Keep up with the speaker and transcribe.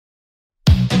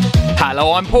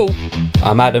Hello, I'm Paul.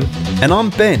 I'm Adam. And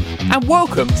I'm Ben. And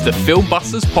welcome to the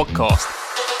Filmbusters podcast.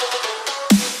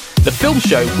 The film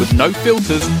show with no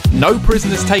filters, no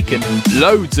prisoners taken,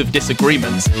 loads of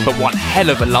disagreements, but one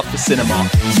hell of a love for cinema.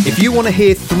 If you want to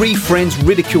hear three friends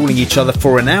ridiculing each other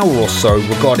for an hour or so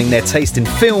regarding their taste in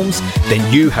films,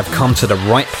 then you have come to the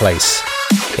right place.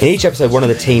 In each episode, one of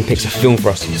the team picks a film for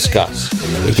us to discuss.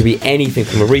 It could be anything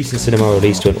from a recent cinema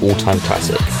release to an all-time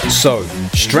classic. So,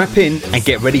 strap in and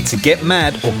get ready to get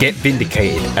mad or get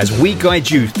vindicated as we guide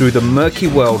you through the murky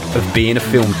world of being a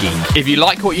film geek. If you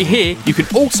like what you hear, you can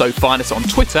also find us on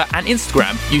Twitter and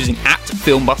Instagram using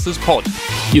 @FilmbustersPod.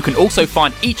 You can also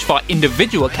find each of our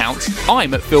individual accounts.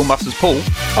 I'm at Filmbusters Paul.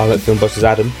 I'm at Filmbusters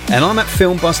Adam. And I'm at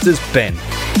Filmbusters Ben.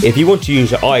 If you want to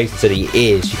use your eyes instead of your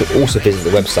ears, you can also visit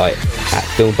the website at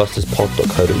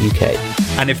filmbusterspod.co.uk.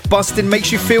 And if busting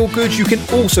makes you feel good, you can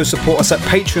also support us at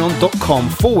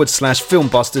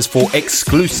patreon.com/filmbusters for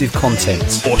exclusive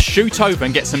content. Or shoot over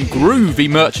and get some groovy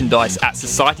merchandise at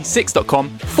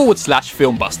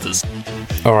society6.com/filmbusters.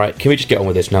 Alright, can we just get on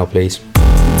with this now, please?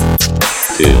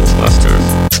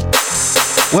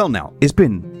 Filmbusters. Well, now, it's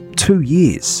been 2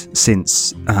 years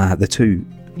since the two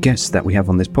guests that we have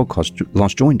on this podcast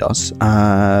last joined us.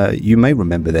 You may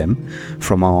remember them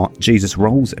from our Jesus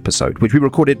Rolls episode, which we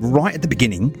recorded right at the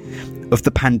beginning of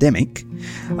the pandemic.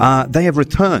 They have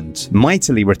returned,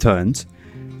 mightily returned,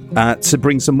 to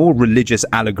bring some more religious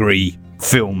allegory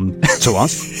film to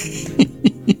us.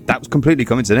 That was completely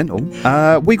coincidental.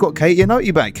 We got Katie and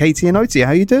Oti back. Katie and Oti,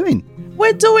 how are you doing?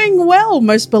 We're doing well,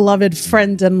 most beloved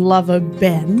friend and lover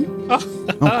Ben. Oh,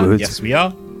 good. Yes, we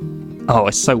are. Oh,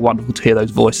 it's so wonderful to hear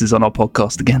those voices on our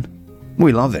podcast again.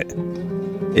 We love it.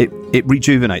 It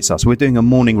rejuvenates us. We're doing a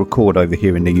morning record over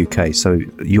here in the UK, so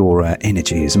your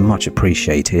energy is much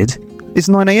appreciated. It's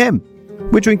 9 a.m.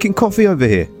 We're drinking coffee over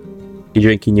here. You're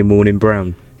drinking your morning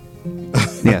brown.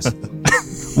 Yes.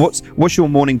 What's your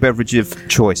morning beverage of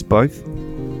choice, both?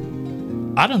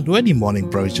 I don't do any morning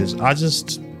brooches.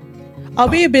 I'll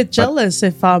be a bit jealous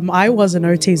if I was an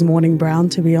OT's morning brown,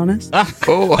 to be honest.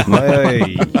 Oh.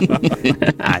 Hey.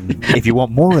 And if you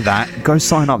want more of that, go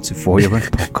sign up for your own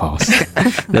podcast.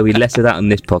 There'll be less of that on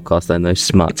this podcast than those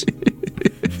smuts.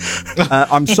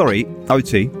 I'm sorry,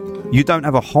 Oti, you don't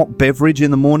have a hot beverage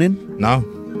in the morning? No.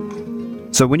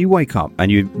 So when you wake up and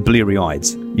you're bleary-eyed,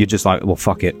 you're just like, well,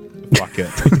 fuck it. Fuck it.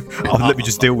 Let me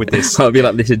just deal with this. I'll be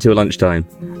like this until lunchtime.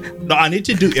 No, I need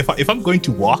to do, if I'm going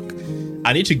to walk,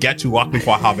 I need to get to work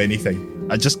before I have anything.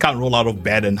 I just can't roll out of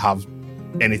bed and have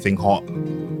anything hot.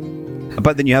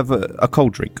 But then you have a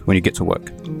cold drink when you get to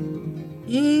work.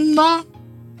 Nah.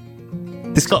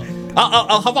 So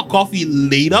I'll have a coffee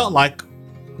later, like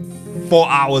 4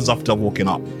 hours after waking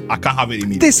up. I can't have it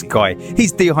immediately. This guy,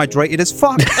 he's dehydrated as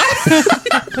fuck.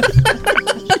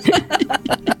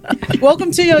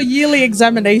 Welcome to your yearly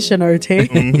examination, OT.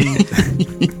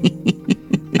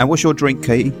 And what's your drink,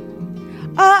 Katie?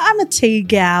 I'm a tea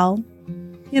gal.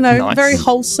 You know, Nice. very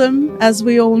wholesome, as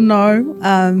we all know,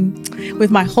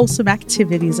 with my wholesome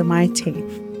activities and my tea.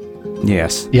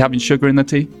 Yes. You having sugar in the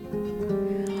tea?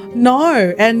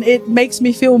 No, and it makes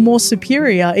me feel more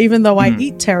superior, even though I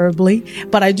eat terribly,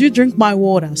 but I do drink my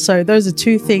water. So those are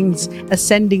two things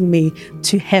ascending me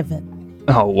to heaven.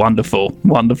 Oh, wonderful.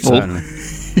 Wonderful. Certainly.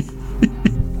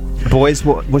 Boys,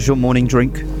 what's your morning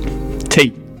drink?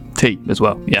 Tea as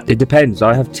well, yeah. It depends.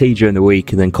 I have tea during the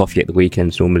week and then coffee at the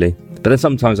weekends normally. But then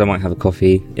sometimes I might have a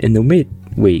coffee in the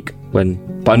midweek but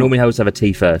I normally always have a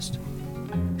tea first.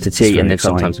 It's a tea and then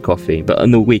exciting. sometimes a coffee. But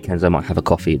on the weekends I might have a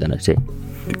coffee then a tea.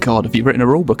 God, have you written a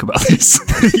rule book about this?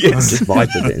 Just vibe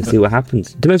with it and see what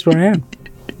happens. Depends where I am.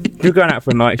 If you're going out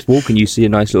for a night's walk and you see a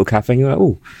nice little cafe and you're like,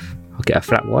 oh, I'll get a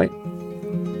flat white.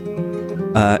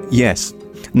 Yes.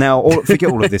 Now,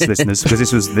 forget all of this, listeners, because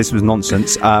this was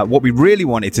nonsense. What we really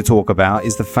wanted to talk about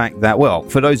is the fact that, well,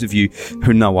 for those of you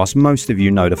who know us, most of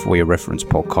you know the For Your Reference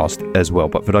podcast as well.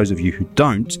 But for those of you who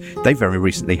don't, they very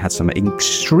recently had some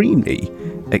extremely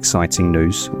exciting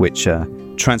news, which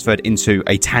transferred into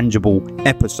a tangible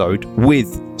episode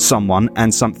with someone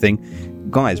and something.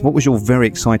 Guys, what was your very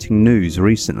exciting news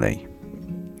recently?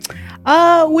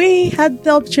 We had the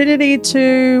opportunity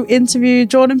to interview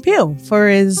Jordan Peele for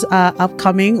his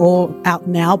upcoming or out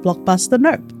now blockbuster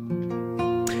Nope.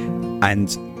 And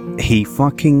he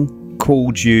fucking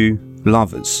called you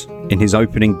lovers in his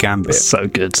opening gambit. So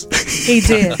good. He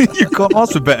did. You can't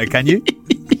ask for better, can you?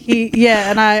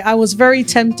 And I was very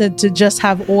tempted to just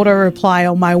have auto reply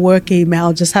on my work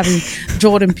email, just having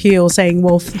Jordan Peele saying,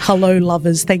 well, hello,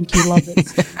 lovers. Thank you,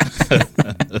 lovers.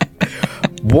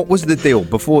 What was the deal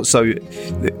before? So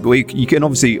you can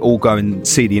obviously all go and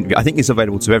see the interview. I think it's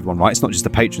available to everyone, right? It's not just a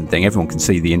patron thing. Everyone can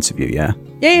see the interview, yeah?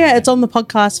 Yeah, it's on the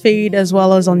podcast feed as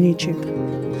well as on YouTube.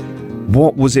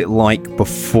 What was it like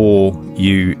before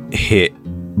you hit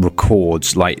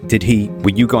records? Like, were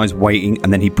you guys waiting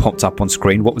and then he popped up on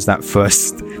screen? What was that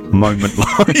first moment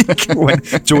like when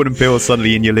Jordan Peele was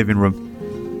suddenly in your living room?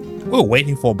 We were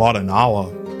waiting for about an hour.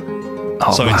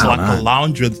 So it's like a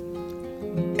lounge with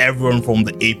everyone from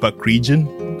the APAC region,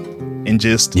 and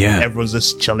just everyone's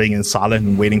just chilling and silent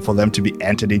and waiting for them to be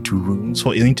entered into rooms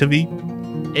for an interview.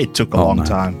 It took a long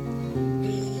time.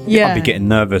 Yeah. I'd be getting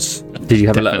nervous. Did you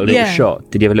have a little shot?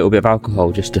 Did you have a little bit of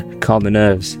alcohol just to calm the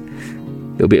nerves? A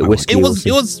little bit of whiskey? It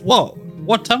was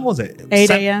what time was it? 8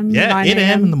 a.m. Yeah, 9 8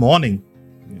 a.m. in the morning.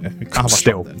 Yeah,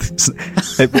 Still.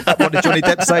 What did Johnny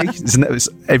Depp say?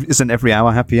 Isn't every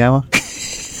hour happy hour?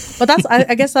 But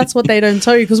I guess that's what they don't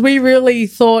tell you, because we really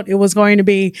thought it was going to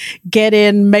be get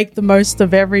in, make the most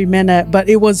of every minute, but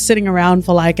it was sitting around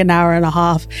for like an hour and a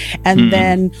half. And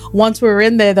then once we were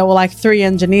in there were like 3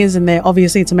 engineers in there,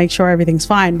 obviously, to make sure everything's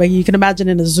fine. But you can imagine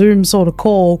in a Zoom sort of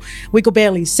call, we could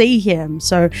barely see him.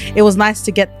 So it was nice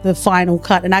to get the final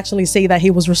cut and actually see that he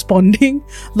was responding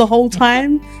the whole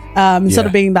time, instead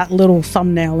of being that little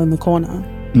thumbnail in the corner.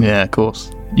 Yeah, of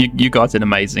course. You guys did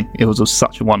amazing. It was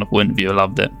such a wonderful interview. I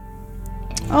loved it.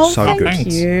 Oh, So thank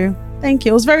good. you. Thank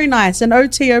you. It was very nice. And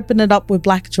OT opened it up with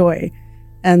Black Joy.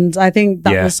 And I think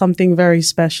that was something very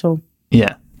special.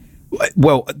 Yeah.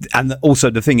 Well, and also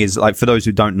the thing is, like, for those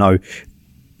who don't know,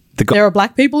 There are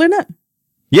black people in it?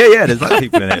 Yeah, there's black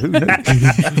people in it. Who knew?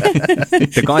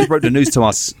 The guys wrote the news to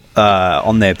us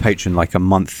on their Patreon like a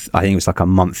month, I think it was like a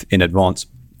month in advance.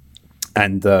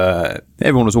 And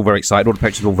everyone was all very excited. All the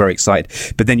patrons were all very excited.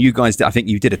 But then you guys, I think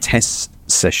you did a test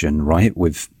session, right,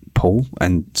 with Paul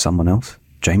and someone else,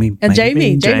 Jamie. And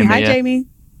maybe? Jamie. Hi, yeah. Jamie.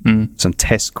 Some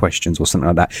test questions or something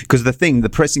like that. Because the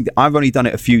pressing, I've only done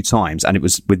it a few times, and it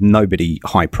was with nobody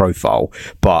high profile.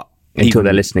 But Until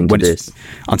they're listening to this.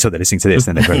 Until they're listening to this,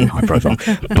 then they're very high profile.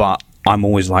 But I'm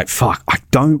always like, fuck, I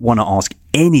don't want to ask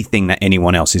anything that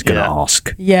anyone else is going to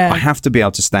ask. Yeah. I have to be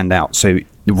able to stand out. So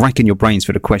racking your brains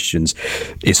for the questions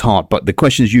is hard. But the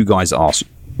questions you guys asked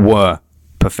were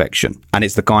perfection. And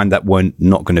it's the kind that were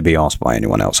not going to be asked by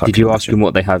anyone else. Did you ask them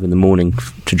what they have in the morning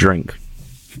to drink?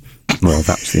 Well,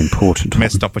 that's the important one.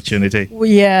 Missed opportunity.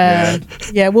 Yeah,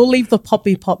 we'll leave the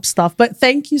poppy pop stuff. But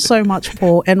thank you so much,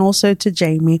 Paul, and also to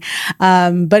Jamie.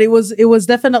 But it was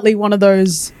definitely one of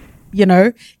those,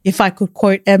 if I could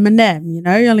quote Eminem,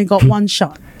 you only got one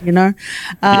shot, Yeah,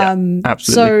 absolutely.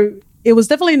 So it was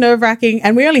definitely nerve-wracking,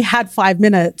 and we only had 5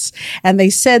 minutes, and they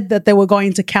said that they were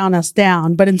going to count us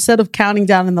down, but instead of counting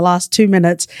down in the last 2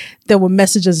 minutes, there were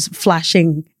messages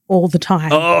flashing all the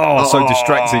time. Oh, so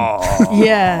distracting.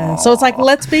 Yeah. So it's like,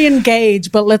 let's be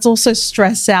engaged, but let's also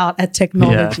stress out at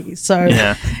technology. Yeah. So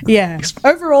Yeah.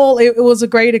 Overall, it was a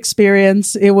great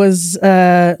experience. It was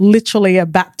literally a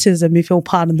baptism, if you'll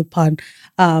pardon the pun,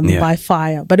 by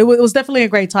fire. But it was definitely a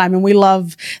great time.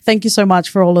 And thank you so much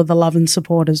for all of the love and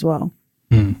support as well.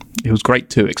 It was great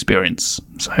to experience.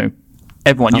 So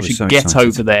everyone, you should get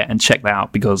over there and check that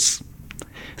out, because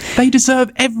they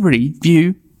deserve every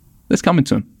view that's coming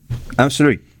to them.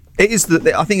 Absolutely. It is.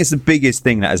 I think it's the biggest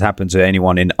thing that has happened to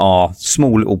anyone in our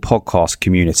small little podcast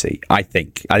community. I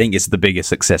think it's the biggest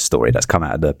success story that's come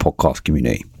out of the podcast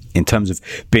community in terms of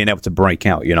being able to break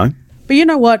out, But you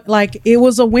know what? Like, it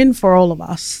was a win for all of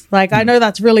us. Like, I know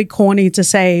that's really corny to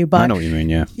say, but I know what you mean,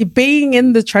 yeah. Being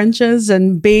in the trenches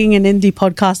and being in indie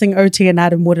podcasting, OT and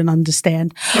Adam wouldn't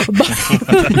understand.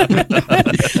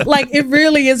 But, like, it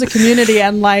really is a community,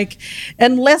 and like,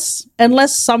 unless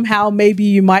somehow maybe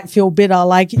you might feel bitter,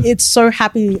 like, it's so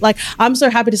happy. Like, I'm so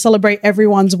happy to celebrate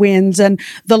everyone's wins, and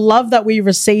the love that we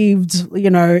received,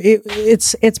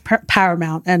 it's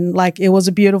paramount, and like, it was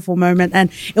a beautiful moment, and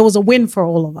it was a win for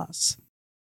all of us.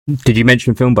 Did you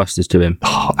mention Filmbusters to him?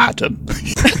 Oh, Adam.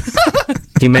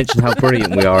 Did you mention how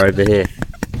brilliant we are over here?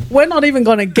 We're not even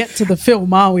going to get to the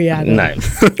film, are we, Adam? No.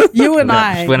 You and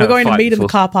we're going to meet in the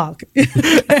car park.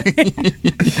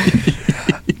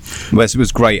 Well, it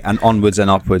was great, and onwards and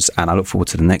upwards, and I look forward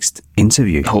to the next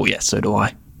interview. Oh, yes, so do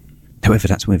I. Whoever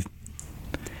that's with.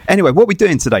 Anyway, what are we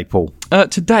doing today, Paul?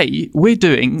 Today, we're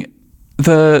doing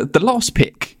the last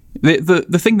pick.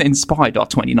 The thing that inspired our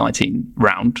 2019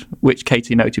 round, which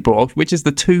Katie and Oti brought off, which is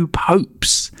the Two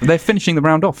Popes. They're finishing the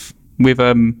round off with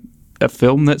a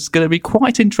film that's going to be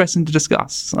quite interesting to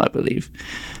discuss, I believe.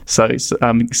 So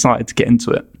I'm excited to get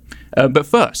into it. But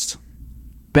first,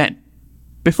 Ben,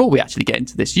 before we actually get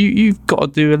into this, you've got to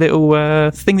do a little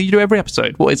thing that you do every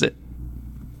episode. What is it?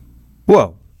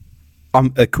 Well,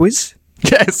 a quiz.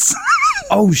 Yes.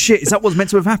 Oh shit! Is that what's meant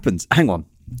to have happened? Hang on,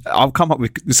 I'll come up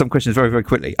with some questions very, very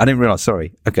quickly. I didn't realise.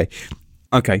 Sorry. Okay,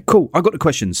 cool. I got the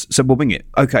questions, so we'll wing it.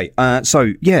 Okay,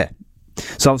 so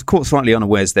I was caught slightly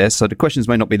unawares there, so the questions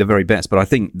may not be the very best, but I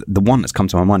think the one that's come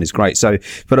to my mind is great. So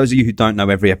for those of you who don't know,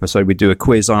 every episode we do a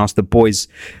quiz. I ask the boys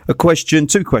a question,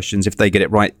 2 questions. If they get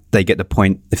it right, they get the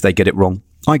point. If they get it wrong,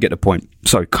 I get the point.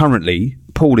 So currently,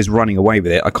 Paul is running away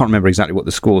with it. I can't remember exactly what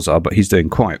the scores are, but he's doing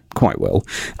quite well.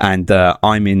 And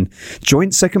I'm in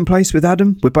joint second place with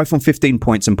Adam. We're both on 15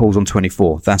 points and Paul's on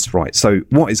 24. That's right. So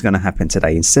what is going to happen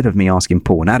today? Instead of me asking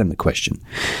Paul and Adam the question,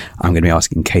 I'm going to be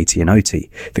asking Katie and Oti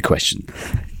the question.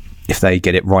 If they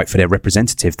get it right for their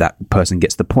representative, that person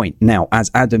gets the point. Now, as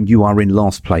Adam, you are in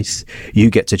last place. You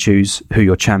get to choose who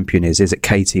your champion is. Is it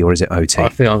Katie or is it Oti? I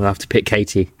think I'm going to have to pick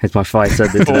Katie as my fighter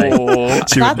today.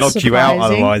 She would knock you out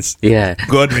otherwise. Yeah.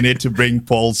 Good, we need to bring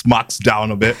Paul's marks down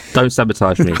a bit. Don't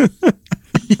sabotage me.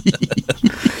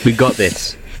 We got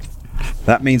this.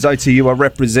 That means, Oti, you are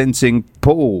representing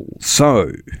Paul.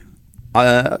 So,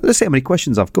 let's see how many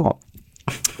questions I've got.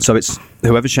 So it's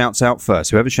whoever shouts out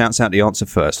first. Whoever shouts out the answer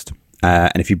first.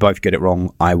 And if you both get it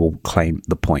wrong, I will claim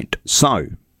the point. So,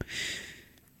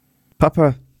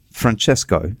 Papa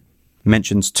Francesco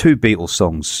mentions 2 Beatles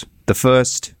songs. The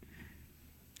first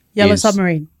Yellow is,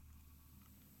 Submarine.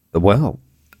 Well,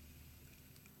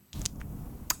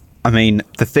 I mean,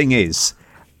 the thing is,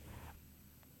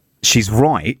 she's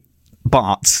right,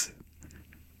 but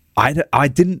I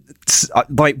didn't,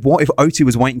 like, what if Oti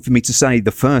was waiting for me to say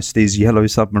the first is Yellow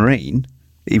Submarine,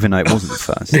 even though it wasn't the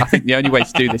first? I think the only way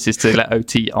to do this is to let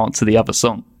OT answer the other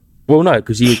song. Well, no,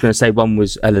 because you were going to say one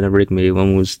was Eleanor Rigby,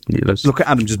 one was... Look at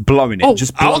Adam just blowing it. I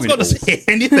was going to say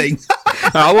anything.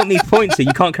 No, I want these points here.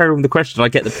 You can't carry on with the question. I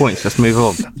get the points. Let's move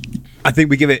on. I think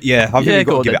we give it, I think we've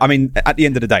got to give it. I mean, at the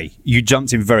end of the day, you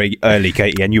jumped in very early,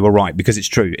 Katie, and you were right, because it's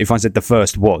true. If I said the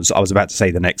first was, I was about to say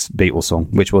the next Beatles song,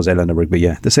 which was Eleanor Rigby,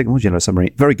 yeah. The second was Yellow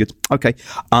Submarine. Very good. Okay.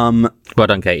 Well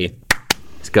done, Katie.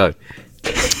 Let's go.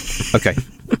 Okay.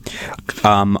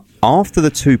 After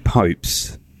the 2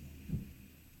 popes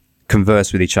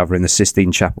converse with each other in the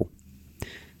Sistine Chapel,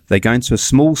 they go into a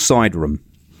small side room.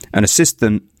 An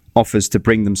assistant offers to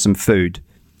bring them some food,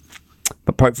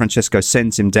 but Pope Francesco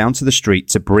sends him down to the street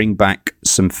to bring back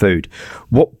some food.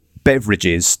 What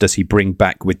beverages does he bring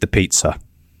back with the pizza?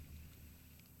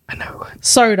 I know.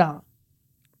 Soda.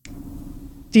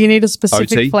 Do you need a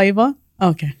specific OT? flavour?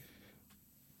 Okay.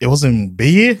 It wasn't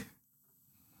beer?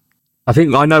 I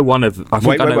think I know one of...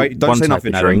 Wait. Don't say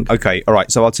nothing, Adam. Okay, all right.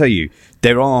 So I'll tell you.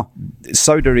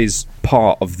 Soda is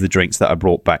part of the drinks that are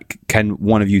brought back. Can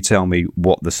one of you tell me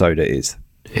what the soda is?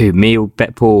 Who, me or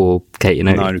Paul or Katie and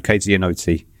Oti? No, Katie and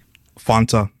Oti.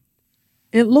 Fanta.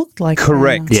 It looked like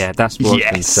Correct. that. Yeah, that's what I was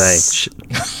going to say.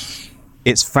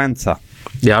 It's Fanta.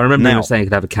 Yeah, I remember Now- him saying he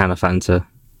could have a can of Fanta.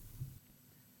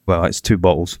 Well, it's 2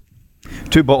 bottles.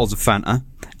 2 bottles of Fanta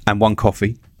and 1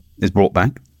 coffee is brought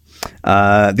back.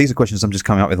 These are questions I'm just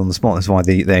coming up with on the spot. That's why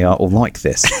they are all like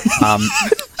this.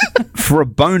 For a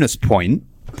bonus point,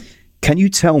 can you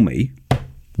tell me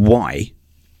why?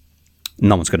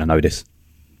 No one's going to know this.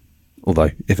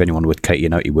 Although, if anyone would, Katie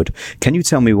and Oti would. Can you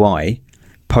tell me why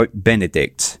Pope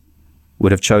Benedict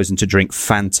would have chosen to drink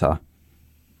Fanta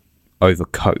over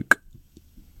Coke?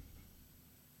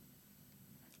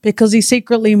 Because he's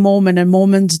secretly Mormon and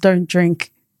Mormons don't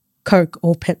drink Coke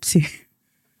or Pepsi.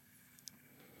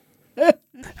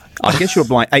 I guess you're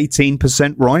like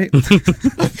 18% right.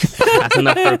 That's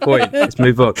enough for a point. Let's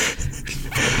move on.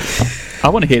 I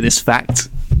want to hear this fact.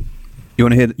 You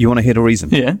want to hear the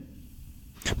reason? Yeah.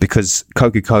 Because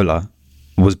Coca-Cola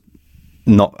was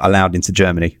not allowed into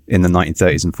Germany in the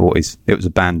 1930s and 40s. It was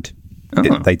a banned.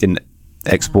 They didn't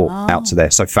export out to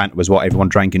there. So Fanta was what everyone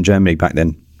drank in Germany back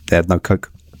then. They had no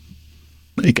Coke.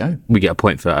 There you go. We get a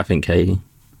point for that, I think, Katie.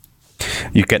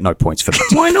 You get no points for that.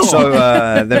 Why not? So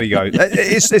there we go.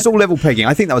 It's all level pegging.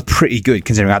 I think that was pretty good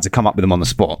considering I had to come up with them on the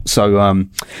spot. So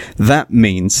that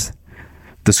means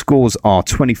the scores are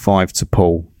 25 to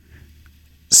Paul,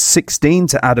 16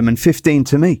 to Adam, and 15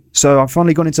 to me. So I've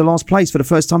finally gone into last place for the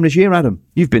first time this year, Adam.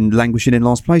 You've been languishing in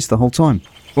last place the whole time.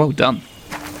 Well done.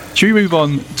 Should we move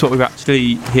on to what we're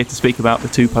actually here to speak about, the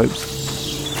 2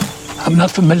 popes? I'm not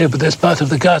familiar with this part of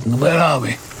the garden. Where are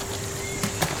we?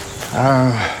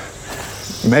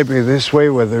 Maybe this way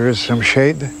where there is some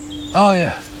shade. Oh,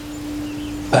 yeah.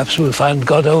 Perhaps we'll find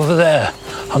God over there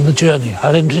on the journey.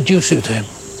 I'll introduce you to him.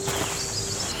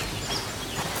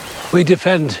 We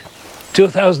defend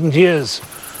 2,000 years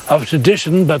of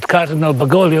tradition, but Cardinal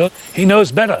Bergoglio, he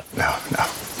knows better. No.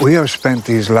 We have spent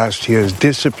these last years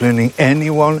disciplining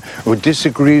anyone who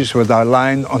disagrees with our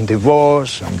line on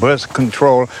divorce, on birth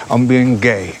control, on being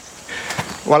gay.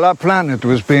 While our planet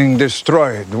was being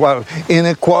destroyed, while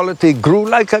inequality grew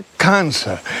like a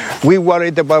cancer, we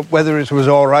worried about whether it was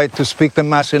all right to speak the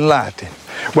Mass in Latin,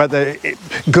 whether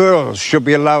girls should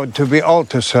be allowed to be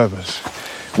altar servers.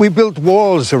 We built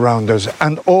walls around us,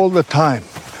 and all the time,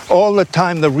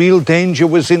 the real danger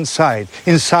was inside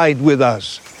with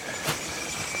us.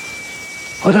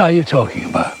 What are you talking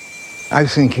about? I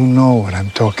think you know what I'm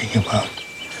talking about.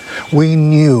 We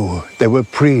knew there were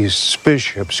priests,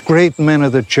 bishops, great men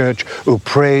of the church who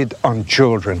preyed on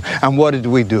children. And what did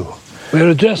we do?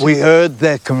 We heard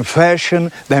their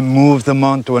confession, then moved them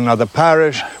on to another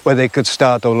parish where they could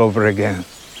start all over again.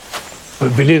 We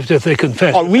believed if they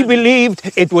confessed. Oh, we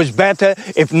believed it was better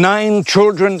if 9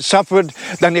 children suffered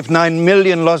than if 9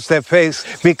 million lost their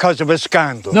faith because of a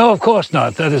scandal. No, of course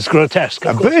not. That is grotesque.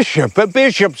 A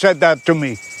bishop said that to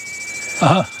me.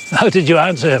 How did you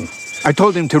answer him? I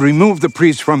told him to remove the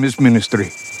priest from his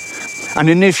ministry and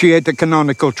initiate a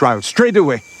canonical trial straight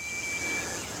away.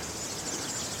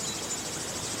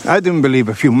 I didn't believe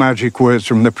a few magic words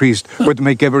from the priest would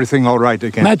make everything all right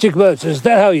again. Magic words, is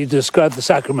that how you describe the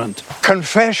sacrament?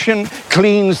 Confession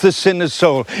cleans the sinner's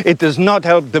soul. It does not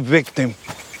help the victim.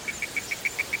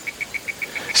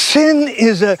 Sin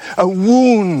is a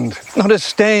wound, not a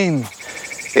stain.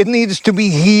 It needs to be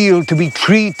healed, to be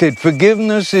treated.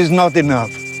 Forgiveness is not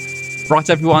enough. Right,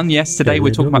 everyone. Yes, today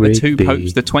we're talking about The Two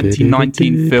Popes, the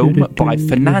 2019 film by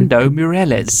Fernando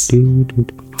Meirelles.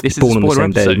 This is a spoiler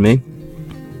episode.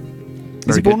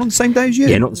 Is he born on the same day as you?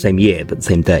 Yeah, not the same year, but the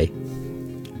same day.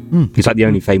 He's like the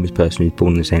only famous person who's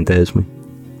born on the same day as me.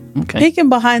 Okay. Peeking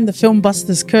behind the Film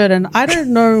Busters curtain, I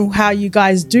don't know how you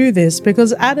guys do this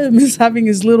because Adam is having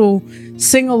his little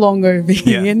sing-along over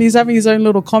here and he's having his own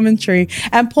little commentary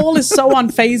and Paul is so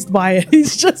unfazed by it.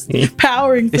 He's just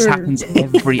powering through. This happens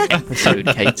every episode,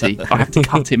 Katie. I have to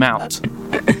cut him out.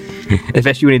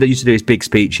 Especially when he used to do his big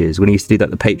speeches, when he used to do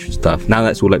like the Patreon stuff. Now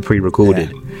that's all like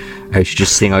pre-recorded. I should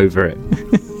just sing over it.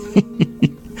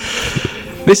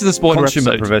 This is a spoiler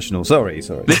episode. Professional. Sorry.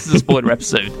 This is a spoiler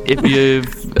episode. If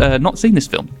you've not seen this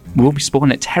film, we'll be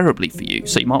spoiling it terribly for you.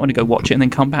 So you might want to go watch it and then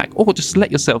come back, or just let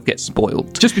yourself get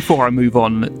spoiled. Just before I move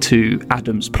on to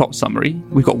Adam's plot summary,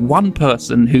 we've got one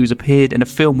person who's appeared in a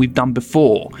film we've done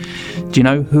before. Do you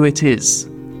know who it is?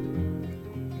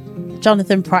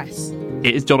 Jonathan Pryce.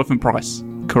 It is Jonathan Pryce.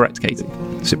 Correct, Katie.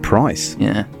 Is it Pryce?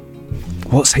 Yeah.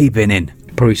 What's he been in?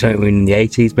 Probably something in the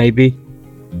 80s, maybe.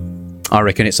 I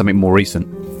reckon it's something more recent.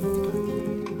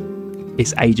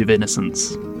 It's Age of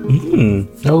Innocence.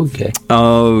 Okay.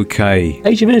 Okay.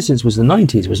 Age of Innocence was the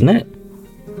 90s, wasn't it?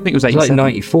 I think it was It was 87. like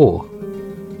 94.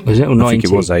 Was it, or 90? I think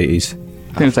it was 80s.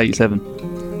 I think it was 87.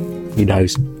 Who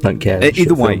knows? Don't care.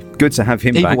 Either way, good to have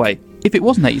him back. Either way, if it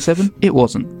wasn't 87, it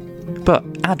wasn't. But,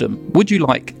 Adam, would you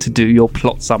like to do your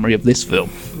plot summary of this film?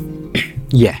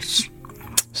 Yes.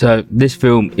 So, this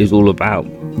film is all about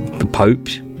the Pope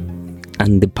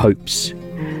and the popes.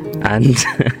 And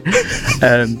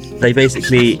they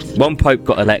basically... One Pope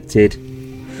got elected.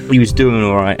 He was doing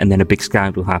all right, and then a big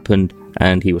scandal happened,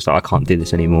 and he was like, I can't do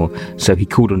this anymore. So he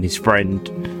called on his friend,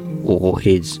 or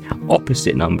his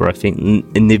opposite number, I think,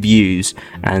 in the views,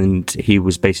 and he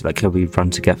was basically like, can we run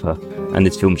together? And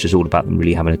this film's just all about them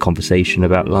really having a conversation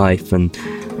about life and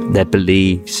their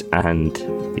beliefs and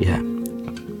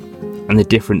the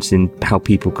difference in how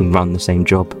people can run the same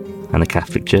job and the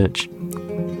Catholic Church.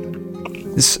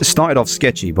 It started off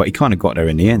sketchy, but he kind of got there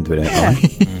in the end with it. Right?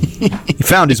 He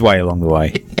found his way along the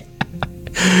way.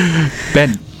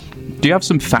 Ben, do you have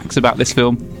some facts about this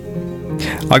film?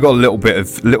 I got a little bit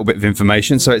of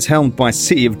information. So it's helmed by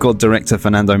City of God director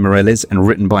Fernando Meirelles and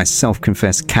written by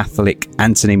self-confessed Catholic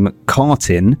Anthony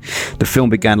McCartin. The film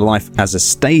began life as a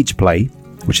stage play,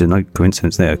 which is no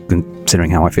coincidence there,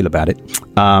 considering how I feel about it.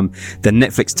 Then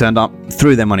Netflix turned up,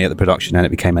 threw their money at the production, and it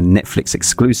became a Netflix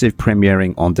exclusive,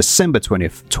 premiering on December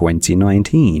 20th,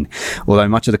 2019. Although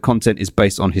much of the content is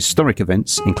based on historic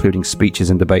events, including speeches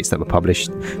and debates that were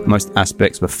published, most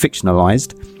aspects were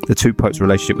fictionalized. The two popes'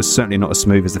 relationship was certainly not as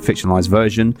smooth as the fictionalized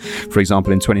version. For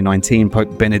example, in 2019,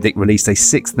 Pope Benedict released a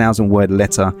 6,000-word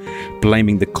letter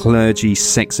blaming the clergy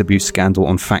sex abuse scandal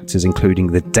on factors including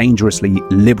the dangerously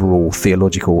liberal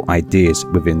theological ideas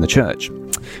within the church.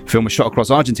 Film was shot across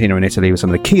Argentina and Italy, with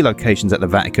some of the key locations at the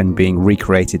Vatican being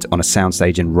recreated on a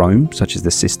soundstage in Rome, such as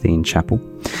the Sistine Chapel.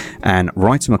 And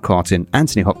writer McCartin,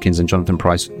 Anthony Hopkins and Jonathan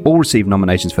Pryce all received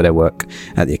nominations for their work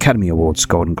at the Academy Awards,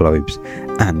 Golden Globes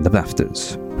and the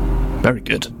BAFTAs. Very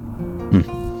good.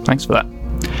 Thanks for that.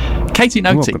 Katie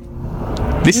Noti,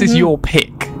 this is your pick.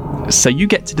 So you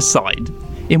get to decide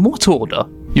in what order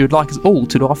you would like us all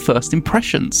to do our first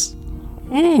impressions.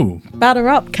 Ooh. Batter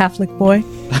up, Catholic boy.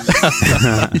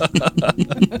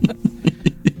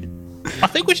 I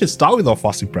think we should start with our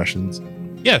first impressions.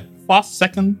 Yeah, first,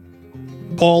 second,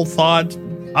 Paul third,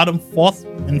 Adam fourth,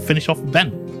 and finish off with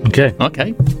Ben. Okay.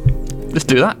 Okay, let's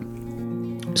do that.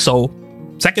 So,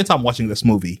 second time watching this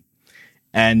movie,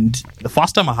 and the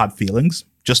first time I had feelings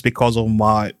just because of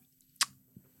my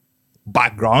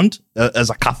background as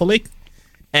a Catholic,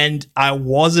 and I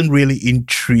wasn't really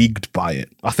intrigued by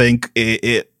it. I think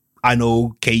I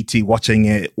know Katie watching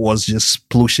it was just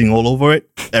plushing all over it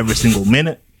every single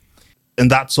minute, and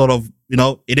that sort of,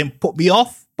 it didn't put me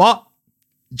off, but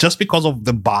just because of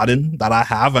the burden that I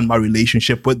have and my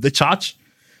relationship with the church,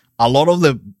 a lot of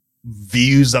the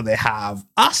views that they have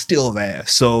are still there.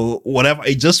 So whatever,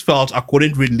 it just felt I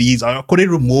couldn't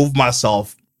remove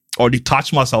myself or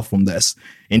detach myself from this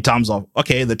in terms of,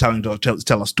 okay, they're trying to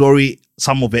tell a story.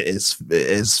 Some of it is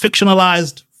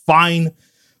fictionalized, fine,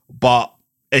 but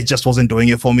it just wasn't doing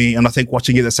it for me. And I think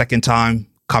watching it the second time,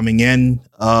 coming in,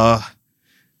 I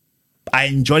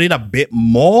enjoyed it a bit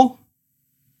more,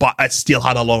 but I still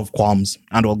had a lot of qualms,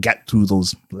 and we'll get through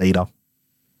those later.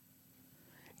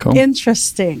 Cool.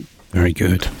 Interesting. Very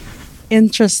good.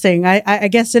 Interesting. I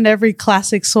guess in every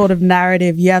classic sort of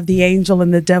narrative, you have the angel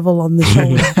and the devil on the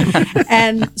shoulder.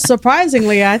 And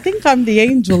surprisingly, I think I'm the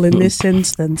angel in this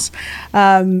instance.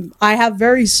 I have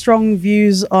very strong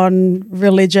views on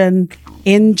religion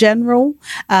in general,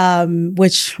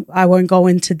 which I won't go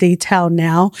into detail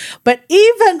now. But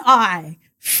even I,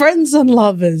 friends and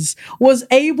lovers, was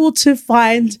able to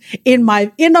find in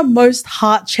my innermost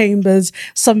heart chambers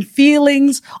some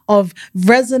feelings of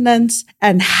resonance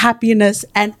and happiness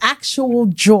and actual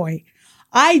joy.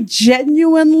 I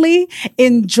genuinely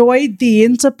enjoyed the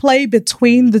interplay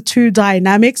between the two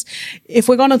dynamics. If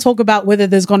we're going to talk about whether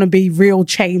there's going to be real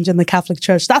change in the Catholic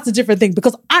Church, that's a different thing,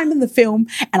 because I'm in the film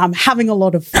and I'm having a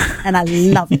lot of fun and I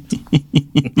love it.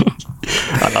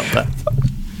 I love that.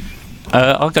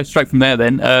 I'll go straight from there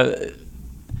then.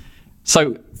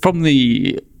 So from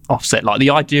the offset, like the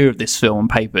idea of this film on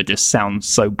paper just sounds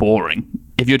so boring.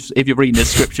 If you're reading the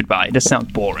description about it, it just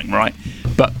sounds boring, right?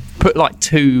 But put like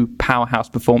two powerhouse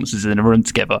performances in a room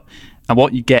together, and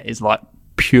what you get is like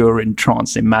pure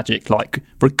entrancing magic, like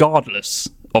regardless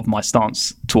of my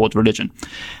stance towards religion.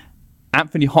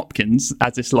 Anthony Hopkins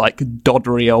as this like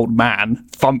doddery old man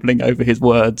fumbling over his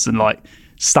words and like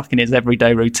stuck in his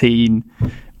everyday routine,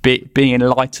 being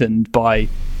enlightened by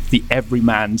the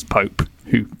everyman's Pope,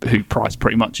 who Price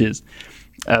pretty much is.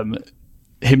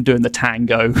 Him doing the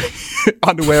tango,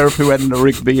 unaware of who Eleanor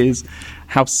Rigby is,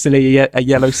 how silly a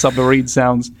yellow submarine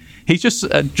sounds. He's just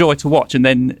a joy to watch. And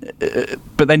then,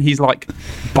 but then he's like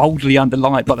boldly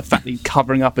underlined by the fact that he's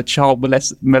covering up a child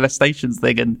molestation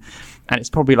thing, and it's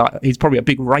probably like he's probably a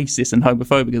big racist and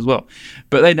homophobic as well.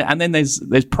 But then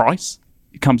there's Price,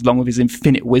 who comes along with his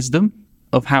infinite wisdom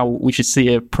of how we should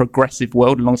see a progressive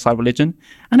world alongside religion,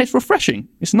 and it's refreshing.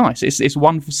 It's nice. It's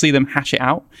wonderful to see them hash it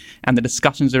out, and the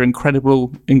discussions are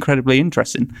incredibly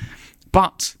interesting.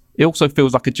 But it also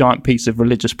feels like a giant piece of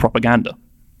religious propaganda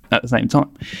at the same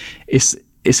time. It's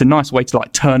a nice way to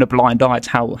like turn a blind eye to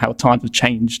how times have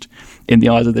changed in the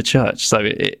eyes of the church. So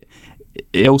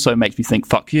it also makes me think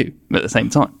fuck you at the same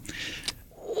time.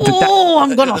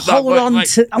 I'm gonna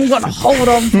hold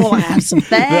on for I have some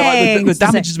things. The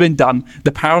damage has been done.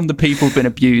 The power of the people has been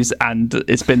abused, and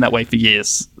it's been that way for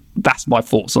years. That's my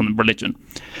thoughts on religion.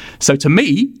 So to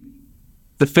me,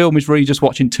 the film is really just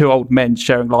watching two old men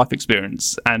sharing life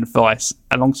experience and advice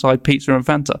alongside pizza and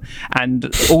Fanta,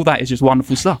 and all that is just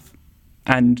wonderful stuff.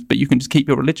 But you can just keep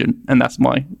your religion, and that's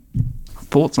my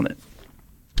thoughts on it.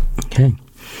 Okay,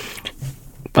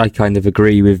 I kind of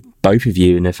agree with both of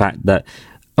you in the fact that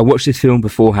I watched this film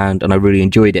beforehand and I really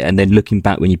enjoyed it, and then looking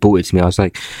back when you brought it to me, I was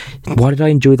like, why did I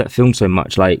enjoy that film so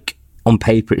much? Like, on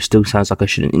paper it still sounds like I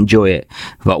shouldn't enjoy it,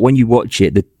 but when you watch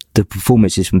it, the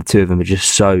performances from the two of them are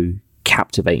just so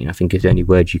captivating, I think is the only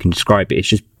word you can describe it. It's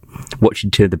just watching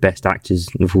two of the best actors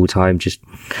of all time just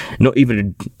not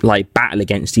even like battle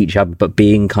against each other, but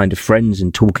being kind of friends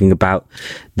and talking about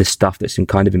the stuff that's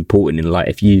kind of important in life.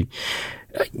 If you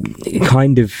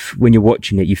kind of, when you're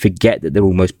watching it, you forget that they're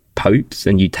almost popes,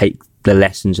 and you take the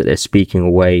lessons that they're speaking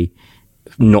away,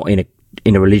 not in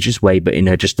a religious way, but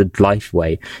in just a life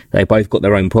way. They both got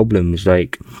their own problems.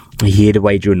 Like, he hid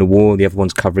away during the war, the other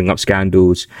one's covering up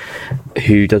scandals,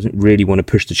 who doesn't really want to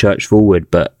push the church forward.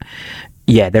 But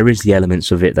yeah, there is the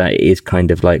elements of it that it is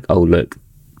kind of like, oh look,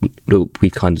 we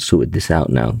kind of sorted this out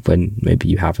now, when maybe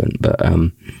you haven't. But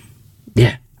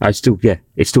it's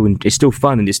still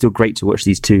fun, and it's still great to watch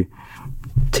these two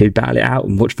to battle it out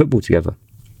and watch football together.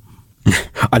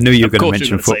 I knew you were Of going to course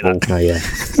you're mention gonna say football. Oh yeah.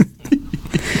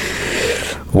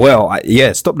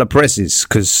 Well, stop the presses,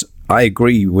 because I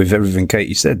agree with everything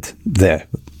Katie said there.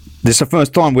 This is the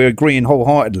first time we're agreeing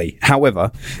wholeheartedly.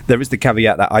 However, there is the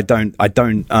caveat that I don't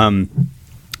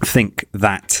think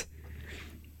that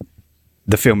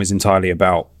the film is entirely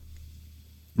about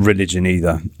religion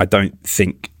either. I don't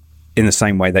think, in the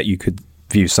same way that you could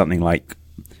view something like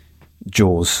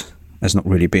Jaws as not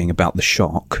really being about the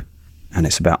shark and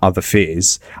it's about other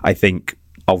fears, I think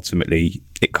ultimately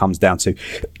it comes down to,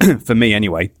 for me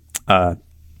anyway,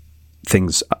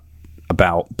 things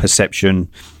about perception,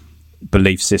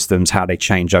 belief systems, how they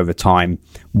change over time,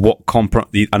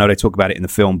 I know they talk about it in the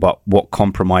film, but what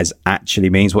compromise actually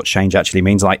means, what change actually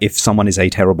means. Like, if someone is a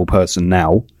terrible person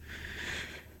now,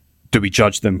 do we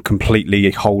judge them completely,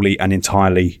 wholly and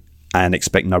entirely and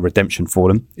expect no redemption for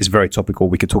them? It's very topical.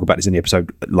 We could talk about this in the episode,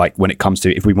 like when it comes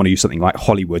to, if we want to use something like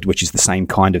Hollywood, which is the same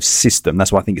kind of system.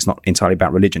 That's why I think it's not entirely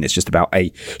about religion. It's just about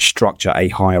a structure, a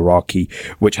hierarchy,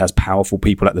 which has powerful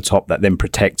people at the top that then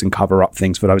protect and cover up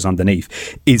things for those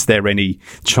underneath. Is there any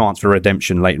chance for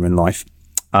redemption later in life?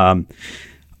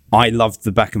 I loved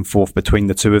the back and forth between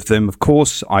the two of them. Of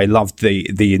course, I loved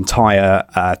the entire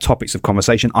topics of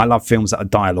conversation. I love films that are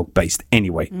dialogue based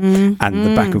anyway, and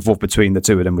the back and forth between the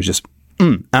two of them was just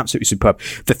absolutely superb.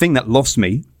 The thing that lost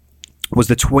me was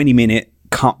the 20-minute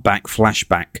cutback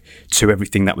flashback to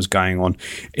everything that was going on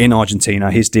in Argentina,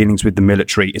 his dealings with the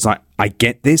military. It's like, I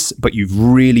get this, but you've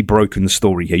really broken the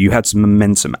story here. You had some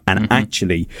momentum, and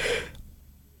actually,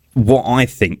 what I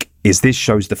think is this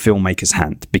shows the filmmaker's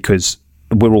hand, because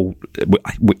I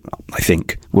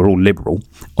think we're all liberal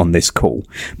on this call,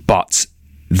 but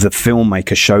the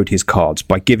filmmaker showed his cards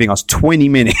by giving us 20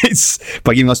 minutes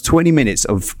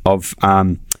of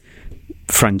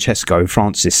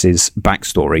Francis's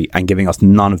backstory and giving us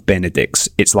none of Benedict's.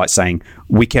 It's like saying,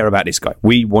 we care about this guy,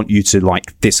 we want you to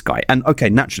like this guy. And okay,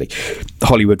 naturally,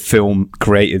 Hollywood film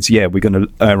creatives, we're going to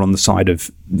err on the side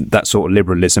of that sort of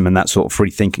liberalism and that sort of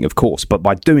free thinking, of course, but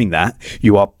by doing that,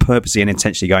 you are purposely and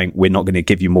intentionally going, we're not going to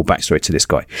give you more backstory to this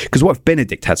guy. Because what if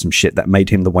Benedict had some shit that made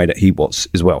him the way that he was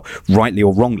as well? Rightly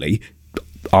or wrongly,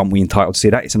 aren't we entitled to see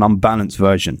that? It's an unbalanced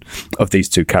version of these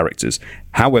two characters.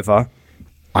 However,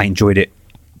 I enjoyed it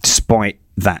despite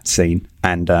that scene,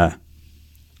 and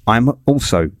I'm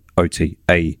also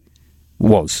I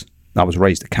was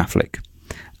raised a Catholic,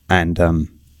 and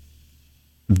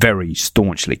very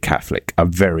staunchly Catholic, a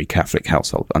very Catholic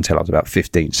household until I was about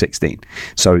 15, 16.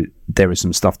 So there is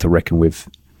some stuff to reckon with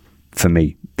for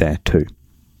me there too.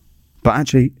 But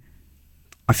actually,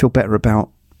 I feel better about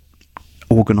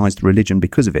organised religion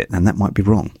because of it, and that might be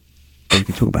wrong. But we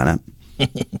can talk about that.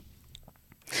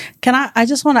 I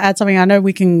just want to add something. I know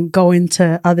we can go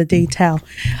into other detail.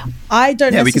 I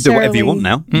don't necessarily... we can do whatever you want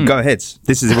now. Go ahead.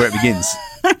 This is where it begins.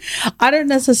 I don't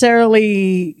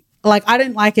necessarily... I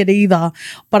didn't like it either,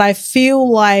 but I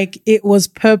feel like it was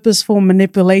purposeful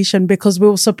manipulation because we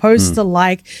were supposed to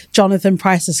like Jonathan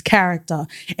Pryce's character.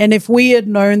 And if we had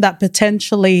known that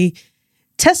potentially...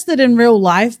 tested in real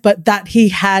life, but that he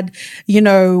had,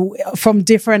 from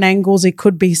different angles, it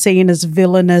could be seen as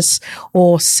villainous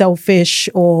or selfish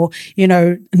or,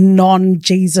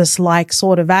 non-Jesus-like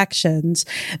sort of actions,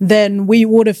 then we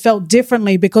would have felt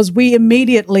differently because we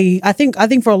immediately, I think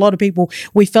for a lot of people,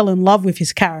 we fell in love with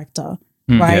his character,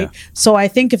 right? Yeah. So I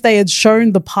think if they had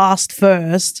shown the past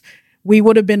first, we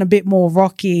would have been a bit more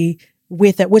rocky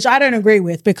with it, which I don't agree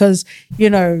with because,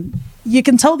 you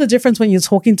can tell the difference when you're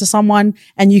talking to someone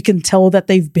and you can tell that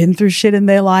they've been through shit in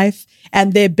their life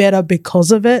and they're better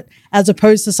because of it, as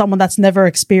opposed to someone that's never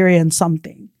experienced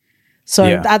something.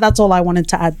 So that's all I wanted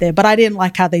to add there. But I didn't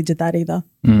like how they did that either.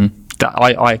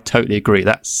 I totally agree.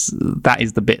 That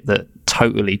is the bit that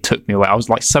totally took me away. I was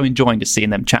so enjoying just seeing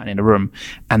them chatting in a room,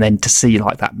 and then to see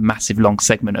that massive long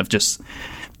segment of just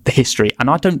the history, and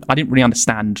I didn't really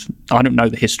understand. I don't know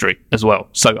the history as well,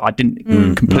 so I didn't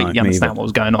completely understand what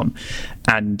was going on.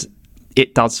 And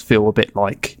it does feel a bit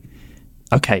like,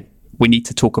 okay, we need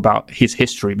to talk about his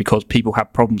history because people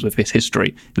have problems with his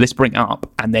history. Let's bring it up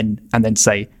and then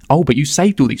say, oh, but you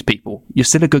saved all these people. You're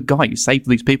still a good guy. You saved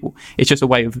all these people. It's just a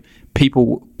way of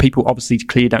people obviously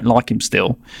clearly don't like him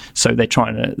still, so they're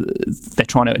trying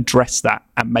to address that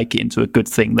and make it into a good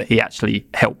thing that he actually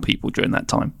helped people during that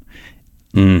time.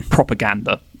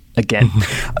 Propaganda again.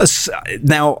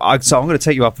 Now, so I'm going to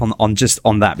take you up on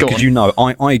that because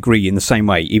I agree in the same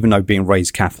way. Even though being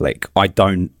raised Catholic, I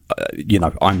don't.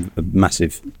 I'm a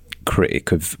massive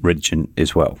critic of religion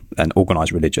as well and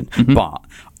organised religion, but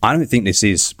I don't think this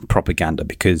is propaganda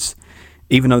because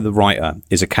even though the writer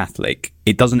is a Catholic,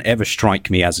 it doesn't ever strike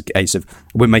me as a case of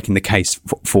we're making the case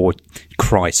for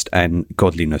Christ and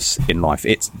godliness in life.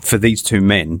 It's for these two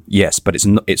men, yes, but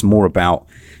it's more about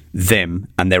them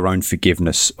and their own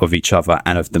forgiveness of each other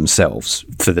and of themselves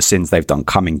for the sins they've done,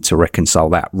 coming to reconcile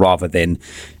that, rather than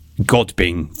God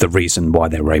being the reason why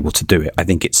they were able to do it. I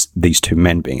think it's these two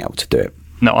men being able to do it.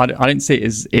 No, I didn't see it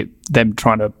as them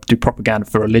trying to do propaganda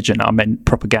for religion. I meant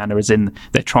propaganda as in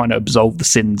they're trying to absolve the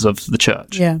sins of the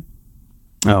church. Yeah.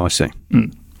 Oh, I see.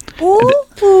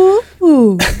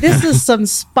 Ooh. This is some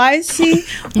spicy,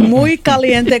 muy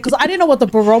caliente, because I didn't know what the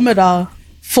barometer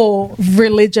for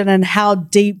religion and how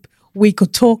deep we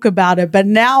could talk about it, but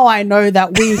now I know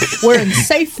that we're in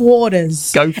safe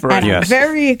waters. Go for it. And Yes. I'm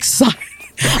very excited.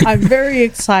 I'm very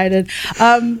excited.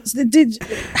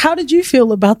 How did you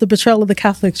feel about the betrayal of the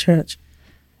Catholic Church?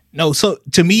 No, so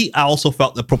to me, I also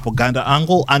felt the propaganda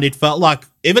angle, and it felt like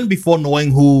even before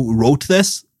knowing who wrote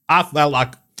this, I felt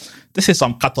like this is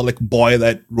some Catholic boy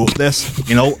that wrote this.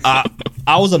 You know,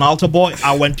 I was an altar boy.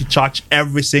 I went to church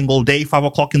every single day, 5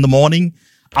 o'clock in the morning,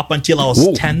 up until I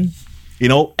was 10. You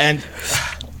know, and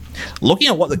looking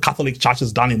at what the Catholic Church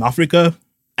has done in Africa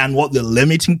and what they're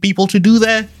limiting people to do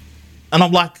there. And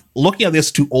I'm like, looking at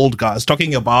these two old guys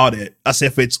talking about it as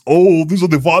if it's, these are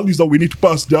the values that we need to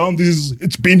pass down.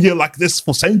 It's been here like this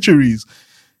for centuries.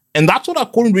 And that's what I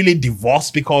couldn't really divorce,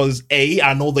 because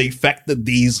I know the effect that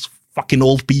these fucking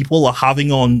old people are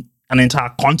having on an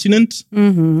entire continent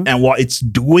and what it's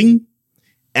doing.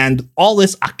 And all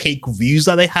this archaic views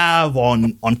that they have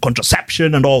on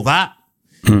contraception and all that.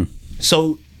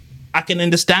 So I can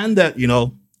understand that, you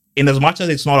know, in as much as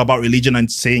it's not about religion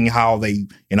and saying how they,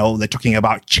 you know, they're talking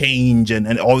about change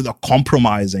and all the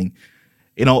compromising,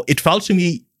 you know, it felt to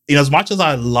me, in as much as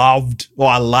I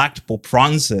liked Pope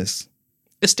Francis,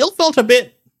 it still felt a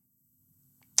bit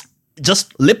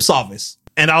just lip service.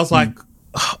 And I was like,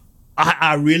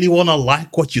 I really want to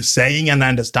like what you're saying and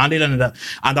understand it. And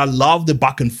I love the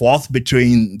back and forth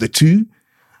between the two,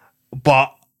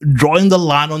 but drawing the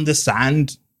line on the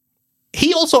sand,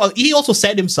 he also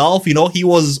said himself, you know, he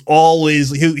was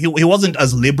always, he wasn't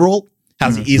as liberal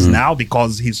as he is now,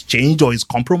 because he's changed or he's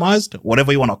compromised,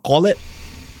 whatever you want to call it.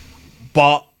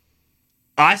 But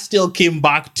I still came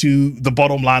back to the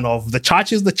bottom line of the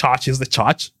church is the church is the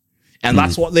church. And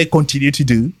that's what they continue to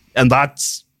do. And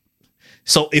that's,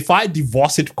 so if I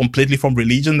divorce it completely from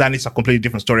religion, then it's a completely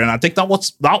different story. And I think that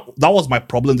was my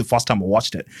problem the first time I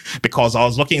watched it, because I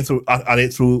was looking at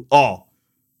it through,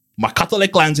 my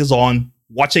Catholic lens is on,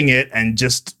 watching it and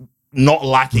just not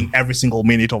liking every single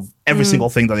minute of every single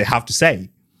thing that they have to say.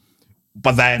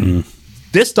 But then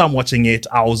this time watching it,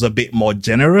 I was a bit more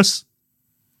generous,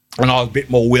 and I was a bit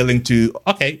more willing to,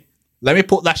 okay, let me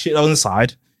put that shit on the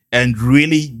side and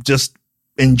really just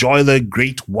enjoy the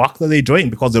great work that they're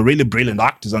doing, because they're really brilliant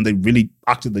actors and they really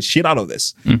acted the shit out of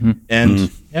this.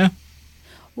 And yeah.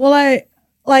 Well,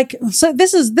 so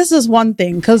this is one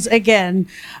thing, because again,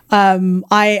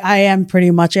 I am pretty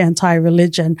much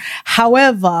anti-religion.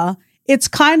 However, it's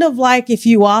kind of like if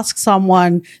you ask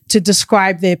someone to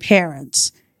describe their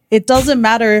parents, it doesn't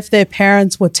matter if their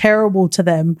parents were terrible to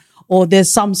them or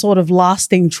there's some sort of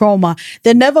lasting trauma.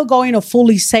 They're never going to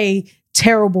fully say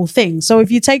terrible things. So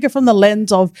if you take it from the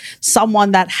lens of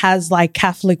someone that has like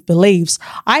Catholic beliefs,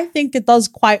 I think it does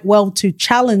quite well to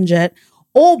challenge it,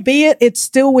 albeit it's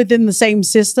still within the same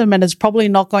system and it's probably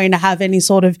not going to have any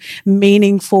sort of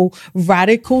meaningful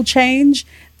radical change.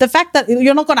 The fact that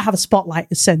you're not going to have a spotlight,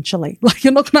 essentially, like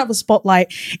you're not going to have a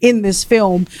spotlight in this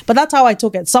film, but that's how I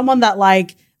took it. Someone that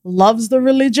like loves the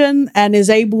religion and is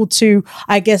able to,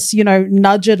 I guess, you know,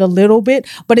 nudge it a little bit,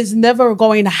 but is never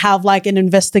going to have like an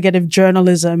investigative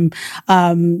journalism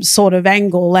sort of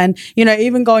angle. And, you know,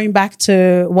 even going back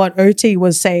to what Oti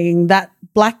was saying, that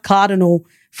Black Cardinal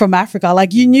from Africa,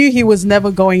 like you knew he was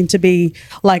never going to be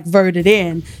like voted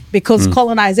in, because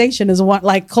colonization is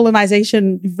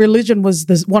religion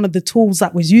was one of the tools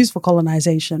that was used for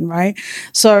colonization, right?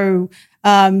 So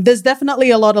there's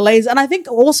definitely a lot of layers. And I think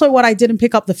also what I didn't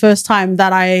pick up the first time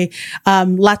that I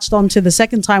latched onto the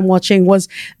second time watching was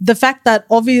the fact that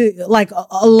obviously like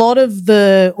a lot of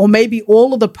or maybe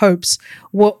all of the popes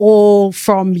were all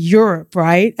from Europe,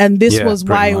 right? And this was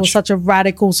why it was such a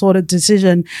radical sort of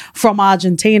decision from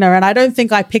Argentina. And I don't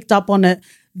think I picked up on it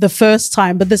the first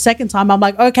time, but the second time I'm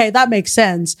like, okay, that makes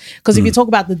sense. Because if you talk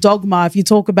about the dogma, if you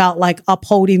talk about like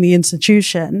upholding the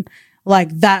institution, like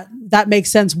that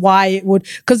makes sense why it would,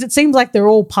 because it seems like they're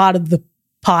all part of the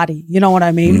party, you know what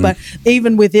I mean? But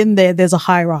even within there's a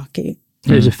hierarchy.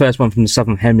 It was the first one from the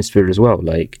Southern Hemisphere as well,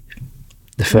 like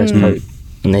the first pope,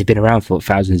 and they've been around for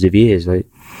thousands of years. Like,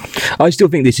 I still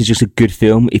think this is just a good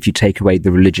film if you take away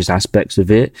the religious aspects of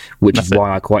it, which is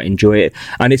why I quite enjoy it.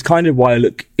 And it's kind of why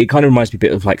it kind of reminds me a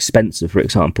bit of like Spencer, for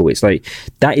example. It's like,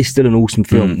 that is still an awesome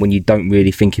film when you don't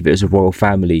really think of it as a royal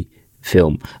family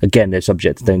film. Again, they're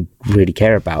subjects I don't really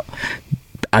care about.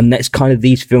 And that's kind of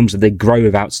these films that they grow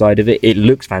with outside of it. It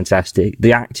looks fantastic.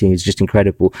 The acting is just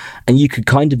incredible. And you could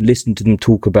kind of listen to them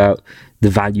talk about the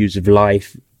values of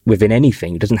life within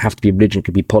anything. It doesn't have to be religion, it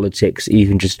could be politics,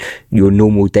 even just your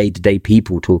normal day-to-day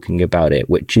people talking about it,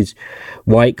 which is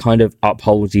why it kind of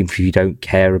upholds even if you don't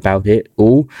care about it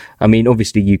all. I mean,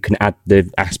 obviously you can add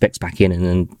the aspects back in and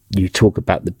then you talk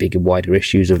about the bigger, wider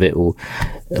issues of it, or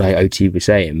like OT was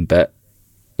saying, but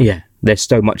yeah, there's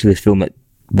so much of this film that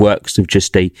works of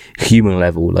just a human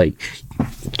level, like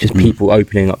just people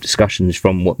opening up discussions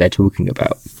from what they're talking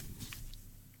about.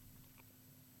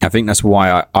 I think that's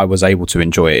why I was able to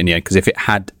enjoy it in the end, because if it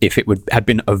had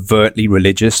been overtly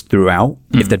religious throughout,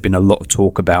 if there'd been a lot of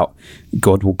talk about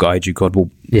God will guide you, God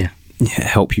will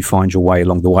help you find your way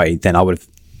along the way, then I would have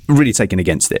really taken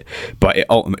against it. But it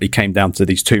ultimately came down to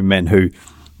these two men who,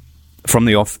 from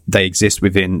the off, they exist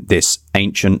within this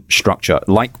ancient structure,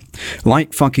 like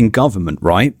fucking government,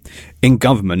 right? In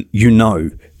government, you know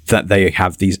that they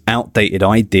have these outdated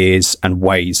ideas and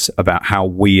ways about how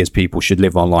we as people should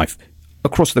live our life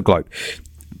across the globe.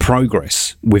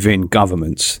 Progress within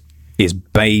governments is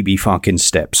baby fucking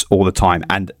steps all the time,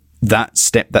 and that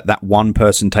step that one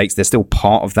person takes, they're still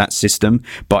part of that system,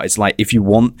 but it's like, if you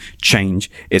want change,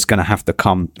 it's going to have to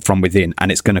come from within,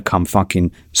 and it's going to come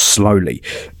fucking slowly.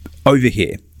 Over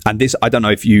here, and this, I don't know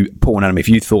if you, Paul and Adam, if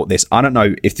you thought this, I don't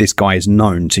know if this guy is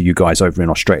known to you guys over in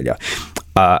Australia.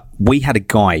 We had a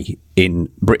guy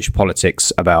in British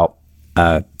politics about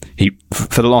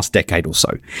for the last decade or so,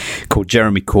 called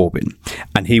Jeremy Corbyn,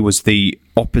 and he was the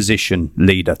opposition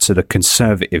leader to the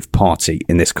Conservative Party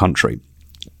in this country.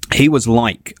 He was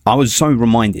like, I was so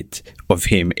reminded of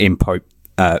him in Pope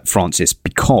Francis,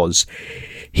 because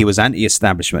he was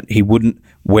anti-establishment. He wouldn't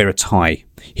wear a tie.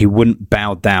 He wouldn't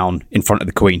bow down in front of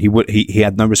the Queen. He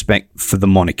had no respect for the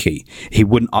monarchy. He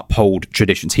wouldn't uphold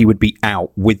traditions. He would be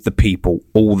out with the people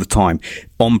all the time,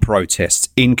 on protests,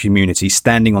 in communities,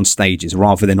 standing on stages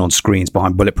rather than on screens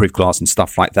behind bulletproof glass and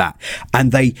stuff like that.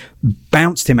 And they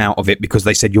bounced him out of it because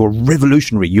they said, you're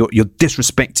revolutionary, you're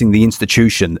disrespecting the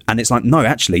institution. And it's like, no,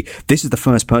 actually, this is the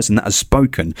first person that has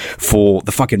spoken for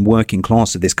the fucking working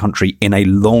class of this country in a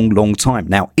long, long time.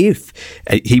 Now, if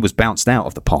he was bounced out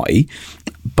of the party,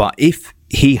 but if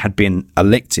he had been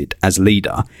elected as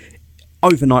leader,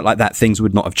 overnight like that, things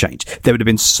would not have changed. There would have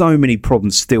been so many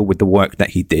problems still with the work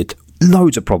that he did,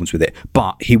 loads of problems with it,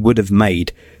 but he would have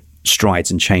made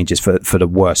strides and changes for the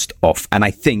worst off. And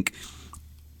I think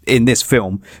in this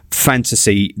film,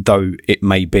 fantasy though it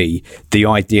may be, the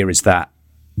idea is that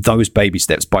those baby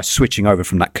steps, by switching over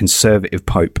from that conservative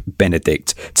Pope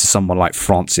Benedict to someone like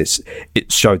Francis,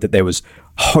 it showed that there was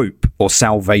hope or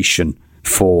salvation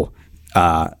for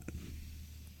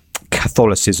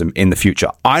Catholicism in the future.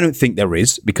 I don't think there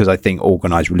is, because I think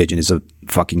organised religion is a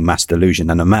fucking mass delusion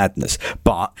and a madness.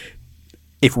 But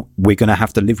if we're going to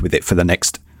have to live with it for the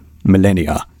next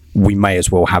millennia, we may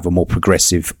as well have a more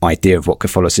progressive idea of what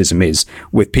Catholicism is,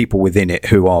 with people within it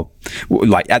who are,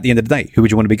 like, at the end of the day, who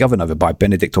would you want to be governed over by,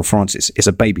 Benedict or Francis? It's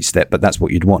a baby step, but that's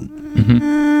what you'd want.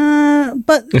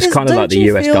 But it's kind of like the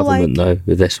US government, though,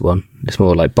 with this one. It's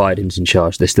more like Biden's in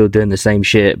charge. They're still doing the same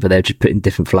shit, but they're just putting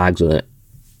different flags on it.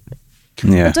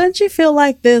 Yeah. But don't you feel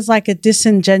like there's like a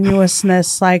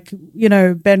disingenuousness, like, you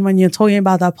know, Ben, when you're talking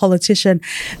about that politician,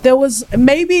 there was,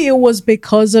 maybe it was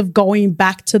because of going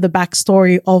back to the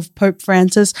backstory of Pope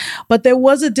Francis, but there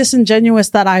was a disingenuous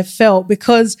that I felt,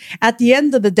 because at the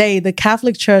end of the day, the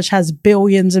Catholic Church has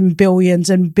billions and billions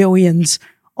and billions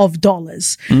of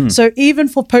dollars. So even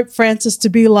for Pope Francis to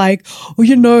be like, oh,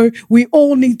 you know, we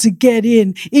all need to get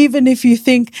in, even if you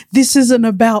think this isn't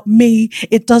about me,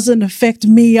 it doesn't affect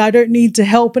me, I don't need to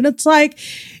help. And it's like,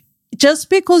 just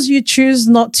because you choose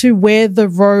not to wear the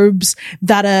robes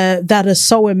that are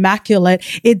so immaculate,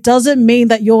 it doesn't mean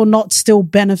that you're not still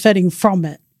benefiting from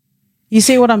it. You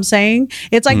see what I'm saying?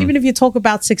 It's like, even if you talk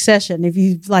about Succession, if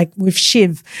you like with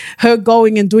Shiv, her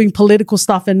going and doing political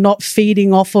stuff and not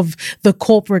feeding off of the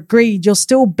corporate greed, you're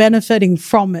still benefiting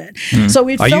from it. So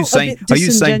it felt a bit disingenuous. Are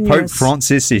you saying Pope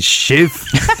Francis is Shiv?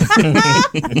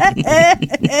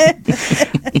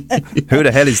 Who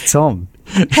the hell is Tom?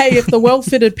 Hey, if the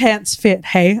well-fitted pants fit,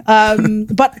 hey.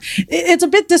 But it's a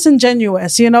bit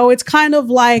disingenuous, you know? It's kind of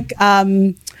like,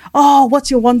 oh, what's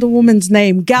your Wonder Woman's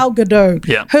name? Gal Gadot.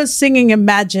 Yeah. Her singing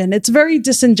Imagine. It's very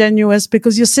disingenuous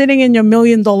because you're sitting in your $1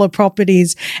 million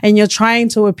properties and you're trying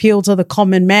to appeal to the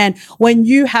common man when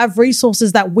you have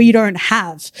resources that we don't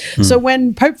have. So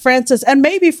when Pope Francis, and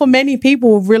maybe for many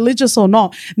people, religious or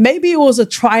not, maybe it was a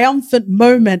triumphant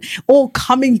moment, all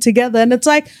coming together. And it's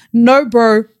like, no,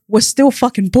 bro, we're still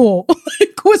fucking poor.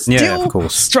 Like, we're still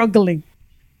struggling.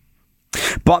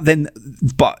 But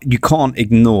you can't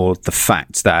ignore the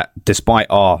fact that despite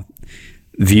our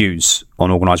views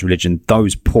on organised religion,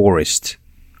 those poorest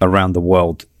around the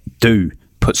world do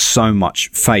put so much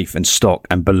faith and stock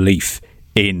and belief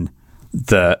in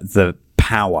the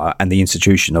power and the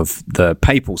institution of the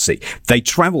papacy. They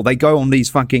travel, they go on these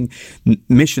fucking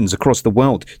missions across the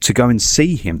world to go and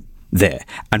see him there.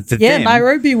 And for them,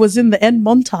 Nairobi was in the end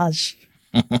montage.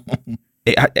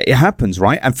 It happens,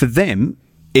 right? And for them,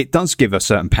 it does give a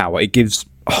certain power. It gives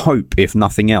hope, if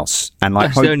nothing else. And like,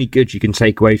 that's the only good you can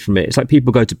take away from it. It's like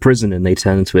people go to prison and they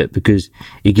turn to it because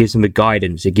it gives them a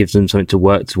guidance. It gives them something to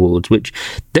work towards, which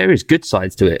there is good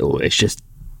sides to it, or it's just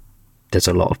there's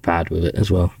a lot of bad with it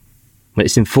as well. When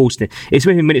it's enforced, it's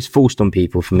when it's forced on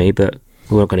people for me, but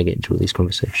we're not going to get into all these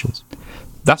conversations.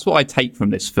 That's what I take from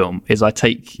this film, is I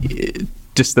take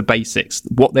just the basics,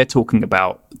 what they're talking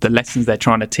about, the lessons they're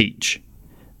trying to teach.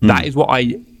 That is what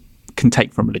I can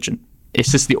take from religion.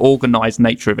 It's just the organised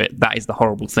nature of it. That is the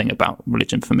horrible thing about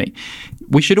religion for me.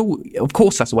 We should all, of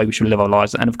course, that's the way we should live our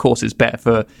lives, and of course, it's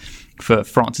better for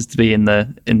Francis to be in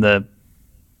the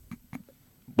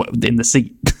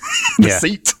seat,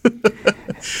 seat,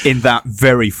 in that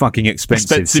very fucking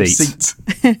expensive seat.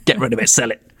 Get rid of it,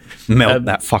 sell it, melt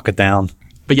that fucker down.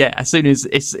 But yeah, as soon as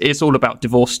it's all about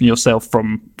divorcing yourself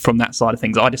from that side of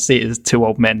things. I just see it as two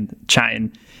old men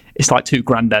chatting. It's like two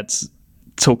granddads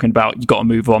talking about you got to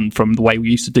move on from the way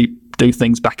we used to do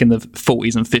things back in the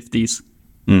 40s and 50s.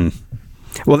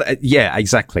 Well, yeah,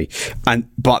 exactly.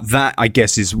 But that, I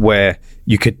guess, is where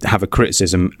you could have a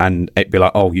criticism and it'd be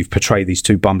like, oh, you've portrayed these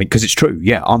two bumbling, because it's true.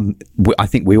 Yeah, I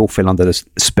think we all feel under the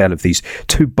spell of these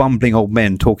two bumbling old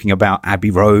men talking about Abbey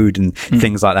Road and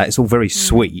things like that. It's all very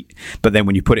sweet, but then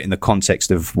when you put it in the context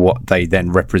of what they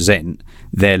then represent,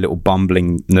 their little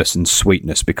bumblingness and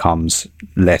sweetness becomes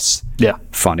less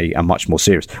funny and much more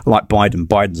serious. Like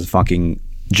Biden's a fucking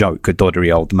joke, a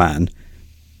doddery old man.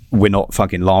 We're not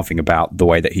fucking laughing about the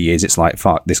way that he is. It's like,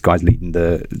 fuck, this guy's leading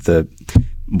the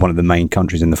one of the main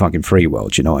countries in the fucking free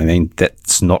world. You know what I mean?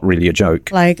 That's not really a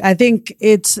joke. Like, I think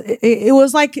it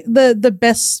was like the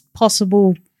best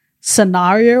possible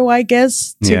scenario, I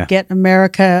guess, to get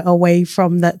America away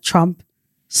from that Trump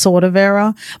sort of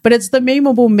era. But it's the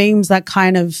memeable memes that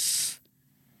kind of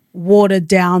watered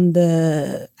down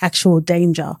the actual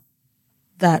danger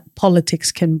that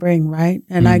politics can bring, right?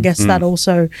 And I guess that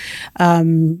also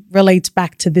relates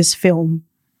back to this film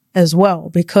as well,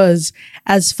 because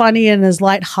as funny and as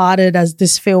lighthearted as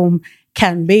this film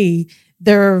can be,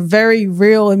 there are very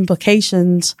real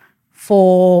implications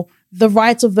for the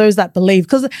rights of those that believe.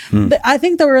 Because I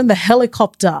think they were in the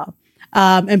helicopter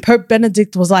and Pope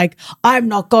Benedict was like, I'm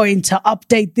not going to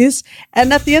update this.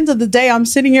 And at the end of the day, I'm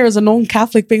sitting here as a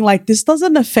non-Catholic being like, this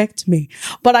doesn't affect me.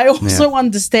 But I also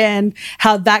understand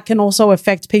how that can also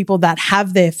affect people that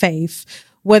have their faith,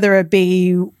 whether it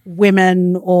be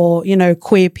women or, you know,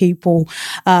 queer people,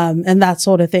 and that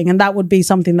sort of thing. And that would be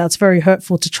something that's very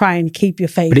hurtful to try and keep your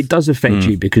faith. But it does affect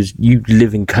you because you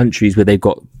live in countries where they've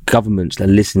got governments that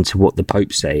listen to what the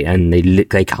Pope say, and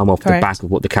they come off the back of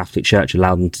what the Catholic Church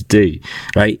allowed them to do,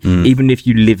 right? Even if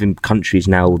you live in countries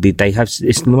now, they have,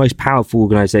 it's the most powerful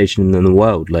organisation in the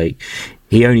world. Like,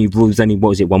 he only rules what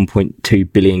was it,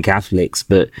 1.2 billion Catholics,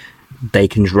 but they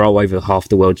control over half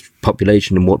the world's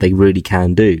population and what they really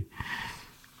can do.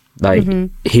 Like,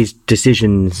 his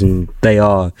decisions, and they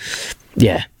are,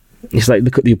 it's like,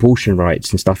 look at the abortion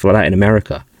rights and stuff like that in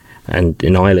America and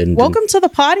in Ireland. Welcome to the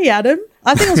party, Adam.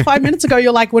 I think it was 5 minutes ago.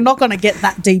 You're like, we're not going to get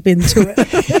that deep into it.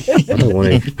 I don't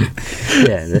want to.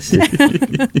 Yeah, this is.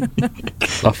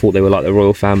 I thought they were like the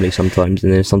royal family sometimes,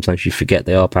 and then sometimes you forget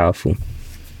they are powerful.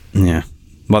 Yeah.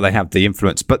 Well, they have the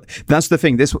influence, but that's the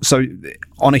thing. So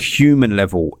on a human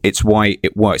level, it's why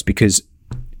it works, because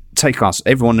take us,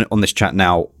 everyone on this chat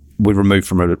now, we're removed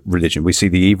from religion. We see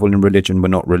the evil in religion. We're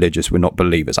not religious. We're not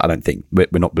believers. I don't think we're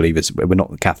not believers. We're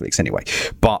not Catholics anyway.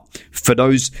 But for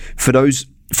those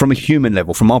from a human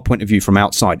level, from our point of view, from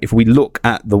outside, if we look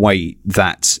at the way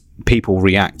that people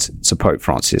react to Pope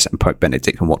Francis and Pope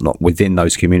Benedict and whatnot within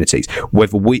those communities,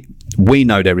 whether we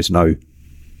know there is no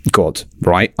God,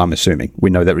 right? I'm assuming we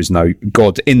know there is no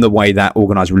God in the way that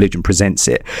organized religion presents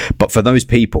it. But for those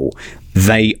people,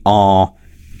 they are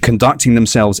conducting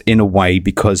themselves in a way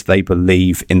because they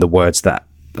believe in the words that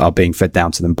are being fed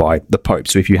down to them by the Pope.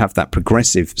 So if you have that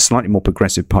progressive, slightly more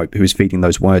progressive Pope who is feeding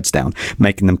those words down,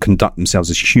 making them conduct themselves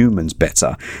as humans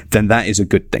better, then that is a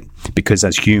good thing. Because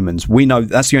as humans, we know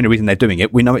that's the only reason they're doing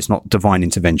it. We know it's not divine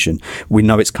intervention. We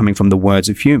know it's coming from the words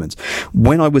of humans.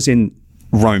 When I was in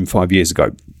Rome 5 years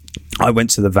ago, I went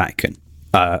to the Vatican.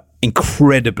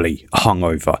 Incredibly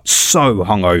hungover, so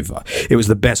hungover. It was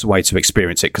the best way to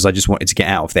experience it because I just wanted to get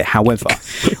out of there. However,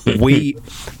 me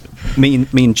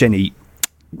and Jenny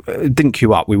didn't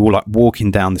queue up. We were like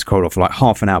walking down this corridor for like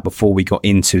half an hour before we got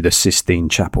into the Sistine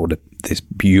Chapel, this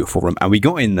beautiful room. And we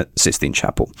got in the Sistine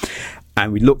Chapel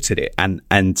and we looked at it and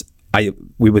I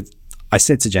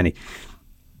said to Jenny,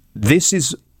 this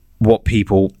is what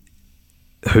people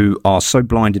who are so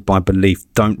blinded by belief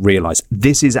don't realize.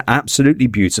 This is absolutely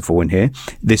beautiful in here.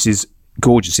 This is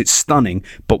gorgeous. It's stunning.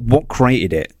 But what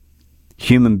created it?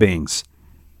 Human beings.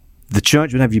 The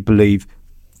church would have you believe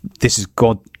this is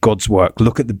God's work.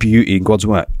 Look at the beauty in God's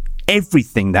work.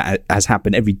 Everything that has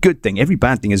happened, every good thing, every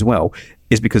bad thing as well,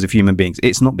 is because of human beings.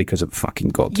 It's not because of fucking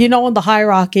God. You know, on the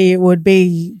hierarchy, it would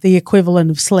be the equivalent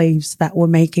of slaves that were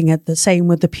making it. The same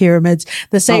with the pyramids.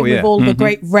 The same with all the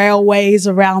great railways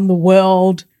around the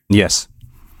world. Yes.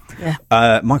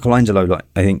 Yeah. Michelangelo,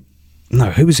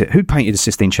 who was it? Who painted the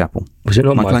Sistine Chapel? Was it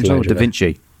not Michelangelo? Or Da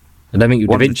Vinci? I don't think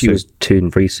Da Vinci was too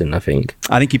recent, I think.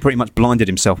 I think he pretty much blinded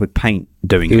himself with paint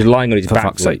doing it. He was lying on his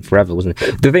back for forever, wasn't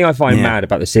he? The thing I find mad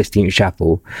about the Sistine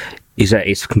Chapel is that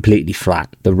it's completely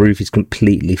flat. The roof is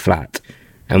completely flat.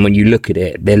 And when you look at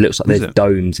it, there looks like there's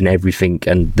domes and everything,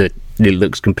 and it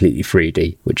looks completely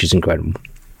 3D, which is incredible.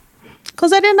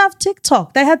 Because they didn't have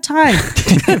TikTok. They had time.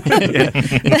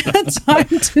 They had time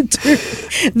to do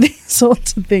these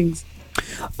sorts of things.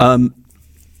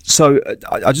 So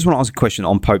I just want to ask a question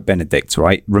on Pope Benedict,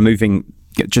 right?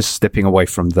 Just stepping away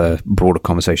from the broader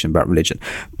conversation about religion.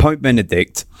 Pope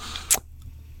Benedict,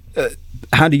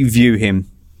 how do you view him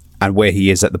and where he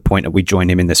is at the point that we join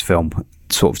him in this film,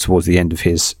 sort of towards the end of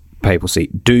his papacy?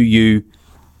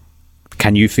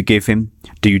 Can you forgive him?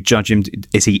 Do you judge him?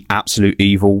 Is he absolute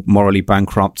evil, morally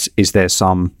bankrupt? Is there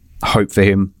some hope for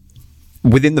him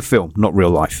within the film, not real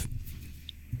life?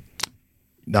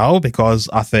 No, because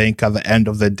I think at the end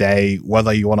of the day,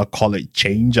 whether you want to call it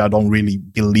change, I don't really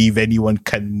believe anyone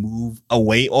can move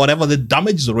away or whatever. The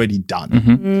damage is already done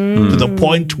to the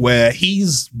point where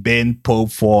he's been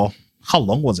Pope for, how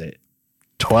long was it?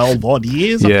 12 odd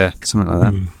years? Yeah, something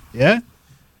like that. Yeah.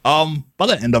 By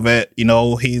the end of it,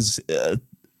 he's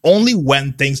only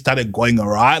when things started going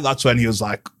awry, that's when he was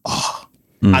like, I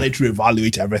need to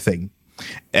reevaluate everything.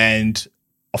 And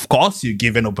of course, you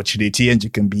give an opportunity and you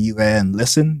can be there and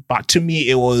listen. But to me,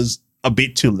 it was a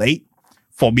bit too late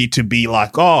for me to be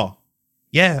like,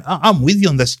 I'm with you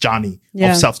on this journey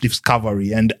of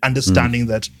self-discovery and understanding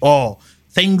that,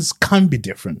 things can be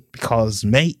different because,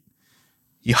 mate,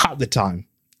 you had the time.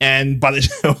 And by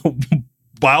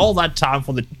all that time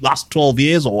for the last 12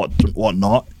 years or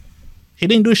whatnot, he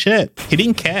didn't do shit. He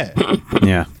didn't care.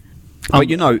 Yeah. But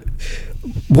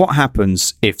what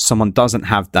happens if someone doesn't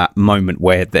have that moment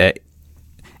where they're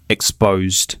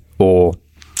exposed or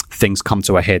things come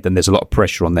to a head and there's a lot of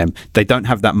pressure on them? They don't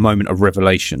have that moment of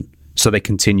revelation, so they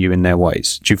continue in their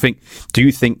ways. Do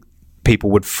you think people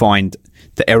would find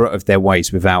the error of their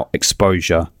ways without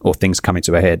exposure or things coming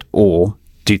to a head, or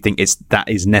do you think that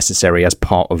is necessary as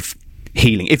part of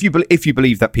healing? If you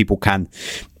believe that people can,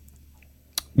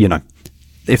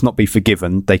 if not be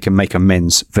forgiven, they can make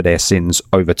amends for their sins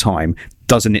over time.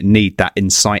 Doesn't it need that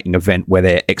inciting event where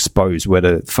they're exposed, where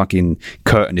the fucking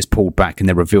curtain is pulled back and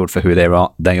they're revealed for who they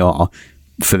are,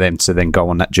 for them to then go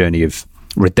on that journey of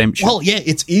redemption? Well, yeah,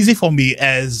 it's easy for me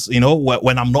as,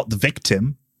 when I'm not the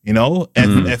victim,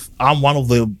 if I'm one of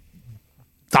the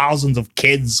thousands of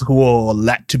kids who are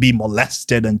let to be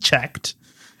molested and checked,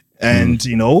 and,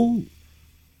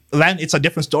 then it's a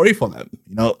different story for them.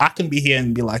 I can be here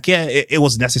and be like, yeah, it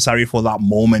was necessary for that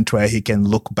moment where he can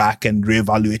look back and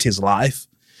reevaluate his life.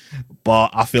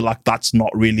 But I feel like that's not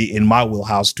really in my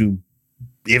wheelhouse to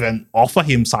even offer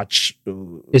him such.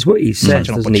 It's what he says,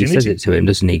 doesn't he? He says it to him,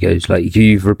 doesn't he? He goes like,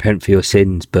 you repent for your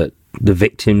sins, but the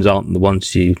victims aren't the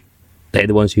ones they're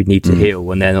the ones who need to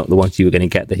heal, and they're not the ones who are going to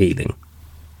get the healing.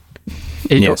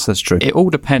 Yes, that's true. It all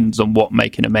depends on what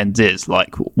making amends is.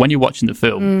 Like when you're watching the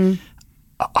film,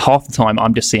 half the time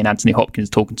I'm just seeing Anthony Hopkins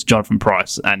talking to Jonathan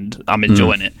Pryce and I'm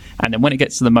enjoying it. And then when it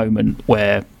gets to the moment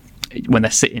when they're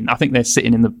sitting, I think they're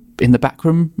sitting in the back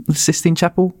room of the Sistine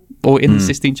Chapel or in the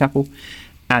Sistine Chapel,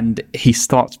 and he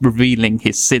starts revealing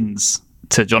his sins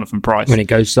to Jonathan Pryce. When it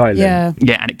goes silent. Yeah,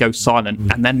 and it goes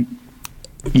silent. And then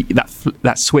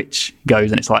that switch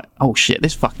goes, and it's like, oh shit,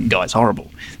 this fucking guy's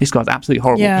horrible. This guy's absolutely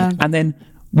horrible. Yeah. And then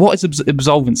what is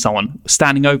absolving someone?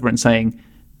 Standing over and saying,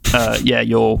 yeah,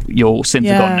 your sins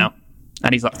are gone now.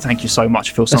 And he's like, thank you so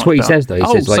much. I feel That's what he says, though.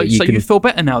 He says, like, so you feel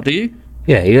better now, do you?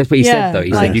 Yeah, that's what he Yeah, said, though.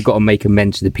 He like- said, you've got to make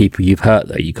amends to the people you've hurt,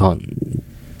 though. You can't.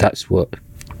 That's what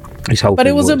his whole But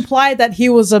thing it was implied that he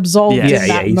was absolved Yeah. in Yeah,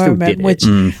 that he still moment, did it. which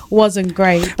wasn't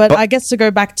great. But I guess to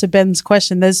go back to Ben's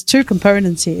question, there's two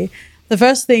components here. The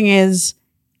first thing is,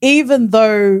 even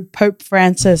though Pope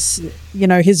Francis,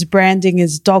 his branding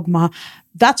is dogma,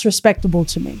 that's respectable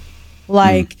to me.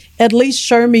 Like, at least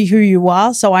show me who you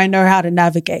are so I know how to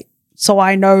navigate. So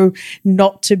I know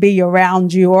not to be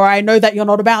around you, or I know that you're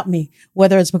not about me,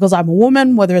 whether it's because I'm a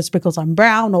woman, whether it's because I'm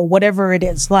brown, or whatever it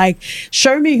is. Like,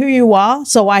 show me who you are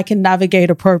so I can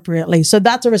navigate appropriately. So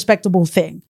that's a respectable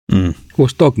thing.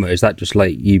 What's dogma? Is that just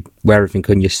like you wear everything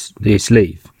on your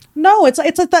sleeve? No, it's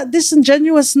like that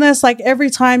disingenuousness. Like, every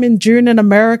time in June in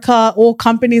America, all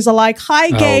companies are like,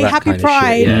 "Hi, gay, that happy kind of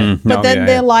Pride," shit, yeah. but Oh, then yeah,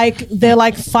 they're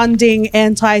like funding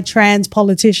anti-trans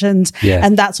politicians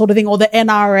and that sort of thing, or the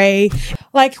NRA.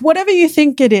 Like, whatever you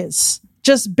think it is,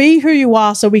 just be who you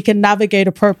are so we can navigate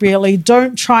appropriately.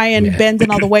 Don't try and bend in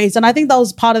other ways. And I think that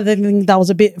was part of the thing that was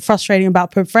a bit frustrating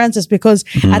about Pope Francis, because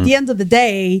at the end of the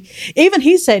day, even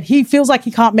he said he feels like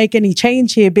he can't make any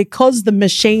change here because the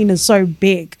machine is so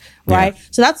big, right?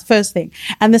 So that's the first thing.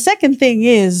 And the second thing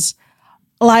is,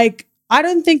 like, I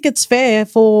don't think it's fair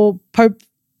for Pope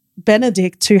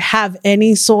Benedict to have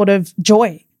any sort of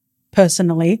joy,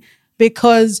 personally,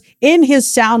 because in his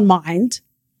sound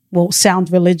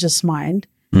religious mind,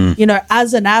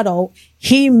 as an adult,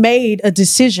 he made a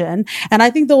decision. And I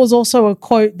think there was also a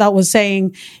quote that was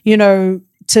saying, hang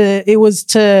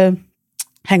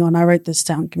on, I wrote this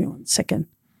down. Give me 1 second.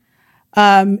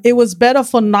 It was better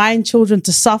for 9 children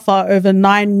to suffer over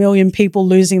 9 million people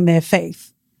losing their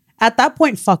faith. At that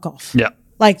point, fuck off. Yeah.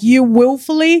 Like, you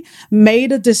willfully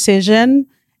made a decision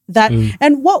that,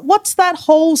 and what's that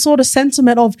whole sort of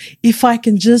sentiment of, if I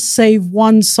can just save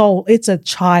one soul, it's a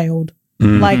child.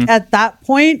 Like, at that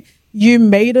point, you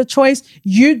made a choice.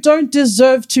 You don't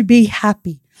deserve to be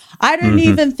happy. I don't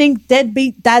even think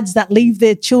deadbeat dads that leave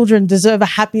their children deserve a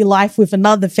happy life with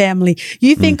another family.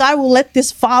 You think I will let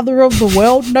this father of the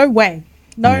world? No way.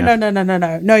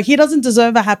 No. He doesn't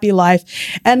deserve a happy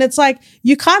life. And it's like,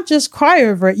 you can't just cry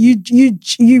over it.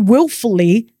 You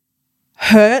willfully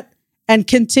hurt and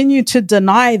continue to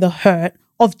deny the hurt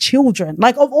of children,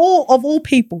 like of all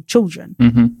people, children.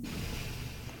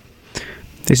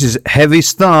 This is heavy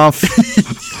stuff.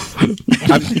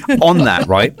 On that,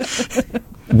 right?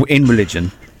 In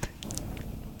religion,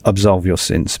 absolve your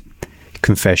sins,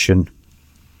 confession,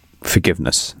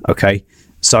 forgiveness. Okay,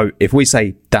 so if we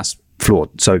say that's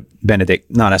flawed, so Benedict,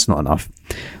 no, that's not enough.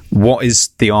 What is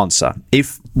the answer?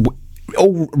 If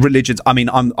all religions, I mean,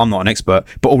 I'm not an expert,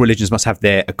 but all religions must have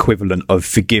their equivalent of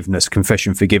forgiveness,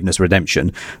 confession, forgiveness,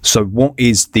 redemption. So what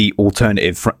is the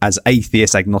alternative for, as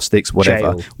atheists, agnostics,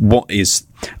 whatever? Jail. What is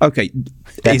okay?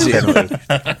 Is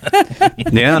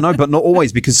it? Yeah, no, but not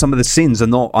always, because some of the sins are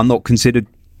not considered.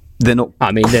 They're not.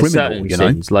 I mean, criminal, there's certain you know?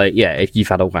 sins, like, if you've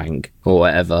had a wank or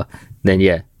whatever,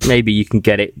 then maybe you can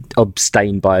get it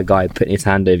abstained by a guy putting his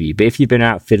hand over you. But if you've been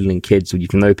out fiddling kids, or you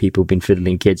know people have been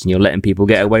fiddling kids, and you're letting people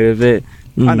get away with it,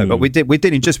 I know, but we're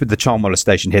dealing just with the child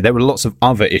molestation here. There were lots of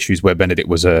other issues where Benedict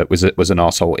was an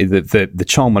arsehole. The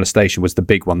child molestation was the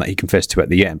big one that he confessed to at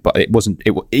the end, but it wasn't.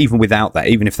 Even without that,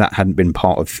 even if that hadn't been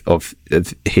part of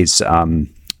his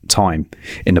time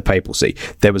in the papacy,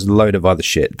 there was a load of other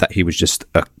shit that he was just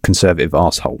a conservative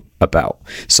arsehole about.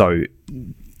 So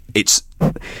it's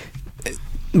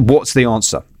what's the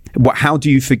answer? How do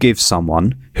you forgive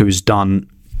someone who has done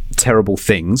terrible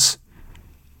things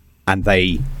and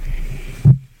they're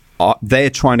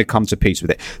trying to come to peace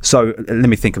with it? So let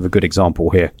me think of a good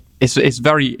example here. It's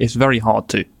very hard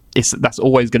to. That's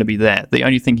always going to be there. The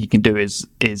only thing he can do is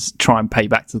try and pay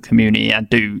back to the community and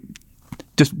do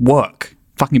just work.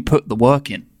 Fucking put the work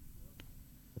in.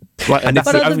 Like, and that's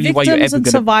But the are the only way you're victims ever and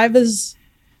going to. survivors?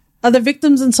 Are the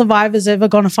victims and survivors ever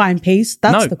going to find peace?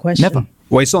 That's No, the question. never.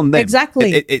 Well, it's on them.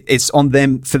 Exactly. It's on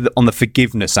them on the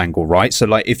forgiveness angle, right? So,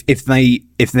 like, if they're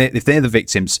the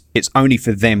victims, it's only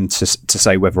for them to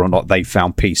say whether or not they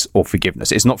found peace or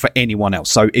forgiveness. It's not for anyone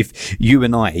else. So, if you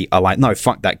and I are like, no,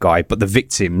 fuck that guy, but the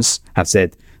victims have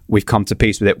said we've come to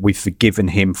peace with it, we've forgiven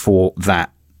him for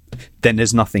that, then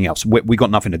there's nothing else. We got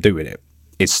nothing to do with it.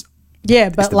 It's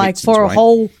but the like victims, for a right?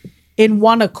 whole in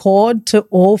one accord to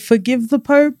all forgive the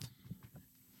Pope,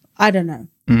 I don't know.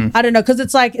 I don't know, because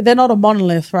it's like they're not a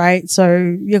monolith, right?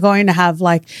 So you're going to have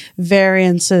like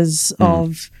variances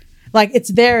of like it's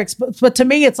their, but to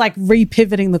me, it's like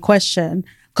repivoting the question,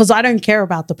 because I don't care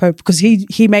about the Pope, because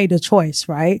he made a choice,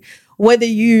 right? Whether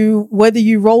you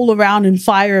roll around in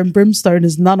fire and brimstone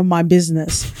is none of my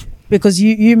business, because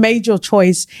you made your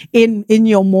choice in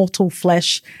your mortal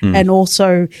flesh, and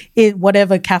also in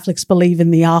whatever Catholics believe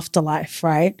in the afterlife,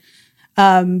 right?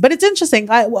 But it's interesting.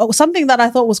 Something that I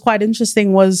thought was quite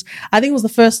interesting was, I think it was the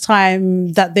first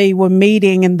time that they were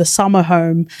meeting in the summer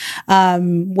home,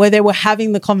 where they were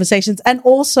having the conversations. And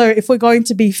also, if we're going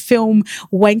to be film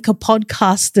wanker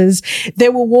podcasters, they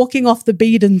were walking off the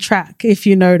beaten track, if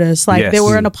you notice. Like, Yes. they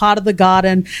were in a part of the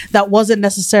garden that wasn't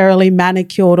necessarily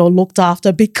manicured or looked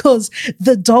after, because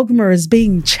the dogma is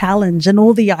being challenged and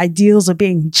all the ideals are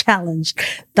being challenged.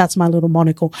 That's my little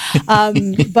monocle.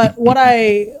 But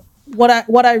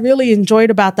what I really enjoyed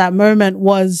about that moment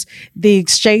was the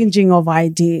exchanging of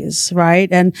ideas, right?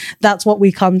 And that's what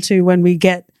we come to when we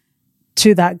get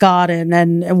to that garden,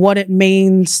 and what it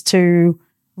means to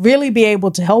really be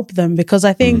able to help them. Because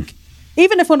I think,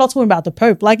 even if we're not talking about the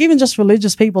Pope, like even just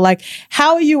religious people, like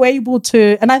how are you able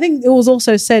to, and I think it was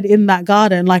also said in that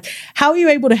garden, like how are you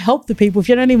able to help the people if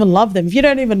you don't even love them, if you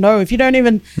don't even know, if you don't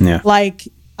even like,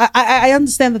 I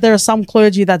understand that there are some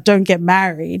clergy that don't get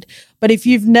married, but if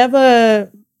you've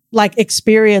never like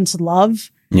experienced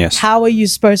love, Yes. how are you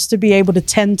supposed to be able to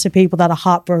tend to people that are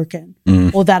heartbroken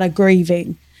or that are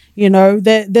grieving? You know,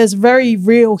 there's very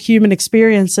real human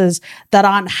experiences that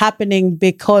aren't happening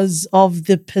because of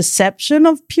the perception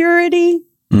of purity,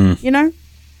 you know?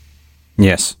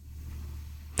 Yes.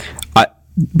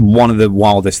 One of the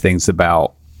wildest things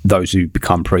about those who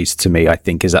become priests to me, I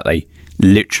think, is that they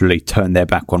literally turn their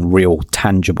back on real,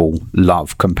 tangible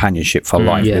love, companionship for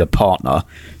life with a partner,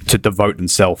 to devote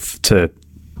themselves to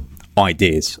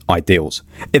ideals.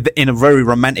 In a very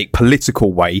romantic,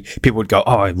 political way, people would go,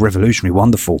 "Oh, revolutionary,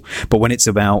 wonderful." But when it's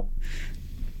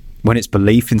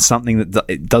belief in something that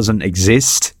it doesn't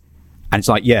exist, and it's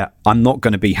like, yeah, I'm not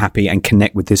going to be happy and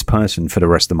connect with this person for the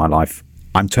rest of my life.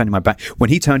 I'm turning my back. When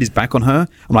he turned his back on her,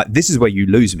 I'm like, this is where you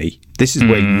lose me. This is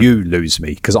where you lose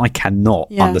me, because I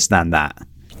cannot understand that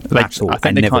at all.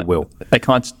 I never will. They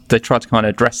tried to kind of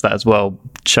address that as well,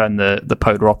 showing the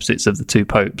polar opposites of the two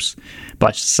popes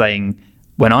by saying,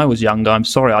 when I was younger, I'm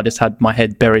sorry, I just had my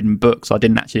head buried in books. I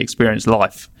didn't actually experience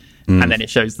life. And then it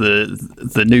shows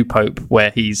the new pope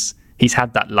where he's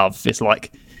had that love. It's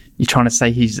like, you're trying to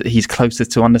say he's closer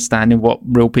to understanding what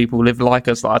real people live like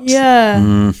as like.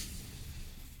 Yeah.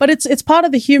 But it's part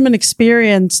of the human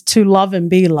experience to love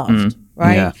and be loved,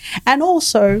 right? Yeah. And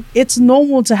also, it's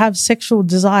normal to have sexual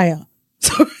desire.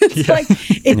 So it's like,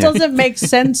 it doesn't make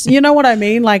sense. You know what I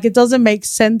mean? Like, it doesn't make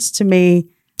sense to me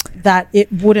that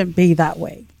it wouldn't be that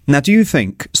way. Now, do you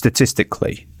think,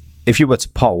 statistically, if you were to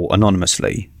poll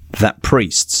anonymously, that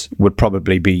priests would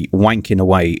probably be wanking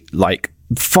away like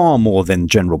far more than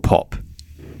general pop?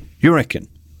 You reckon?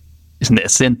 Isn't it a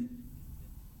sin?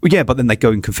 Well, yeah, but then they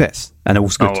go and confess, and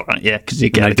all's good. Oh, right, yeah, because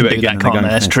you can And they do it again, that, and they can't go they?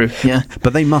 and That's true, confess. yeah.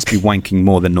 But they must be wanking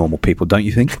more than normal people, don't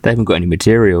you think? They haven't got any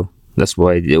material. That's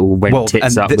why it all went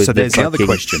tits up with so there's the other fucking-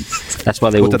 question. That's why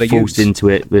they What all do they forced use? into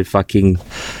it with fucking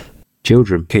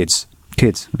children. Kids.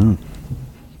 Oh.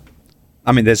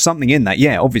 I mean, there's something in that,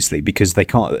 yeah, obviously, because they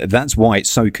can't. That's why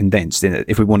it's so condensed.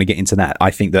 If we want to get into that,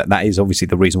 I think that is obviously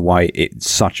the reason why it's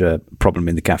such a problem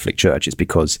in the Catholic Church. Is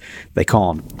because they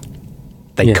can't.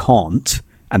 They can't,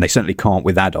 and they certainly can't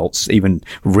with adults even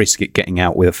risk it getting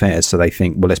out with affairs. So they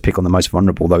think, well, let's pick on the most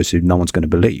vulnerable, those who no one's going to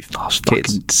believe. Oh, it's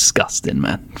fucking disgusting,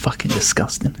 man. Fucking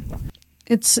disgusting.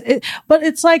 But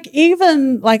it's like,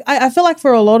 even like, I feel like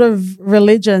for a lot of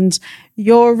religions,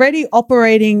 you're already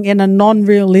operating in a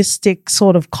non-realistic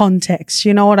sort of context.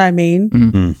 You know what I mean?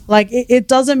 Mm-hmm. Like, it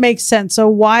doesn't make sense. So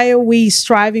why are we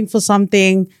striving for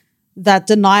something that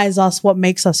denies us what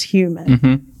makes us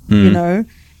human? You know?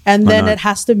 And then it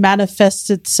has to manifest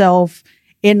itself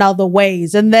in other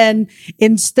ways. And then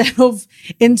instead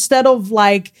of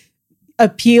like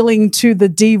appealing to the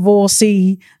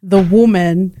divorcee, the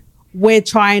woman, we're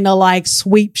trying to like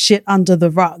sweep shit under the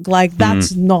rug. Like,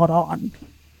 that's not on,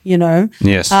 you know?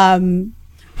 Yes.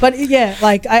 But yeah,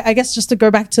 like, I guess just to go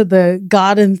back to the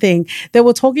garden thing, they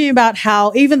were talking about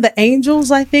how even the angels,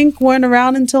 I think, weren't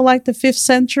around until like the 5th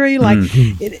century. Like,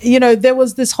 you know, there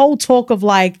was this whole talk of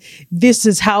like, this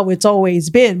is how it's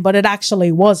always been, but it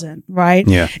actually wasn't, right?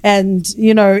 Yeah. And,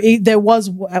 you know, there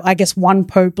was, I guess, one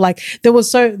pope, like, there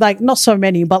was so, like, not so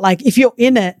many, but like, if you're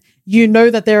in it, you know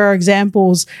that there are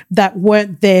examples that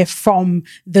weren't there from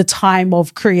the time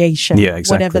of creation,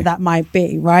 whatever that might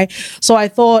be, right? So I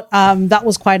thought that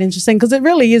was quite interesting, because it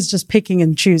really is just picking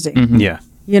and choosing. Yeah.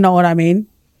 You know what I mean?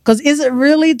 Because is it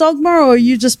really dogma, or are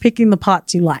you just picking the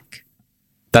parts you like?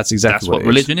 That's exactly That's what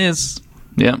religion is.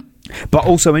 Yeah. But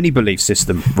also any belief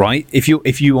system, right? If you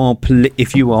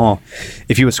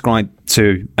ascribe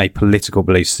to a political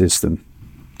belief system,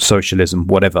 socialism,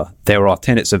 whatever, there are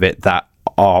tenets of it that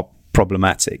are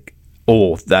problematic,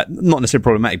 or that not necessarily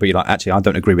problematic, but you're like, actually, I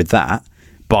don't agree with that.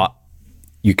 But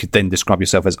you could then describe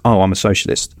yourself as, oh, I'm a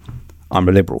socialist, I'm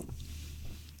a liberal,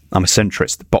 I'm a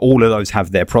centrist. But all of those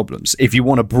have their problems. If you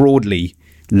want to broadly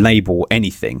label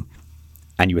anything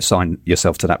and you assign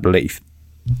yourself to that belief,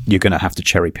 you're going to have to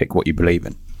cherry pick what you believe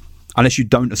in, unless you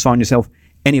don't assign yourself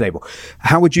any label.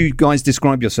 How would you guys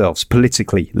describe yourselves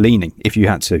politically leaning if you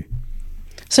had to?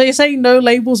 So you're saying no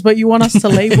labels, but you want us to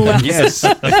label us? Yes.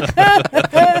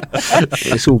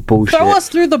 It's all bullshit. Throw us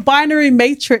through the binary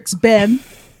matrix, Ben.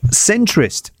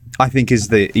 Centrist, I think, is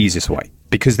the easiest way,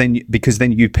 because then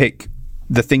you pick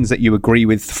the things that you agree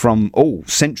with from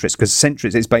centrist, because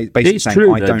centrist is basically it's saying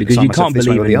true, I though, don't because assign you myself can't this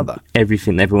way believe or the in other.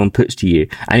 everything everyone puts to you,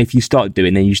 and if you start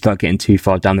doing, then you start getting too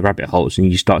far down the rabbit holes,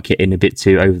 and you start getting a bit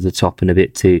too over the top and a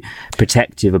bit too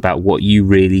protective about what you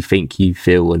really think you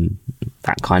feel, and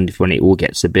that kind of, when it all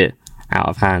gets a bit out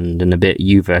of hand and a bit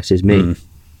you versus me.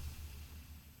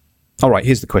 All right,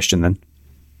 here's the question then.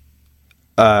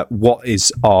 What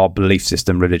is our belief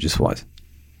system religious wise?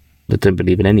 I don't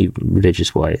believe in any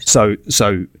religious ways. So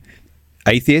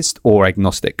atheist or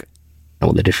agnostic? Know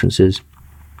what the difference is.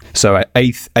 So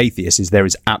atheist is there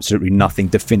is absolutely nothing,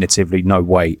 definitively no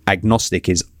way. Agnostic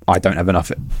is I don't have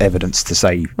enough evidence to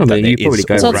say I that mean, there you probably is.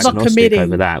 go So for it's not agnostic committing.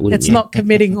 over that, wouldn't It's you? not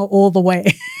committing all the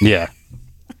way. Yeah.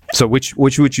 So which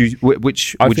would you I would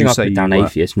think you I say put down you were?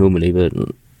 atheist normally, but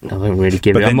I don't really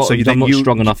give But it. then- I'm not, so you- then I'm not you-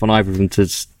 strong enough on either of them to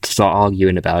start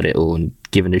arguing about it or and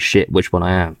giving a shit which one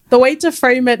I am. The way to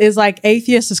frame it is like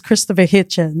atheist is Christopher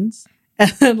Hitchens, and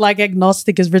then like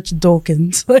agnostic is Richard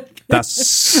Dawkins.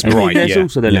 That's I mean, right. there's yeah.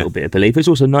 also the little bit of belief. It's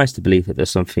also nice to believe that there's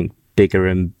something bigger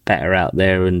and better out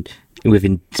there, and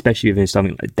especially within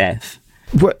something like death.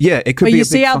 Well, yeah, it could But be. you a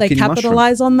see big how they fucking mushroom.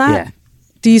 capitalize on that? Yeah.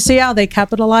 Do you see how they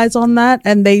capitalize on that,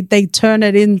 and they turn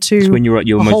it into It's when you're at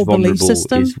your a most whole belief vulnerable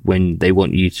system? is when they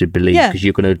want you to believe, Yeah. because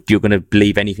you're gonna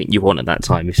believe anything you want at that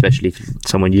time, especially if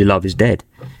someone you love is dead,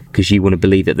 because you want to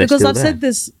believe that they're Because still I've there. said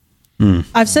this.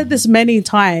 I've said this many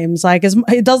times. Like,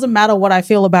 it doesn't matter what I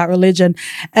feel about religion,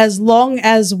 as long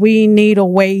as we need a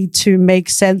way to make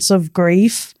sense of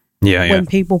grief. Yeah, When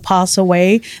people pass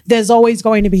away, there's always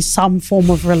going to be some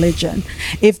form of religion.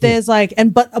 If there's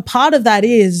but a part of that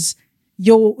is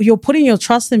you're putting your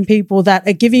trust in people that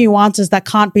are giving you answers that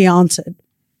can't be answered,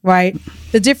 right?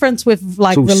 The difference with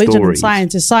like all religion and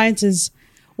stories.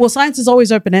 science is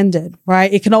always open-ended,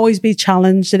 right? It can always be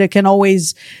challenged, and it can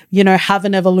always, have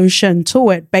an evolution to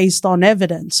it based on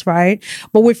evidence, right?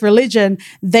 But with religion,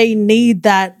 they need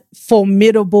that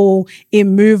formidable,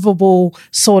 immovable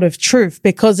sort of truth,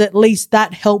 because at least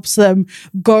that helps them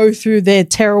go through their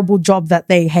terrible job that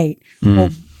they hate, or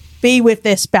be with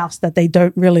their spouse that they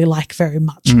don't really like very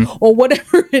much, or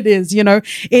whatever it is.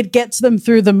 It gets them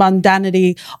through the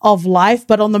mundanity of life.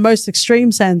 But on the most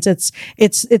extreme sense,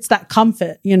 it's that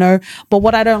comfort, But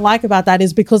what I don't like about that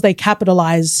is because they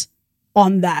capitalize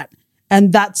on that.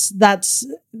 And that's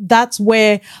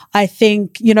where I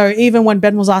think, even when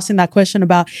Ben was asking that question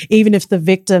about even if the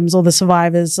victims or the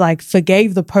survivors like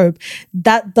forgave the Pope,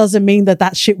 that doesn't mean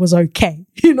that shit was okay.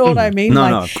 You know what I mean?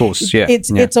 No, of course, yeah.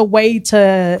 It's a way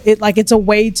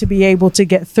to be able to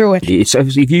get through it. It's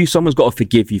if someone's got to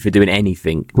forgive you for doing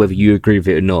anything, whether you agree with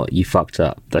it or not, you fucked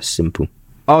up. That's simple.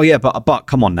 Oh yeah, but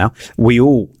come on now. We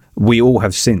all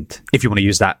have sinned. If you want to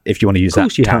use that,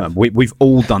 course you term, have. we've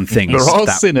all done things. We're all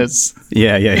that- sinners.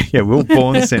 Yeah. We're all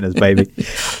born sinners, baby.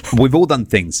 We've all done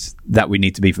things that we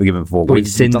need to be forgiven for. We We've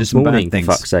sinned done this some bad morning, for things.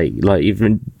 fuck's sake. Like,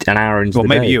 even an hour into Well, the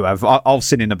maybe day. you have. I'll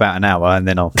sin in about an hour, and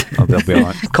then I'll be all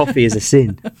right. Coffee is a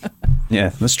sin. Yeah,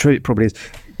 that's true. It probably is.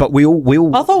 But we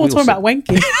all. I thought we were talking about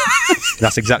wanking.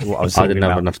 That's exactly what I was I talking didn't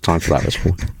have about. enough time for that this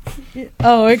morning.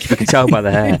 Oh, You okay. can tell by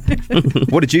the hair.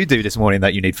 What did you do this morning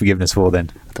that you need forgiveness for then?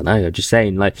 I don't know. I'm just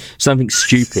saying, like, something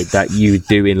stupid that you would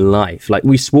do in life. Like,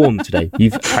 we sworn today.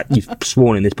 You've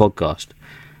sworn in this podcast.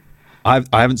 I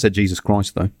haven't said Jesus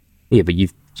Christ though. Yeah, but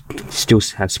you've still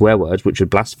had swear words, which are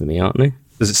blasphemy, aren't they?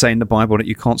 Does it say in the Bible that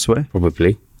you can't swear?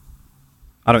 Probably.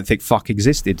 I don't think fuck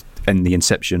existed in the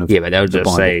inception of Yeah, but they'll the just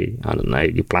Bible. say, I don't know,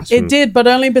 you blasphemy. It did, but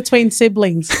only between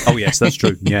siblings. Oh yes, that's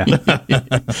true. Yeah.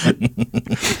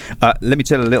 Let me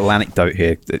tell a little anecdote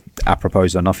here,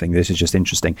 apropos of nothing. This is just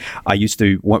interesting. I used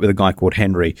to work with a guy called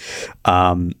Henry.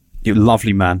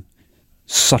 Lovely man,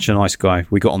 such a nice guy.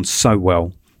 We got on so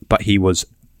well, but he was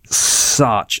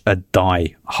such a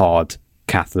die-hard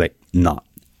Catholic nut.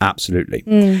 Absolutely.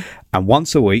 And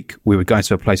once a week, we would go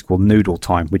to a place called Noodle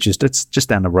Time, which is just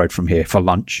down the road from here, for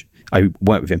lunch. I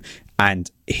worked with him, and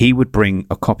he would bring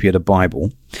a copy of the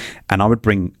Bible, and I would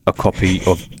bring a copy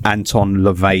of Anton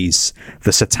LaVey's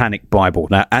The Satanic Bible.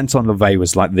 Now, Anton LaVey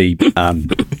was like the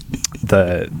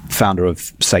founder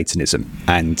of Satanism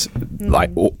and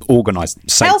like organized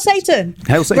Satan. Hail Satan.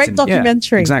 Hail Satan. Great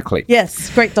documentary. Yeah, exactly. Yes,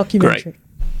 great documentary. Great.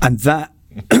 And that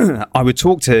we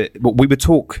would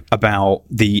talk about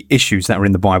the issues that were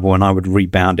in the Bible, and I would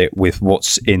rebound it with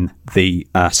what's in the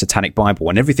Satanic Bible.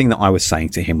 And everything that I was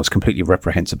saying to him was completely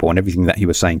reprehensible, and everything that he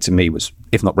was saying to me was,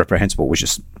 if not reprehensible, was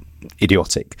just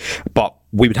idiotic. But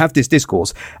we would have this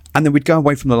discourse, and then we'd go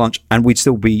away from the lunch, and we'd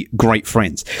still be great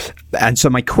friends. And so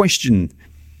my question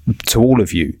to all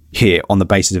of you here on the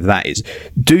basis of that is,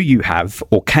 do you have,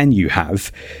 or can you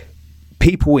have,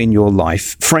 people in your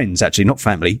life, friends actually, not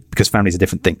family, because family is a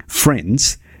different thing,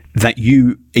 friends that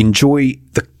you enjoy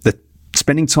the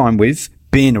spending time with,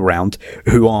 being around,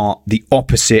 who are the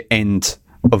opposite end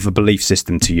of a belief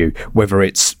system to you, whether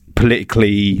it's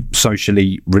politically,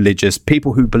 socially, religious,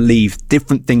 people who believe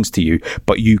different things to you,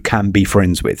 but you can be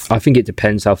friends with? I think it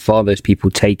depends how far those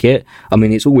people take it. I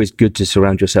mean, it's always good to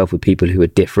surround yourself with people who are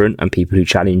different and people who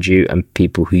challenge you and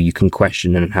people who you can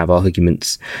question and have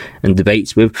arguments and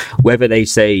debates with. Whether they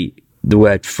say the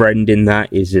word friend in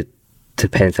that is, it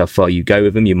depends how far you go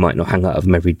with them. You might not hang out with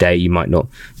them every day. You might not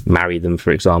marry them,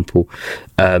 for example.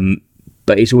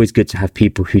 But it's always good to have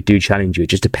people who do challenge you. It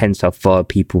just depends how far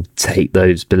people take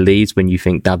those beliefs when you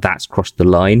think, now that's crossed the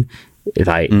line.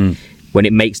 When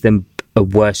it makes them a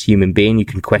worse human being, you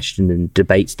can question and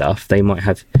debate stuff. They might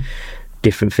have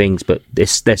different things, but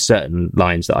there's certain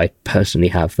lines that I personally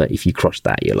have that if you cross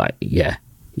that, you're like, yeah,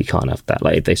 you can't have that.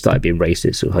 Like if they started being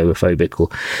racist or homophobic, or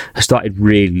started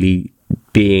really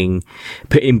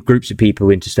putting groups of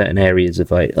people into certain areas of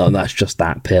like, oh, that's just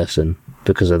that person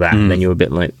because of that. And then you're a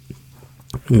bit like,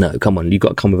 no, come on, you've got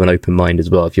to come with an open mind as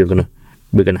well if we're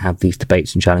gonna have these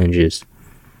debates and challenges.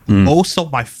 Most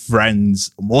of my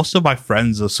friends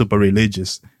are super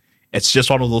religious. It's just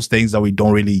one of those things that we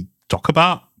don't really talk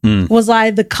about. Was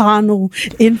I the carnal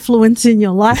influence in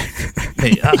your life?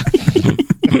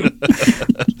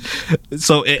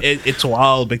 So it's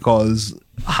wild because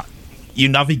you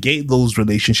navigate those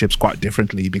relationships quite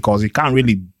differently because you can't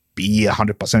really be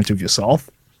 100% of yourself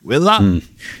with that.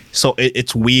 So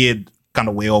it's weird kind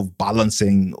of way of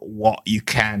balancing what you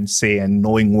can say and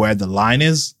knowing where the line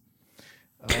is.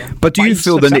 But do you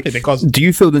feel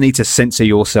the need to censor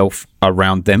yourself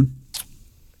around them?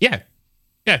 Yeah,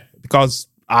 because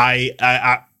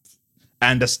I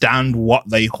understand what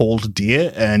they hold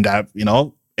dear, and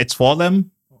it's for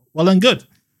them. Well and good.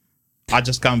 I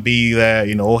just can't be there,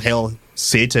 hail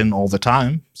Satan all the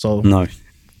time. So no,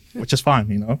 which is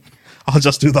fine. I'll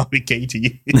just do that with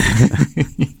Katie.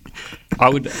 I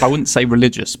wouldn't say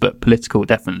religious, but political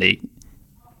definitely.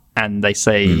 And they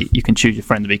say you can choose your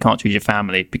friends, but you can't choose your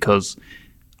family, because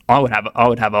I would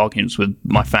have arguments with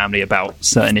my family about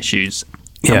certain issues,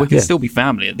 and we can still be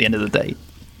family at the end of the day.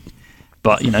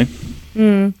 But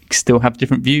still have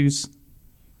different views.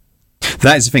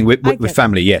 That is the thing with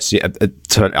family. Yes,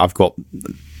 I've got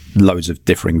loads of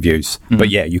differing views, but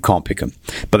you can't pick them.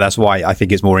 But that's why I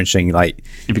think it's more interesting. Like,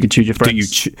 if you can choose your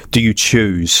friends, do you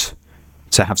choose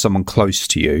to have someone close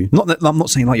to you? Not that I'm not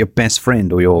saying like your best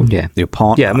friend or your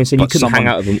partner. Yeah, I mean, so you couldn't hang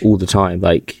out with them all the time.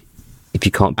 Like, if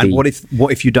you can't be. And what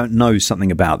if you don't know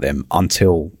something about them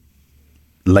until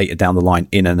later down the line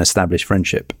in an established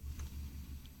friendship?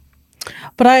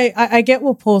 But I get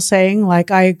what Paul's saying. Like,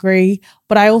 I agree,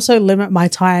 but I also limit my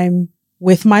time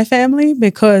with my family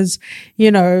because,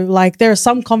 like there are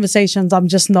some conversations I'm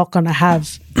just not going to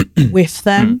have with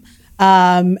them.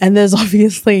 And there's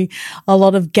obviously a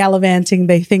lot of gallivanting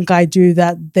they think I do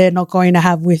that they're not going to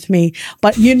have with me,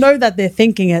 but that they're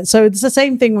thinking it. So it's the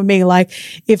same thing with me. Like,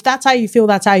 if that's how you feel,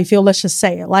 that's how you feel. Let's just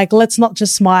say it. Like, let's not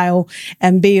just smile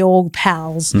and be all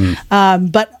pals.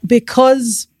 But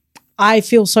because I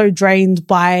feel so drained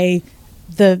by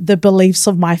the beliefs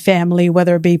of my family,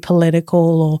 whether it be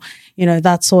political or,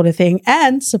 that sort of thing.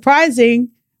 And surprising,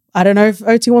 I don't know if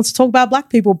OT wants to talk about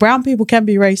black people. Brown people can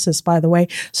be racist, by the way.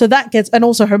 So that gets, and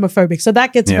also homophobic. So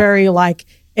that gets very like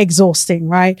exhausting,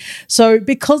 right? So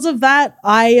because of that,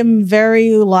 I am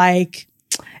very like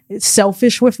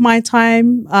selfish with my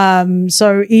time.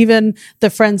 So even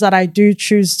the friends that I do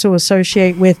choose to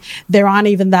associate with, there aren't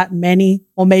even that many,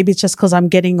 or maybe it's just because I'm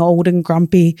getting old and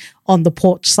grumpy on the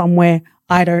porch somewhere.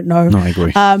 I don't know. No, I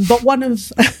agree. But one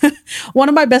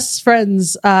of my best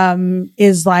friends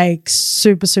is like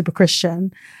super, super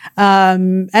Christian.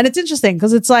 And it's interesting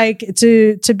because it's like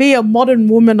to be a modern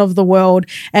woman of the world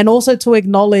and also to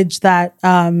acknowledge that,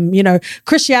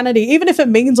 Christianity, even if it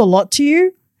means a lot to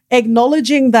you,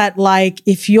 acknowledging that, like,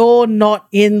 if you're not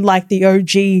in like the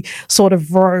OG sort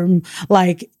of Rome,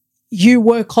 like, you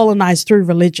were colonized through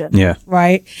religion. Yeah.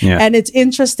 Right. Yeah. And it's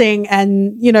interesting.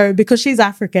 And, because she's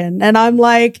African and I'm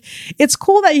like, it's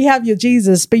cool that you have your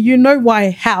Jesus, but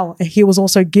how he was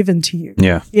also given to you.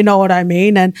 Yeah. You know what I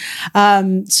mean? And,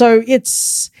 so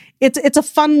it's a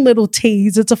fun little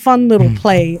tease. It's a fun little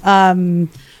play.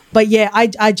 But yeah,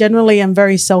 I generally am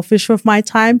very selfish with my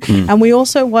time. And we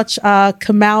also watch,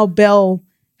 Kamau Bell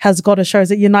has got a show.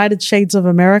 Is it United Shades of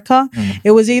America?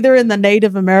 It was either in the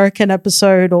Native American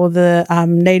episode or the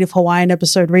Native Hawaiian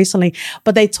episode recently,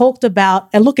 but they talked about,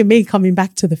 and look at me coming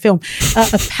back to the film,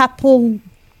 a papal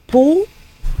bull.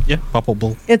 Yeah, papal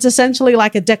bull. It's essentially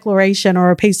like a declaration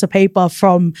or a piece of paper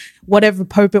from whatever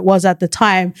pope it was at the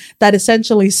time that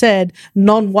essentially said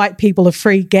non-white people are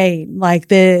free game. Like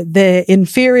they're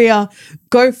inferior,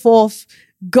 go forth,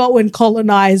 go and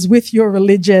colonize with your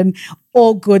religion.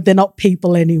 All good. They're not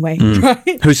people anyway,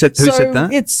 right? Who said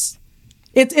that?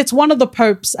 It's one of the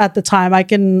popes at the time. I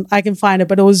can find it,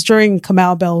 but it was during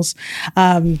Kamau Bell's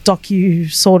docu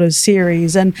sort of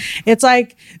series. And it's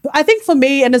like, I think for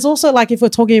me, and it's also like if we're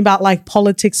talking about like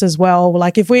politics as well,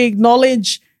 like if we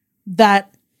acknowledge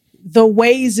that the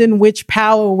ways in which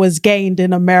power was gained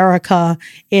in America,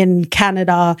 in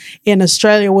Canada, in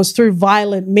Australia was through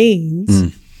violent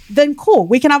means, then cool,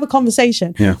 we can have a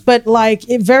conversation. Yeah. But like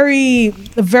it very,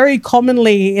 very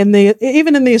commonly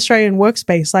even in the Australian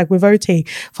workspace, like with OT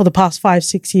for the past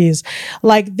 5-6 years,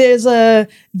 like there's an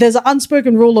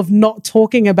unspoken rule of not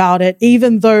talking about it,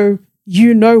 even though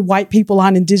white people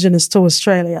aren't indigenous to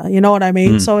Australia. You know what I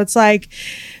mean? So it's like,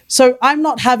 so I'm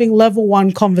not having level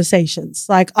 1 conversations.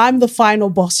 Like I'm the final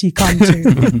boss you come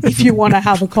to if you want to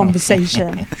have a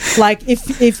conversation. Like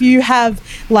if you have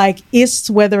like ists,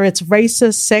 whether it's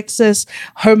racist, sexist,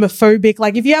 homophobic,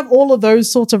 like if you have all of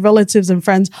those sorts of relatives and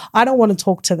friends, I don't want to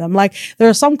talk to them. Like there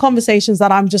are some conversations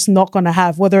that I'm just not going to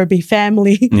have, whether it be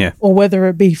family or whether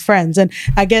it be friends. And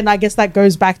again, I guess that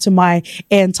goes back to my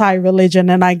anti-religion,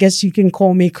 and I guess you can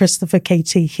call me Christopher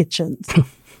KT Hitchens.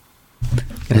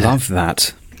 I love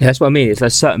that. Yeah, that's what I mean. It's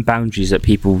there's certain boundaries that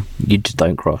people you just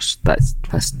don't cross. That's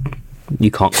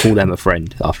you can't call them a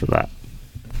friend after that.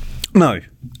 No,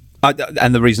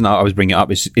 and the reason I was bringing it up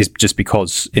is just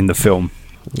because in the film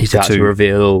he's about to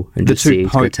reveal and just see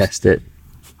to test it.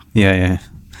 Yeah.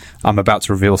 I'm about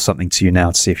to reveal something to you now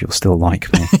to see if you'll still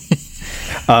like me.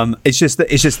 It's just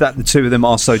that the two of them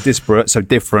are so disparate, so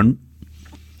different.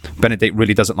 Benedict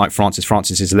really doesn't like Francis.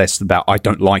 Francis is less about I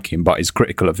don't like him, but is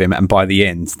critical of him. And by the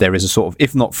end, there is a sort of,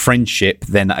 if not friendship,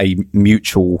 then a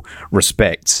mutual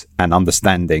respect and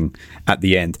understanding at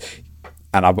the end.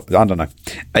 And I don't know.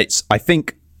 I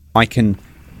think I can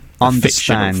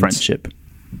understand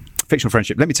fictional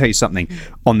friendship. Let me tell you something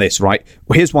on this, right?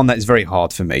 Well, here's one that is very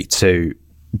hard for me to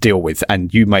deal with.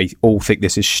 And you may all think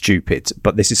this is stupid,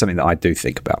 but this is something that I do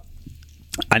think about.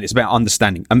 And it's about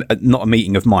understanding, not a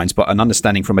meeting of minds, but an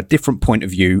understanding from a different point of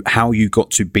view, how you got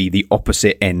to be the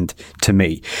opposite end to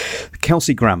me.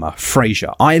 Kelsey Grammer,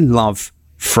 Frasier. I love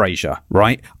Frasier,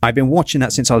 right? I've been watching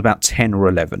that since I was about 10 or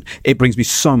 11. It brings me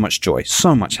so much joy,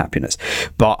 so much happiness.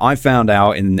 But I found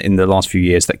out in the last few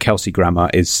years that Kelsey Grammer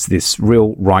is this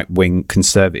real right-wing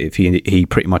conservative. He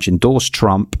pretty much endorsed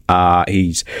Trump.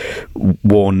 He's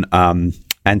worn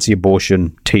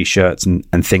anti-abortion T-shirts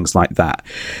and things like that.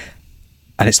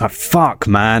 And it's like, fuck,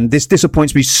 man, this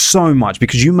disappoints me so much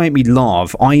because you make me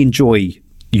laugh. I enjoy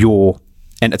your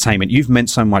entertainment. You've meant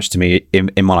so much to me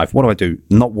in my life. What do?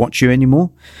 Not watch you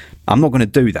anymore? I'm not going to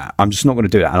do that. I'm just not going to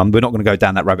do that. And we're not going to go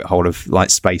down that rabbit hole of like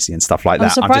Spacey and stuff like that.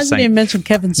 I'm surprised you didn't mention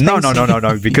Kevin Spacey.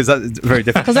 No, because that's very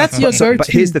different. Because that's your go-to. But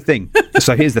here's the thing.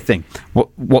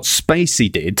 What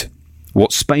Spacey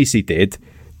did,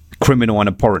 criminal and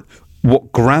abhorrent.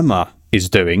 What Grammer is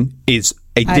doing is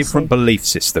a different belief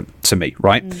system to me,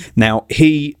 right? Now,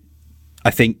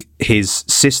 I think his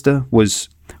sister was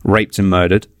raped and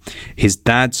murdered. His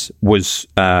dad was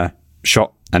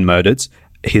shot and murdered.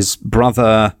 His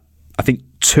brother, I think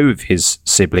 2 of his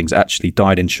siblings actually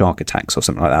died in shark attacks or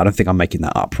something like that. I don't think I'm making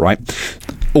that up, right?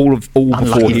 All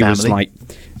before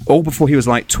he was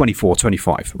like 24,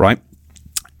 25, right?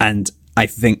 And I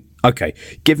think, okay,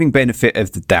 giving benefit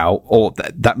of the doubt, or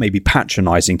that may be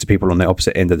patronizing to people on the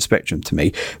opposite end of the spectrum to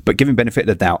me, but giving benefit of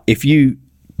the doubt, if you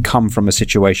come from a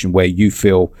situation where you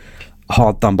feel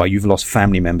hard done by, you've lost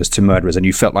family members to murderers, and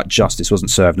you felt like justice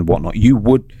wasn't served and whatnot, you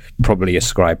would probably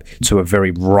ascribe to a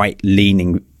very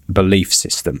right-leaning belief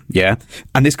system, yeah?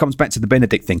 And this comes back to the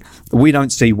Benedict thing. We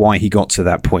don't see why he got to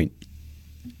that point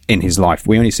in his life.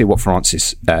 We only see what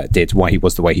Francis did, why he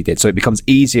was the way he did. So it becomes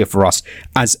easier for us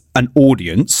as an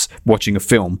audience watching a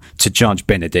film to judge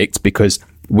Benedict, because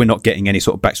we're not getting any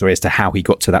sort of backstory as to how he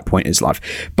got to that point in his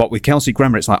life. But with Kelsey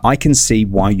Grammer, it's like, I can see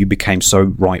why you became so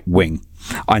right-wing.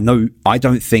 I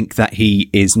don't think that he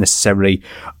is necessarily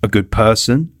a good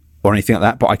person or anything like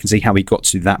that, but I can see how he got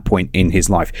to that point in his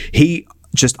life. He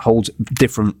just holds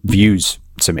different views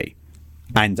to me.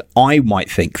 And I might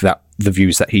think that the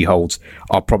views that he holds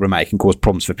are problematic and cause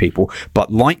problems for people.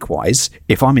 But likewise,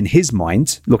 if I'm in his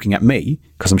mind looking at me,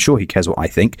 because I'm sure he cares what I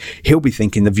think, he'll be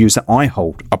thinking the views that I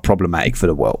hold are problematic for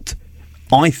the world.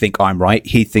 I think I'm right,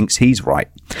 he thinks he's right.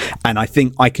 And I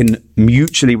think I can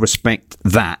mutually respect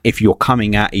that if you're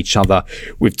coming at each other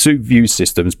with two view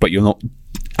systems, but you're not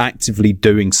actively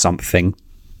doing something,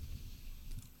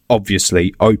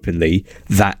 obviously, openly,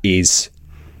 that is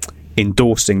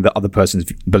endorsing the other person's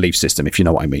belief system, if you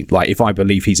know what I mean. Like, if I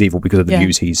believe he's evil because of the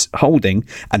views he's holding,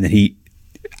 and then he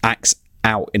acts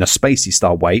out in a Spacey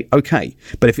style way, okay.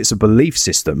 But if it's a belief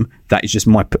system that is just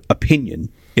my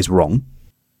opinion is wrong.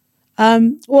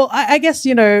 Well, I guess,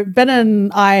 Ben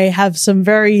and I have some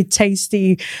very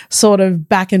tasty sort of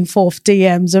back and forth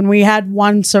DMs, and we had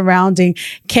one surrounding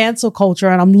cancel culture,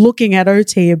 and I'm looking at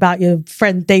OT about your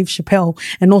friend Dave Chappelle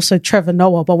and also Trevor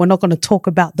Noah, but we're not going to talk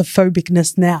about the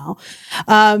phobicness now.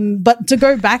 But to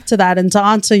go back to that and to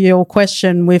answer your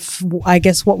question with, I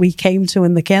guess, what we came to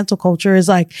in the cancel culture is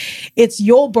like, it's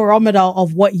your barometer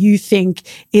of what you think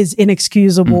is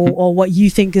inexcusable or what you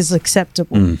think is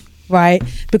acceptable. Right?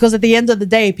 Because at the end of the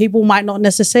day, people might not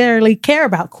necessarily care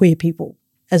about queer people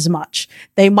as much.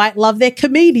 They might love their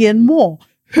comedian more.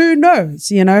 Who knows,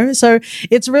 So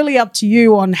it's really up to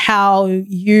you on how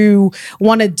you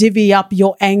want to divvy up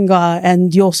your anger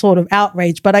and your sort of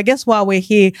outrage. But I guess while we're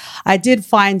here, I did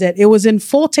find it. It was in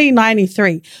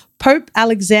 1493. Pope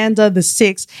Alexander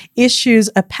VI issues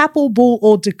a papal bull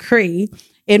or decree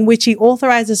in which he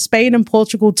authorizes Spain and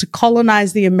Portugal to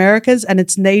colonize the Americas and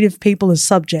its native people as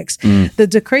subjects. The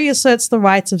decree asserts the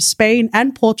rights of Spain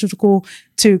and Portugal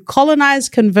to colonize,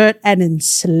 convert, and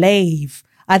enslave.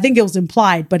 I think it was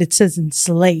implied, but it says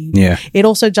enslave. Yeah. It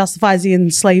also justifies the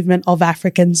enslavement of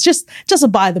Africans. Just a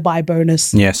by-the-by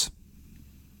bonus. Yes.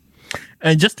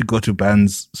 And just to go to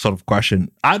Ben's sort of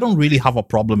question, I don't really have a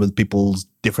problem with people's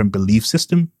different belief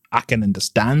system. I can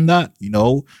understand that,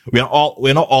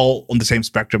 we're not all on the same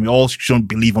spectrum. We all shouldn't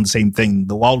believe on the same thing.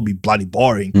 The world would be bloody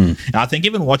boring. And I think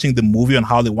even watching the movie on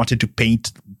how they wanted to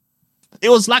paint, it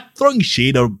was like throwing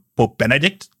shade at Pope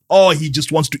Benedict. Oh, he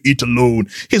just wants to eat alone.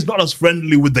 He's not as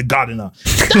friendly with the gardener.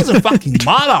 It doesn't fucking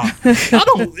matter.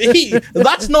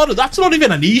 That's not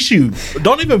even an issue.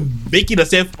 Don't even make it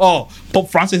as if, Pope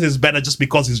Francis is better just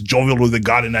because he's jovial with the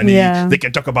gardener and they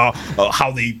can talk about how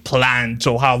they plant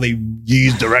or how they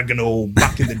used oregano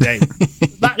back in the day.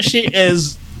 That shit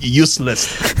is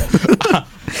useless.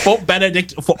 Pope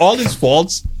Benedict, for all his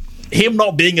faults, him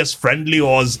not being as friendly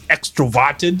or as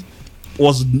extroverted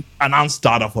was an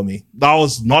non-starter for me. That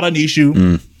was not an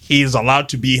issue. He's allowed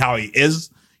to be how he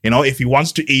is. If he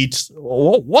wants to eat,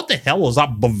 what the hell was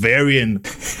that Bavarian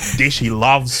dish he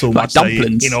loves so much?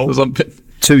 Dumplings.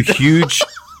 Two huge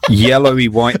yellowy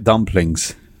white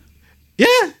dumplings.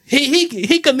 Yeah,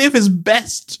 he can live his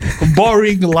best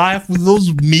boring life with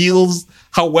those meals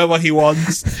however he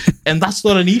wants, and that's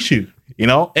not an issue.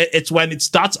 It's when it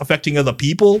starts affecting other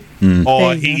people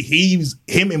or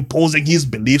him imposing his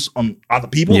beliefs on other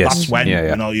people. Yes. That's when,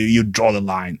 you draw the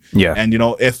line. Yeah. And,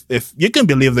 if you can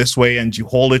believe this way and you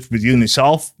hold it within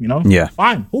yourself,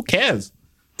 fine. Who cares?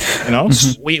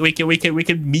 We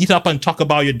can meet up and talk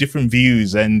about your different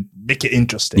views and make it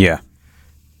interesting. Yeah,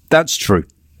 that's true.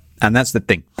 And that's the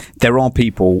thing. There are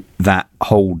people that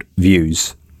hold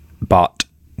views, but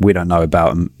we don't know about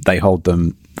them. They hold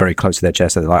them very close to their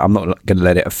chest. They're like, I'm not going to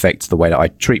let it affect the way that I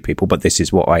treat people, but this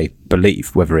is what I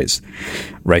believe, whether it's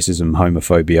racism,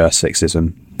 homophobia,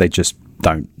 sexism. They just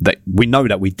don't. We know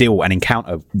that we deal and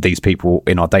encounter these people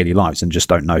in our daily lives and just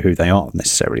don't know who they are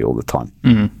necessarily all the time.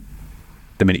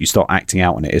 The minute you start acting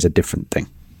out on it is a different thing.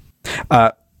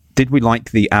 Did we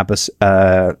like the ABBA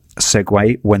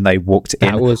segue when they walked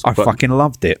in? I fucking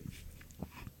loved it.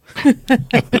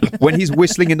 When he's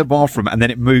whistling in the bathroom and then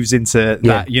it moves into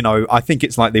that, I think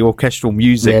it's like the orchestral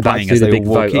music playing as they all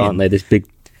walk in. Aren't they? This big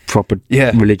proper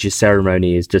religious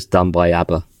ceremony is just done by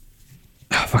ABBA.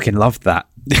 I fucking loved that.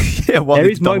 There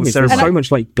is moments. There's so much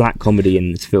like black comedy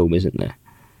in this film, isn't there?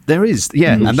 There is,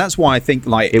 yeah, and that's why I think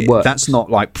like It works. that's not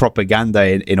like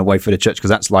propaganda in a way for the church, because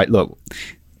that's like, look,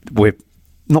 we're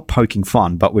not poking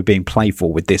fun, but we're being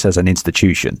playful with this as an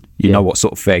institution. You know what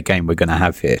sort of fair game we're going to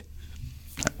have here.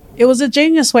 It was a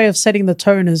genius way of setting the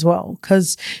tone as well,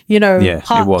 because it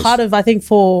was. part of, I think,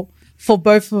 for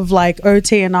both of like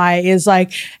OT and I is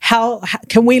like how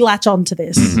can we latch on to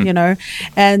this,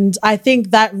 and I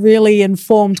think that really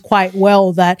informed quite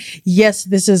well that yes,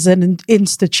 this is an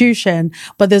institution,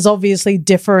 but there's obviously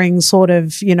differing sort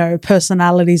of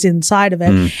personalities inside of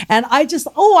it. And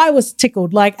I was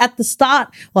tickled, like at the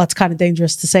start. Well, it's kind of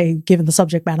dangerous to say given the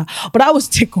subject matter, but I was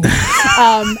tickled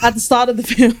at the start of the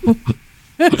film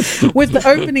with the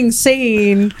opening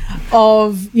scene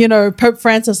of Pope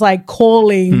Francis like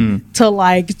calling to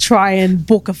like try and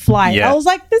book a flight. I was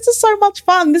like, this is so much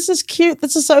fun, this is cute,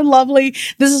 this is so lovely,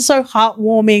 this is so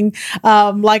heartwarming.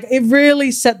 Like it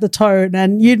really set the tone,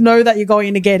 and that you're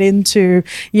going to get into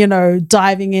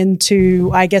diving into,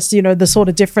 I guess, the sort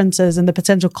of differences and the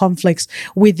potential conflicts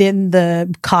within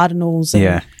the cardinals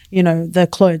and the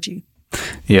clergy.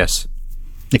 Yes.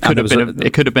 It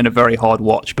could have been a very hard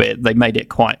watch, but they made it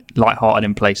quite lighthearted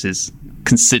in places,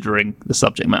 considering the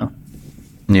subject matter.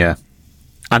 Yeah,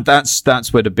 and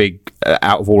that's where the big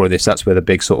out of all of this, that's where the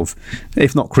big sort of,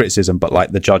 if not criticism, but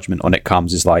like the judgment on it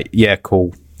comes, is like, yeah,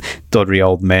 cool, doddery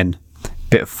old men,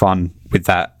 bit of fun with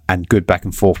that, and good back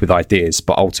and forth with ideas,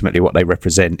 but ultimately what they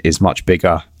represent is much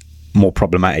bigger, more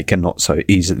problematic, and not so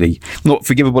easily not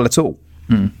forgivable at all.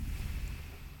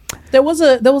 There was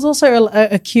also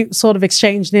a cute sort of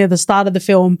exchange near the start of the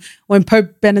film when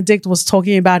Pope Benedict was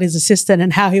talking about his assistant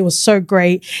and how he was so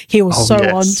great, he was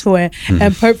onto it,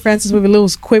 and Pope Francis with a little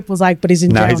quip was like, "But he's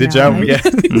in jail." He's in jail. Right? Yeah,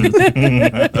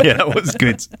 yeah, that was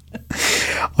good.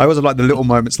 I also like the little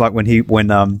moments, like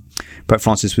when Pope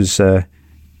Francis was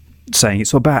saying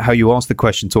it's about how you asked the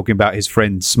question, talking about his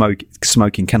friend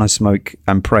smoking. Can I smoke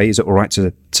and pray? Is it all right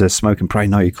to smoke and pray?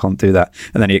 No, you can't do that.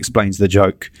 And then he explains the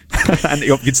joke, and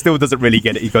he still doesn't really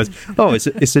get it. He goes, "Oh,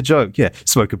 it's a joke. Yeah,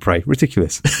 smoke and pray.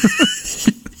 Ridiculous."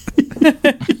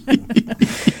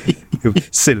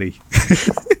 Silly.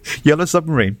 Yellow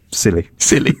Submarine. Silly.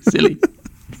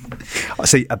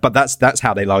 See, but that's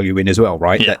how they lull you in as well,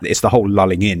 right? Yeah. It's the whole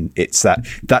lulling in. It's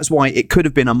that's why it could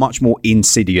have been a much more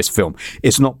insidious film.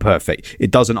 It's not perfect. It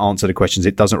doesn't answer the questions.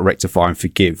 It doesn't rectify and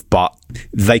forgive. But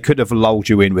they could have lulled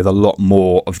you in with a lot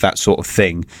more of that sort of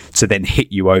thing to then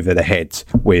hit you over the head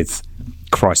with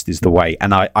Christ is the way.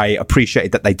 And I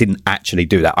appreciated that they didn't actually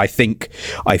do that. I think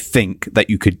that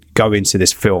you could go into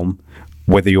this film,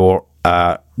 whether you're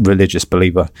a religious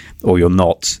believer or you're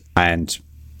not, and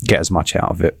get as much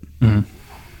out of it.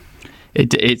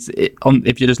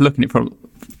 If you're just looking at it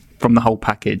from the whole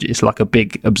package, it's like a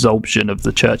big absolution of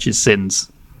the church's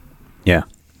sins. Yeah.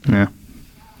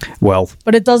 Well,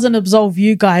 but it doesn't absolve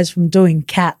you guys from doing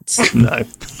Cats. No,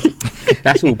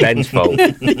 that's all Ben's fault.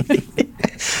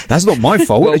 That's not my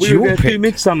fault. Well, it's we were your going to pick. do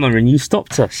Midsummer and you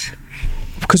stopped us.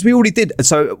 Because we already did.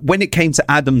 So when it came to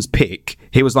Adam's pick,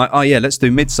 he was like, "Oh yeah, let's do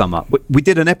Midsummer." We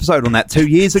did an episode on that 2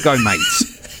 years ago, mate.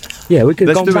 Yeah, we could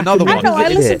Let's go do back another and one. I know. I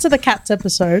revisit listened it. to the Cats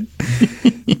episode.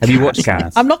 Have you watched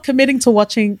Cats? I'm not committed to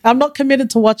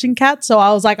watching Cats, so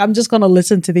I was like, I'm just going to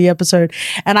listen to the episode,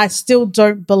 and I still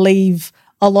don't believe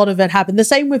a lot of it happened. The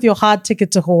same with your Hard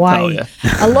Ticket to Hawaii. Oh, yeah.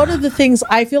 A lot of the things,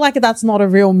 I feel like that's not a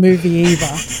real movie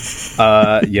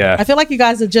either. Yeah. I feel like you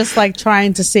guys are just like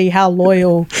trying to see how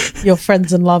loyal your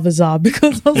friends and lovers are,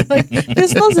 because I was like,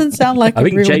 this doesn't sound like I a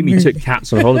think real Jamie movie. took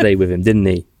Cats on holiday with him, didn't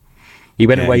he? He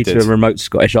went Yeah, away he to did. a remote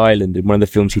Scottish island, and one of the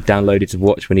films he downloaded to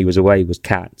watch when he was away was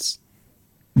Cats.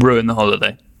 ruin the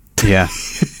holiday. Yeah.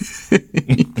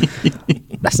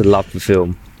 That's a love for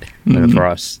film for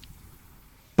us.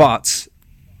 But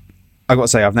I got to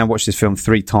say, I've now watched this film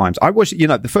 3 times. I watched,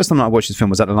 the first time I watched this film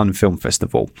was at the London Film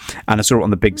Festival, and I saw it on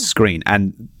the big screen.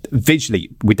 And visually,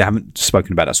 we haven't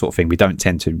spoken about that sort of thing. We don't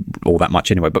tend to all that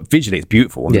much anyway. But visually, it's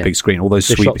beautiful on the big screen. All those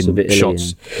The shots sweeping of Italy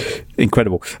shots,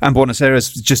 incredible. And Buenos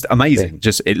Aires, just amazing. Yeah.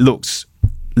 Just it looks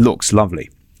lovely.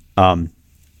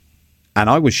 And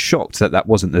I was shocked that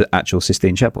wasn't the actual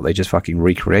Sistine Chapel. They just fucking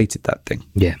recreated that thing.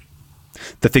 Yeah.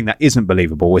 The thing that isn't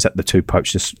believable is that the 2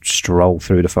 popes just stroll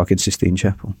through the fucking Sistine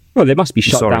Chapel. Well, they must be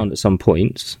shut Sorry. down at some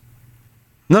points.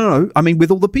 No. I mean, with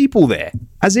all the people there,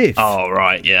 as if. Oh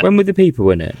right, yeah. When were the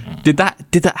people in it? Did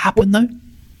that happen though?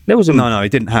 There was a No, it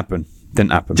didn't happen.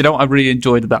 Didn't happen. Do you know what I really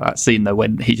enjoyed about that scene though,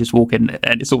 when he just walk in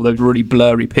and it's all those really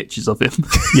blurry pictures of him?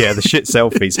 Yeah, the shit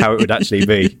selfies, how it would actually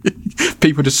be.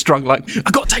 People just struggling like,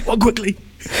 I got to take one quickly.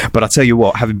 But I tell you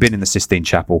what, having been in the Sistine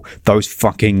Chapel, those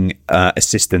fucking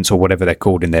assistants or whatever they're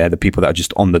called in there, the people that are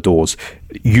just on the doors,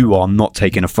 you are not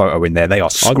taking a photo in there. They are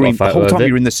screaming the whole time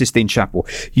you're in the Sistine Chapel.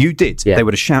 You did. Yeah. They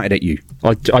would have shouted at you.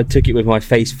 I took it with my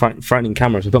face fronting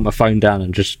camera, so I put my phone down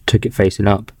and just took it facing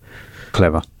up.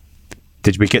 Clever.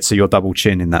 Did we get to your double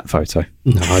chin in that photo?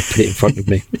 No, I put it in front of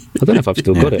me. I don't know if I've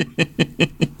still got it.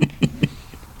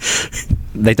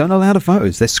 They don't allow the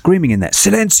photos. They're screaming in there,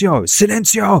 Silencio,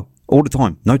 Silencio, all the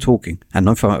time. No talking and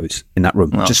no photos in that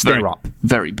room. Just stare up.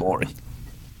 Very boring.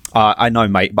 I know,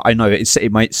 mate, but I know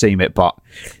it might seem it, but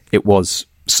it was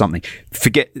something.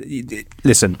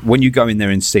 Listen, when you go in there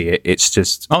and see it, it's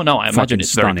just. Oh no, I imagine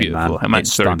it's very beautiful. I imagine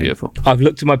it's very beautiful. I've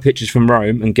looked at my pictures from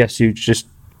Rome, and guess who just.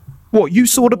 What, you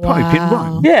saw the Pope in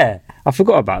Rome? Yeah, I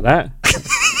forgot about that.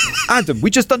 Adam, we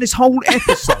just done this whole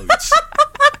episode.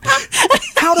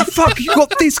 How the fuck you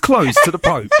got this close to the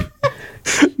Pope?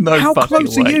 No, how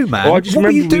close way. are you, man? What were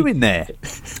you doing there?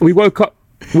 We woke up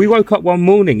one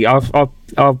morning.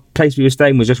 Our place we were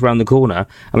staying was just around the corner,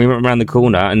 and we went around the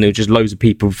corner, and there were just loads of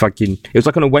people. It was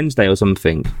like on a Wednesday or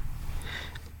something.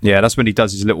 Yeah, that's when he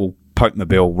does his little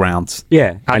Pope-mobile round.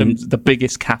 Yeah, Adam's the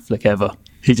biggest Catholic ever.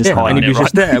 He just and he was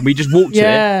just there, and we just walked it,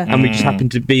 and we just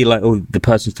happened to be like, oh, the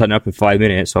person's turning up in 5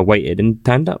 minutes, so I waited and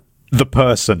turned up. The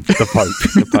person. The Pope.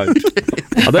 The Pope.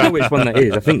 I don't know which one that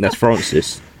is. I think that's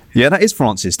Francis. Yeah, that is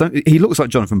Francis. He looks like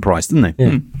Jonathan Pryce, doesn't he?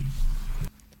 Yeah.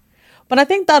 But I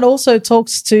think that also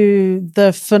talks to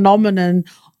the phenomenon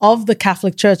of the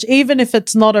Catholic Church, even if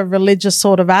it's not a religious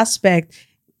sort of aspect.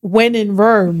 When in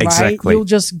Rome, right, you'll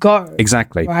just go.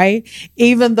 Exactly. Right?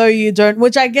 Even though you don't,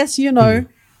 which I guess,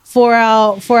 for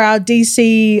our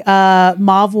DC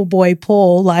Marvel boy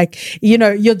Paul, like,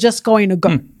 you're just going to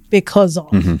go because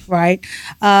of, right?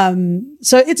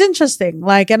 So it's interesting,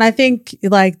 like, and I think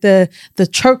like the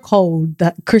chokehold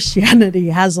that Christianity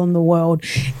has on the world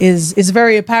is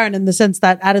very apparent in the sense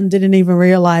that Adam didn't even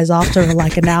realize after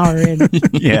like an hour in.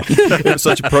 Yeah, that's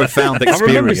such a profound experience. I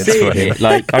remember seeing it.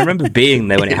 Like, I remember being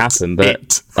there when it happened,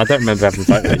 but I don't remember having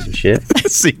photos and shit.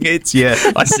 See it, yeah,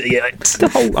 I see it. The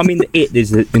whole, I mean, the it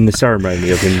is in the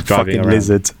ceremony of him driving fucking around.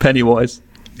 Lizard, Pennywise.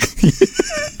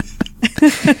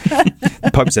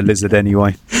 Pope's a lizard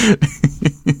anyway.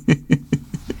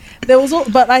 There was,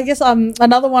 but I guess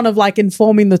another one of like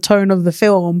informing the tone of the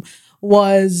film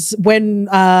was when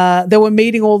they were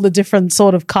meeting all the different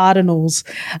sort of cardinals,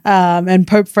 and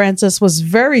Pope Francis was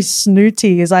very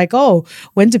snooty. He's like, "Oh,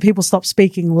 when do people stop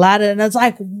speaking Latin?" And it's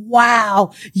like,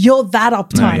 "Wow, you're that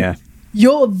uptight. Oh, yeah.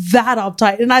 You're that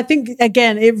uptight." And I think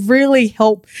again, it really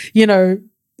helped,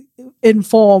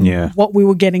 inform what we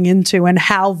were getting into and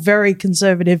how very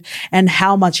conservative and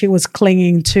how much he was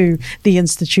clinging to the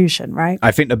institution, right?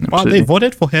 I think they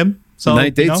voted for him. So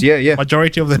they did, yeah.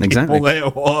 Majority of the people there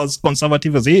was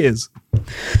conservative as he is.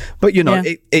 But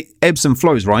it ebbs and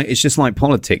flows, right? It's just like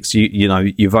politics.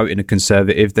 You vote in a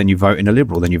conservative, then you vote in a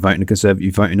liberal, then you vote in a conservative,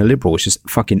 you vote in a liberal. It's just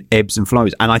fucking ebbs and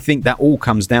flows. And I think that all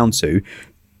comes down to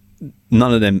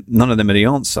none of them are the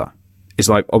answer. It's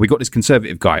like, oh, we got this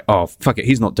conservative guy. Oh, fuck it,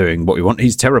 he's not doing what we want.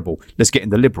 He's terrible. Let's get in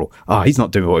the liberal. Oh, he's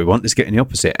not doing what we want. Let's get in the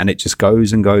opposite. And it just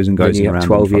goes and goes and goes and around.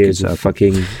 12 years of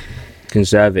fucking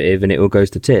conservative, and it all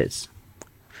goes to tits.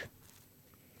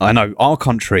 I know our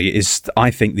country is.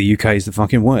 I think the UK is the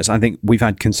fucking worst. I think we've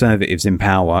had conservatives in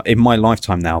power in my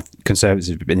lifetime. Now, conservatives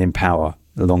have been in power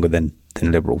longer than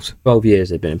liberals. 12 years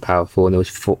they've been in power for, and there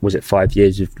was it 5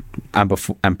 years of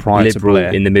and prior liberal to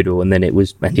Blair in the middle, and then he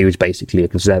was basically a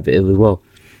conservative as well.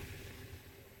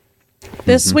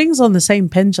 There's swings on the same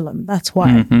pendulum. That's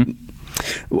why.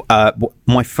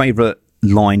 My favourite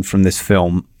line from this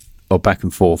film, or back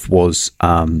and forth, was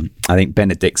I think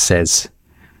Benedict says,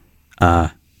 "You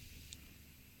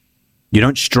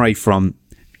don't stray from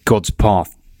God's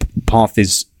path. God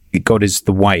is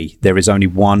the way. There is only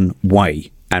one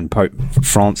way." And Pope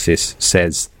Francis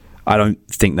says, "I don't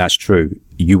think that's true.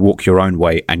 You walk your own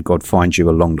way, and God finds you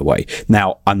along the way."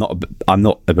 Now, I'm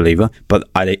not a believer, but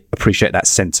I appreciate that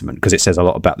sentiment because it says a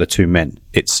lot about the two men.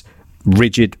 It's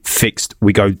rigid, fixed.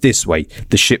 We go this way.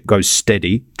 The ship goes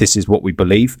steady. This is what we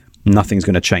believe. Nothing's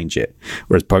going to change it.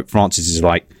 Whereas Pope Francis is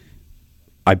like,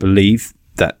 I believe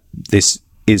that this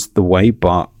is the way,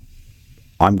 but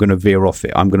I'm going to veer off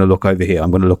it. I'm going to look over here.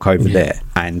 I'm going to look over there.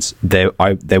 And there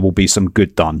will be some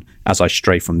good done as I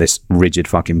stray from this rigid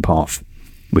fucking path,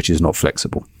 which is not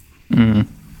flexible.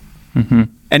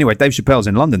 Anyway, Dave Chappelle's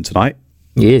in London tonight.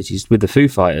 He is. He's with the Foo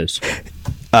Fighters.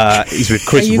 He's with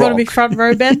Chris Rock. Are you going to be front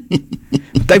row, Ben?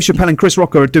 Dave Chappelle and Chris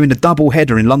Rock are doing a double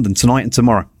header in London tonight and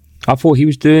tomorrow. I thought he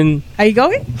was doing. Are you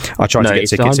going? I tried to get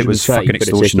tickets. It was fucking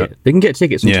extortionate. They can get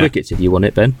tickets and Twickets if you want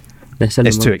it, Ben.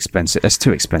 It's too expensive. It's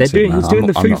too expensive. He's doing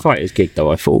the Foo Fighters gig,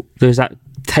 though, I thought. There's that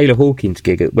Taylor Hawkins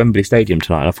gig at Wembley Stadium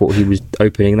tonight. I thought he was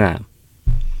opening that.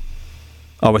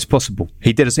 Oh, it's possible.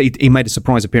 He made a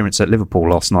surprise appearance at Liverpool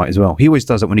last night as well. He always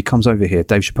does it when he comes over here.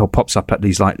 Dave Chappelle pops up at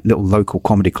these like little local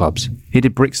comedy clubs. He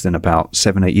did Brixton about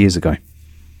 7-8 years ago.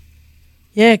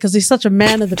 Yeah, because he's such a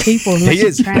man of the people. He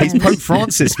is. He's Pope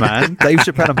Francis, man. Dave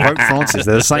Chappelle and Pope Francis.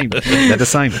 They're the same. They're the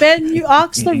same. Ben, you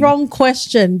asked the wrong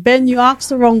question.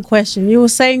 You were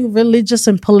saying religious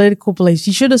and political beliefs.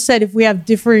 You should have said if we have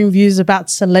differing views about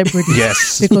celebrities.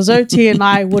 Yes. Because OT and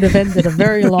I would have ended a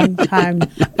very long time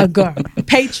ago.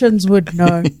 Patrons would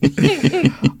know.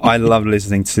 I love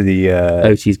listening to the...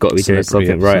 OT's got to be doing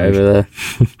something right over there.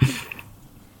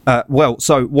 Well,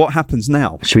 so what happens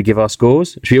now? Should we give our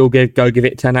scores? Should we all go give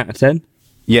it 10 out of 10?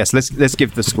 Yes, let's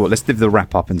give the score. Let's give the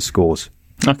wrap up and scores.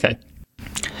 Okay.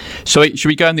 So should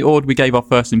we go in the order we gave our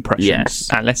first impressions? Yes.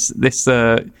 And let's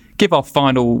give our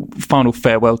final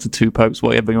farewell to Two Popes,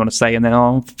 whatever you want to say, and then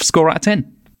I'll score out of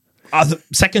 10. The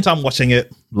second time watching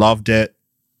it, loved it,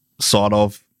 sort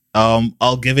of.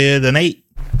 I'll give it an 8.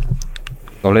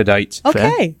 Solid 8.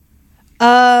 Okay.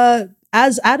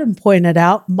 As Adam pointed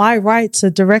out, my rights are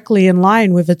directly in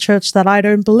line with a church that I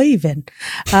don't believe in.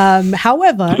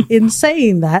 However, in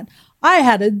saying that, I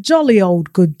had a jolly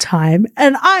old good time,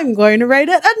 and I'm going to rate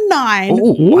it a 9.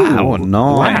 Oh, wow, 9.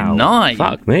 Wow. 9.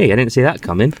 Fuck me, I didn't see that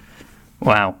coming.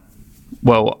 Wow.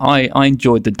 Well, I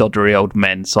enjoyed the doddery old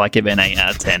men, so I give it an 8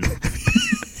 out of 10.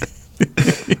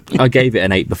 I gave it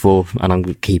an 8 before, and I'm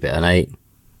going to keep it an 8.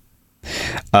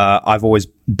 I've always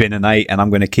been an 8, and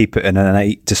I'm going to keep it an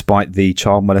 8 despite the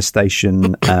child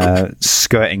molestation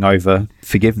skirting over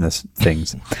forgiveness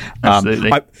things.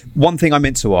 Absolutely. One thing I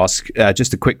meant to ask,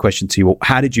 just a quick question to you all.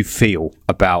 How did you feel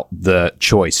about the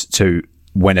choice to,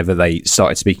 whenever they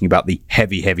started speaking about the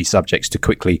heavy subjects, to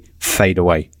quickly fade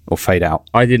away or fade out?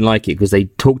 I didn't like it because they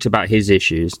talked about his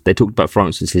issues. They talked about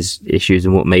Francis's issues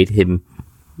and what made him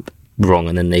wrong,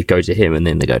 and then they go to him and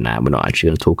then they go, nah, we're not actually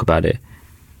going to talk about it.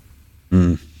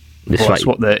 It's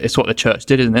what the church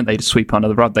did, isn't it? They just sweep under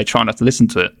the rug. They try not to listen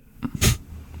to it.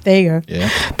 There you go. Yeah.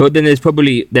 But then I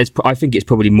think it's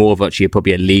probably more of actually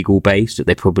probably a legal base that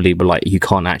they probably were like, you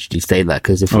can't actually say that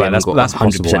because if we haven't got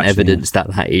 100% evidence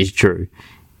that is true,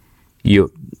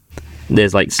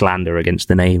 there's like slander against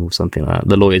the name or something like that.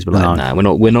 The lawyers were like, nah,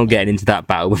 we're not getting into that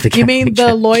battle with the You mean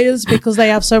the lawyers because they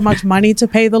have so much money to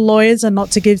pay the lawyers and not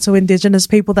to give to indigenous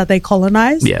people that they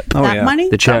colonize? Yeah. Money?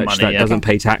 The church that doesn't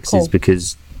pay taxes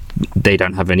because they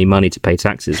don't have any money to pay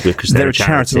taxes because they're a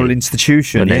charitable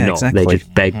institution. And they're not. Exactly. They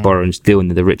just beg, borrow and steal,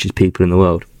 and they're the richest people in the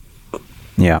world.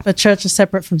 Yeah. The church is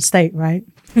separate from state, right?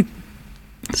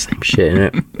 Same shit,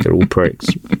 innit? They're all pricks.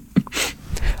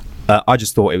 I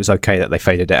just thought it was okay that they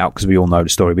faded it out because we all know the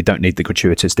story. We don't need the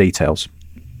gratuitous details.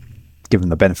 Give them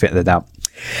the benefit of the doubt.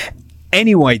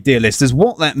 Anyway, dear listeners,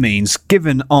 what that means,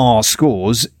 given our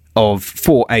scores of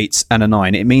 4 8s and a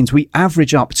 9, it means we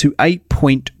average up to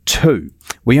 8.2.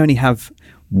 We only have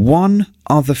one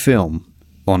other film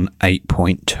on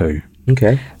 8.2.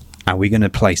 Okay. And we're going to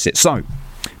place it. So,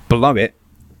 below it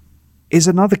is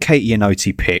another Katie and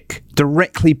Oti pick.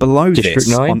 Directly below District this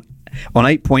 9? on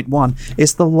 8.1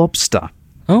 is The Lobster.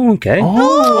 Oh, okay.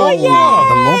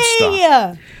 Oh, The Lobster.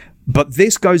 yeah. But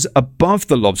this goes above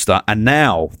The Lobster, and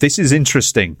now, this is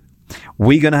interesting.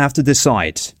 We're going to have to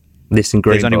decide. This and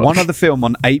Green There's only Book. one other film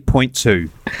on 8.2.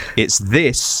 It's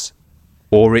this,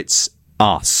 or it's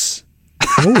Us.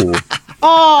 Ooh.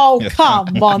 Oh,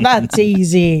 come on. That's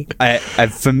easy.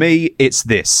 For me, it's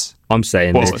this. I'm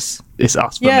saying Well, this. it's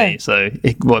Us for Yeah. me, so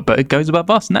but it goes above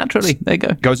Us naturally. There you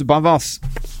go. Goes above Us.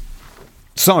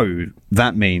 So,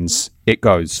 that means it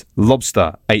goes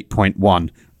Lobster 8.1,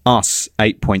 Us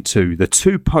 8.2, The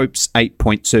Two Popes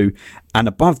 8.2, and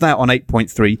above that on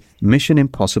 8.3, Mission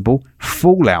Impossible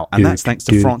Fallout. And that's thanks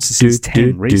to Francis's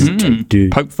 10 reasons.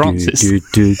 Pope Francis.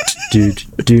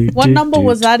 What number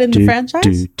was that in the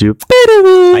franchise?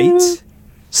 8?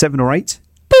 7 or 8?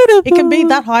 It can be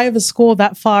that high of a score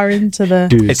that far into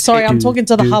the... Sorry, I'm talking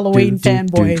to the Halloween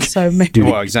fanboy, so maybe...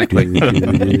 Well, exactly.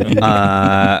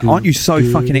 Aren't you so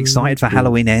fucking excited for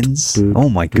Halloween Ends? Oh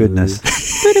my goodness.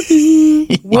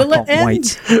 Will it I can't end?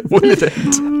 wait. Will it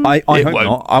end? I It hope won't.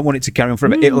 not. I want it to carry on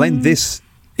forever. It'll end this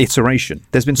iteration.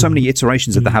 There's been so many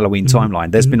iterations of the Halloween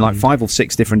timeline. There's been like 5 or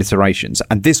 6 different iterations,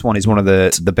 and this one is one of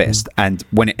the best. And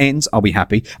when it ends, I'll be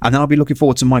happy, and then I'll be looking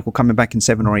forward to Michael coming back in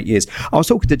 7 or 8 years. I was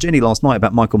talking to Jenny last night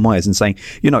about Michael Myers and saying,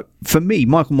 for me,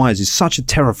 Michael Myers is such a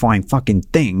terrifying fucking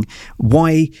thing.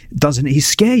 Why doesn't he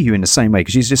scare you in the same way?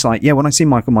 Because she's just like, when I see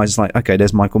Michael Myers, it's like, okay,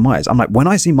 there's Michael Myers. I'm like, when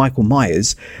I see Michael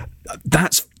Myers,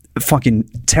 that's fucking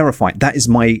terrifying. That is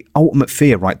my ultimate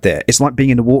fear right there. It's like being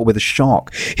in the water with a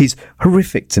shark. He's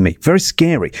horrific to me, very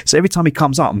scary. So every time he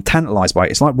comes up, I'm tantalized by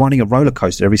it. It's like riding a roller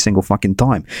coaster every single fucking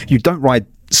time. You don't ride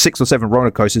 6 or 7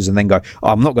 roller coasters and then go,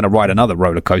 I'm not going to ride another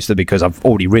roller coaster because I've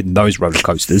already ridden those roller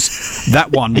coasters.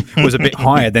 That one was a bit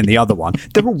higher than the other one.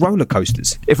 They're all roller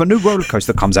coasters. If a new roller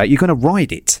coaster comes out, you're going to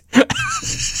ride it.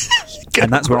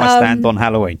 And that's where I stand on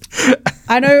Halloween.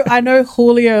 I know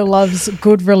Julio loves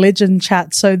good religion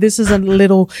chat, so this is a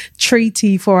little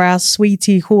treaty for our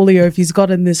sweetie Julio if he's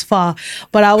gotten this far.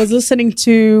 But I was listening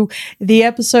to the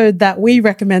episode that we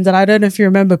recommended. I don't know if you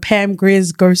remember Pam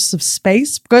Grier's Ghosts of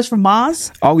Space, Ghosts from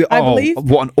Mars. I believe.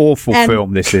 What an awful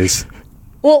film this is.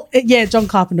 Well, yeah, John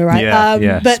Carpenter,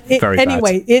 right? But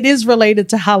anyway, it is related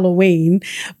to Halloween,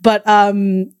 but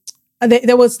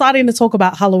they were starting to talk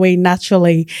about Halloween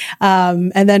naturally.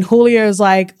 And then Julio's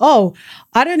like, oh,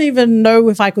 I don't even know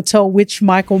if I could tell which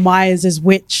Michael Myers is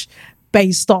which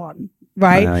based on,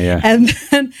 right? And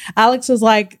then Alex is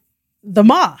like, The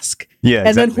Mask. Yeah,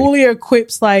 and then Julio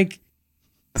quips like,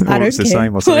 I don't care.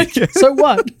 Same or something. So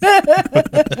what? But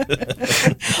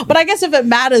I guess if it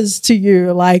matters to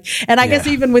you, and I guess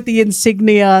even with the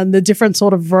insignia and the different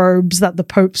sort of robes that the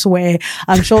popes wear,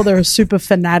 I'm sure there are super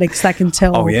fanatics that can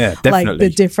tell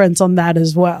the difference on that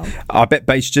as well. I bet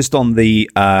based just on the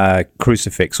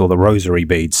crucifix or the rosary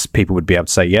beads, people would be able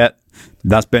to say, yeah,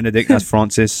 that's Benedict, that's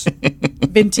Francis.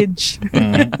 Vintage.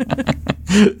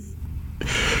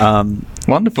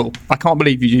 Wonderful. I can't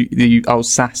believe I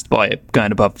was sassed by it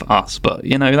going above us, but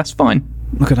that's fine.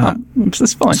 Look at that.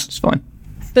 It's fine. It's fine.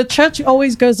 The church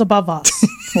always goes above us.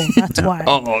 Well, that's why.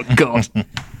 Oh God.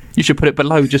 You should put it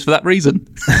below just for that reason.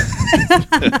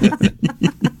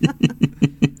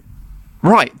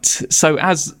 Right. So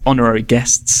as honorary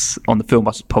guests on the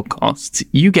Filmbusters podcast,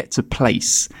 you get to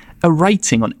place a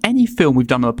rating on any film we've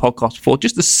done on the podcast before,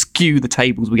 just to skew the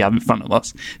tables we have in front of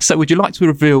us. So would you like to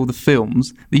reveal the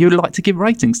films that you would like to give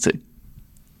ratings to?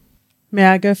 May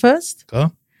I go first?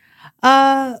 Go.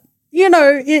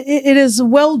 It is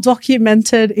well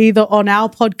documented either on our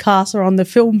podcast or on the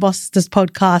Filmbusters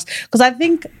podcast, because I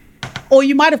think, or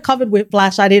you might have covered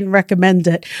Whiplash, I didn't recommend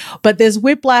it, but there's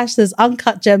Whiplash, there's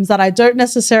Uncut Gems that I don't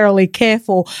necessarily care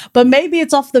for, but maybe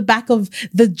it's off the back of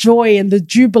the joy and the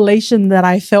jubilation that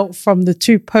I felt from the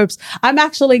two popes. I'm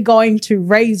actually going to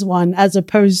raise one as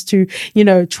opposed to,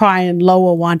 try and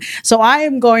lower one. So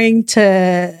I'm going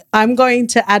to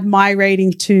add my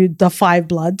rating to The Five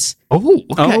Bloods. Oh,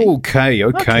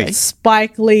 okay.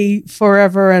 Spike Lee,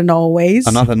 Forever and Always.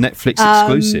 Another Netflix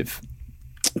exclusive.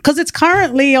 Because it's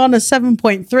currently on a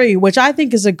 7.3, which I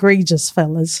think is egregious,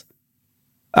 fellas.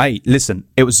 Hey, listen,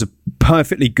 it was a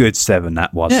perfectly good 7,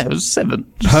 that was. Yeah, it was 7.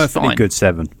 Perfectly good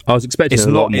 7. I was expecting a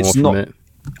lot more from it.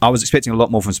 I was expecting a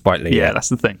lot more from Spike Lee. Yeah, that's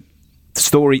the thing.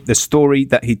 The story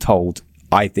that he told,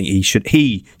 I think he should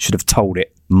have told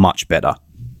it much better.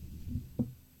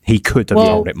 He could have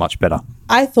told it much better.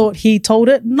 I thought he told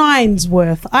it 9's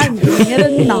worth. I'm giving it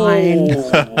a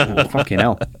 9. Fucking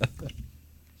hell.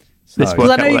 Because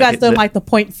I know you guys don't like the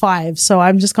 0.5, so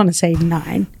I'm just going to say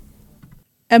 9.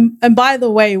 And by the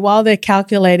way, while they're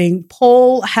calculating,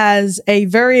 Paul has a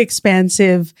very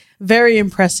expansive, very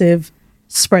impressive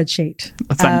spreadsheet.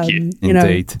 Thank you.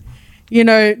 Indeed.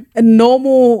 A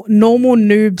normal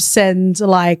noobs send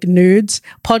nudes.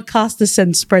 Podcasters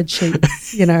send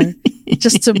spreadsheets,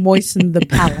 just to moisten the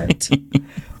palate.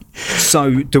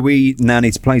 So do we now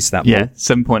need to place that? Yeah,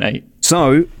 7.8.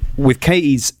 So with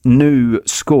Katie's new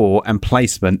score and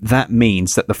placement, that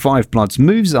means that the Five Bloods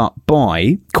moves up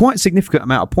by quite a significant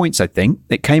amount of points, I think.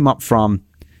 It came up from,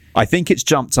 I think it's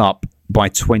jumped up by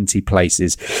 20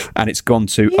 places, and it's gone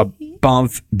to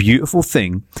above Beautiful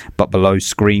Thing, but below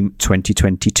Scream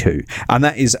 2022. And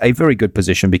that is a very good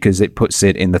position because it puts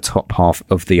it in the top half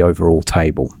of the overall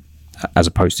table, as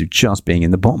opposed to just being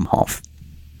in the bottom half.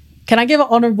 Can I give an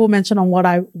honorable mention on what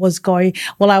I was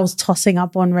tossing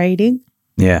up on rating?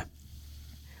 Yeah.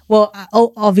 Well,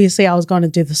 obviously I was going to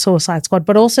do the Suicide Squad,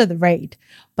 but also the Raid.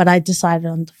 But I decided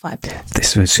on the Five Bloods.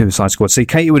 This was Suicide Squad. See,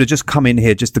 Katie would have just come in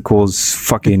here just to cause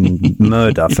fucking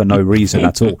murder for no reason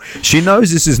at all. She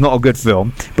knows this is not a good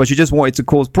film, but she just wanted to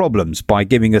cause problems by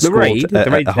giving us a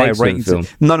high rating.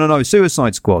 No,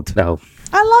 Suicide Squad. No.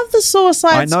 I love the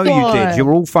Suicide I know Squad. you did.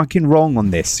 You're all fucking wrong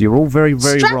on this. You're all very,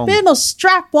 very strap wrong. in or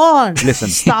strap on. Listen.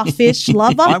 Starfish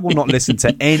lover. I will not listen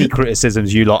to any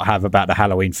criticisms you lot have about the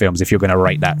Halloween films if you're going to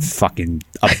rate that fucking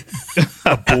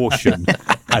abortion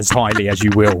as highly as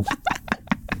you will.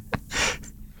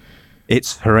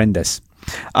 It's horrendous.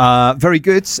 Very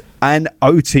good. And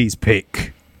OT's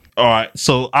pick. All right.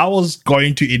 So I was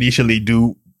going to initially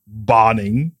do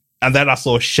Barning, and then I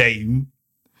saw Shame.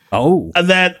 Oh. And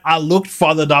then I looked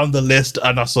further down the list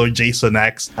and I saw Jason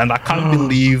X, and I can't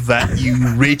believe that you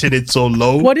rated it so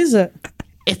low. What is it?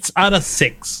 It's out of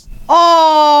 6.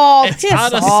 Oh, It's piss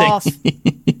out of off.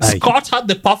 6. Scott had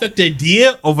the perfect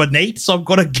idea of an 8, so I'm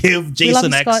gonna give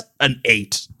Jason X Scott. an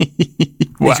 8.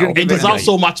 Wow. It deserves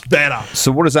so much better.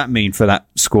 So what does that mean for that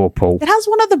score, Paul? It has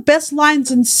one of the best lines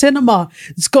in cinema.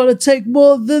 It's gonna take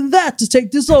more than that to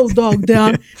take this old dog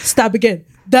down. Stab again.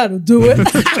 That'll do it.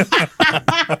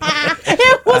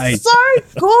 It was so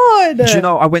good. Do you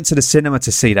know, I went to the cinema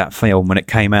to see that film when it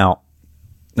came out.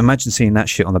 Imagine seeing that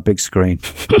shit on the big screen.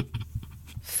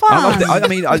 Fun. I loved it. I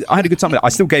mean, I had a good time with it. I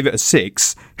still gave it a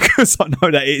 6 because I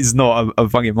know that it is not a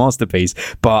fucking masterpiece,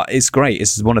 but it's great.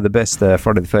 It's one of the best Friday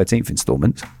the 13th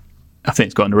installments. I think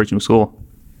it's got an original score.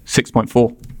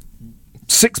 6.4.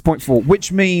 6.4,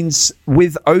 which means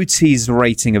with OT's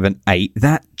rating of an 8,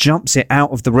 that jumps it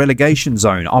out of the relegation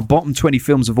zone. Our bottom 20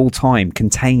 films of all time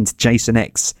contained Jason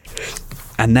X.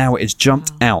 And now it has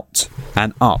jumped out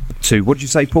and up to, what did you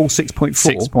say, Paul?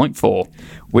 6.4? 6.4.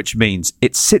 Which means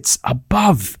it sits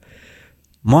above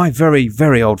my very,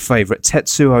 very old favourite,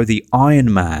 Tetsuo the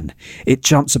Iron Man. It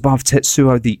jumps above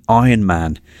Tetsuo the Iron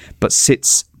Man, but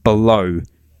sits below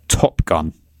Top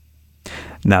Gun.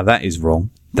 Now, that is wrong.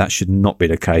 That should not be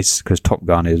the case, because Top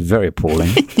Gun is very appalling.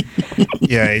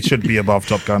 Yeah, it should be above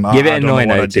Top Gun. Give it a 9,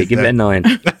 OT. Give it a 9.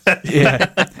 Yeah.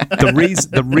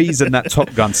 The reason that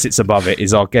Top Gun sits above it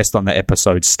is our guest on the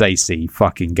episode, Stacey,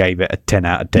 fucking gave it a 10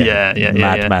 out of 10. Yeah.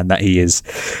 Madman that he is.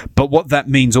 But what that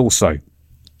means also,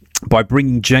 by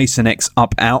bringing Jason X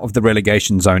up out of the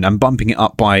relegation zone and bumping it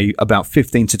up by about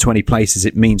 15 to 20 places,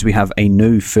 it means we have a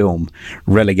new film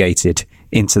relegated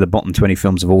into the bottom 20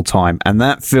 films of all time. And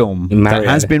that film that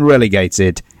has been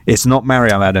relegated, it's not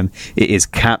Mario, Adam, it is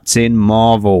Captain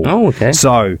Marvel. Oh, okay.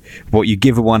 So, what you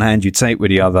give with one hand, you take with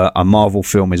the other. A Marvel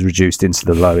film is reduced into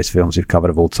the lowest films we've covered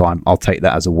of all time. I'll take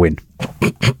that as a win.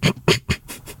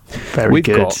 Very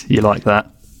good. You like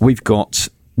that? We've got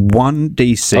 1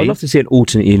 DC. I'd love to see an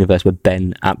alternate universe where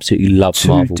Ben absolutely loves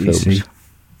Marvel DC.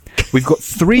 films. We've got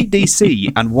 3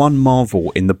 DC and 1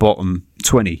 Marvel in the bottom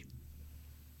 20.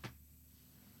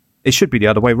 It should be the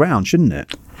other way round, shouldn't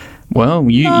it? Well,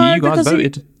 you guys because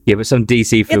voted. Yeah, but some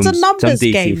DC films, a numbers some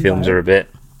DC game, films though. are a bit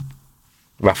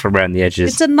rough around the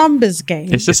edges. It's a numbers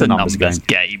game. It's just It's a a numbers numbers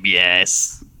game,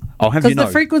 yes. I'll have you Because know.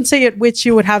 the frequency at which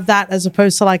you would have that as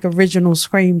opposed to like original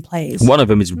screenplays. One of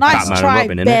them is Nice Batman try, and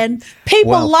Robin, isn't Ben. it?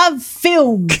 People Well- love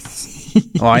films.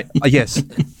 All right. Yes.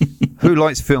 Who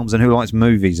likes films and who likes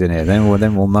movies in here? Then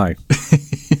we'll know.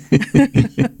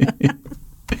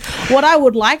 What I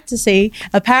would like to see,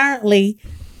 apparently,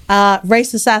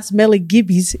 racist ass Melly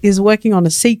Gibbies is working on a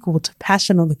sequel to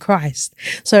Passion of the Christ.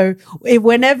 So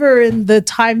whenever in the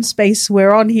time space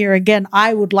we're on here again,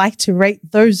 I would like to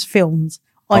rate those films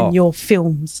on your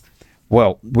films.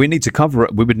 Well, we need to cover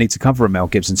it. We would need to cover a Mel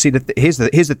Gibson. See, here's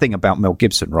the thing about Mel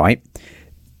Gibson, right?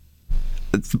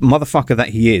 Motherfucker that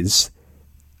he is,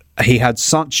 he had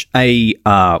such a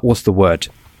what's the word?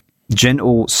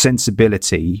 Gentle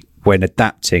sensibility when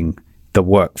adapting the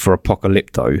work for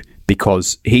Apocalypto,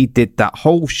 because he did that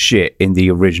whole shit in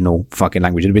the original fucking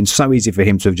language. It would have been so easy for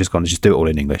him to have just gone, just do it all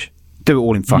in English. Do it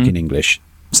all in fucking English.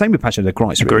 Same with Passion of the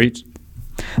Christ. Really. Agreed.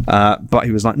 But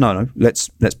he was like, no, let's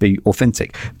be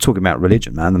authentic. Talking about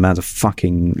religion, man. The man's a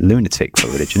fucking lunatic for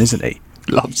religion, isn't he?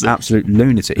 Loves it. Absolute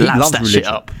lunatic. He Laps loves that religion. shit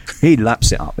up. He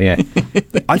laps it up, yeah.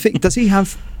 I think, does he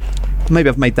have, maybe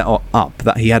I've made that up,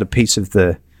 that he had a piece of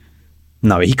the,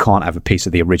 no, he can't have a piece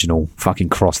of the original fucking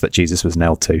cross that Jesus was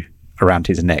nailed to around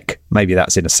his neck. Maybe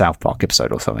that's in a South Park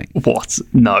episode or something. What?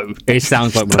 No. It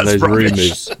sounds like one of those That's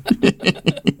rubbish.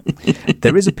 rumours.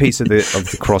 There is a piece of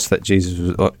the cross that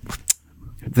Jesus was,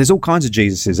 there's all kinds of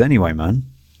Jesuses anyway, man.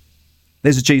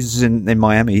 There's a Jesus in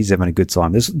Miami. He's having a good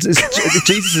time. There's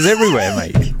Jesus is everywhere,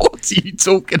 mate. What are you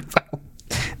talking about?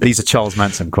 These are Charles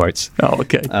Manson quotes. Oh,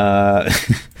 okay.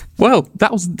 Well,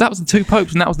 that was the 2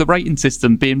 popes, and that was the rating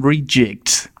system being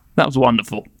rejigged. That was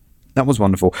wonderful. That was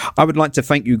wonderful. I would like to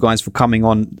thank you guys for coming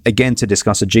on again to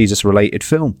discuss a Jesus-related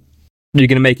film. You're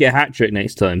going to make it a hat trick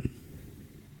next time.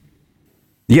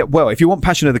 Yeah, well, if you want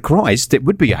Passion of the Christ, it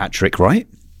would be a hat trick, right?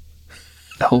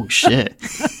 Oh, shit.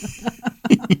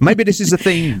 Maybe this is a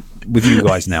theme with you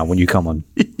guys now when you come on.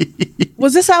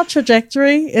 Was this our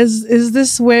trajectory? Is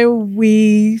this where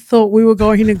we thought we were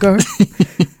going to go?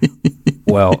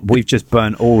 Well, we've just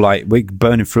burnt we're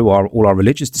burning through all our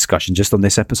religious discussion just on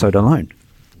this episode alone.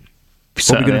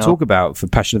 What are we going to talk about for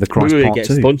Passion of the Christ we were Part going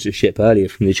to 2? get sponsorship earlier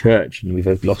from the church, and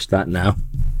we've lost that now.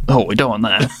 Oh, we don't want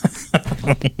that.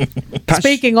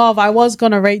 Speaking of, I was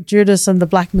going to rate Judas and the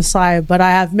Black Messiah, but I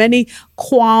have many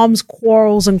qualms,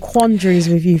 quarrels, and quandaries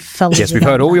with you fellas. Yes, we've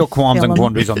heard all your qualms and film.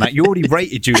 quandaries on that. You already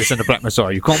rated Judas and the Black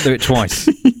Messiah. You can't do it twice.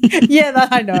 Yeah,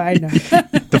 I know.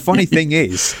 The funny thing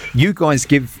is, you guys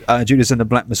give Judas and the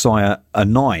Black Messiah a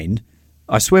 9.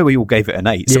 I swear we all gave it an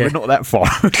 8, so Yeah. we're not that far.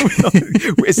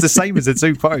 It's the same as the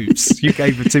Two Popes. You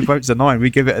gave the Two Popes a 9, we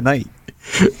give it an 8.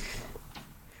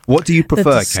 What do you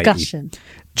prefer, discussion. Katie?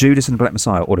 Judas and the Black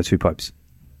Messiah or the Two Popes?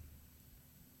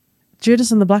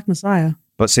 Judas and the Black Messiah.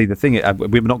 But see, the thing is,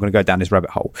 we're not going to go down this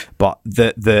rabbit hole, but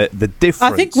the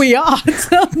difference... I think we are. It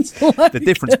sounds like. The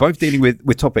difference, both dealing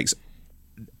with topics...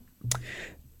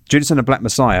 Judas and the Black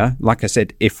Messiah, like I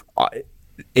said,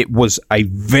 it was a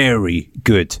very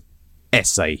good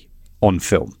essay on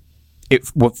film.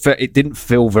 It didn't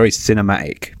feel very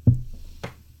cinematic.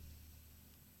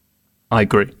 I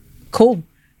agree. Cool.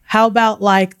 How about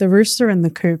like the rooster and the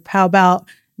coop? How about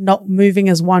not moving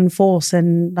as one force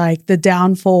and like the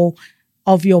downfall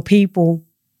of your people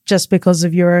just because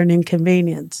of your own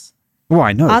inconvenience? Well,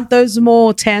 I know. Aren't those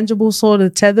more tangible sort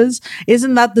of tethers?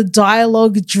 Isn't that the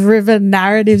dialogue-driven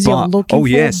narratives you're looking for? Oh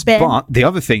yes, Ben? but the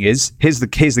other thing is, here's the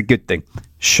good thing: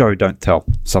 show, don't tell.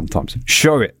 Sometimes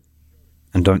show it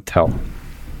and don't tell.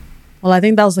 Well, I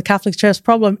think that was the Catholic Church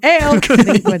problem. I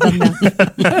think we're done now.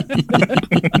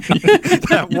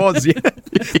 That was, yeah.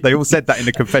 They all said that in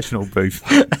the confessional booth.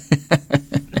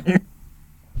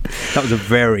 That was a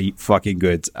very fucking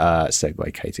good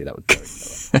segue, Katie. That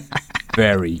was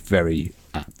very, very,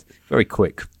 very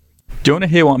quick. Do you want to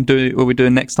hear what we're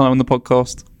doing next time on the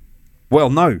podcast? Well,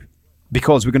 no,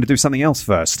 because we're going to do something else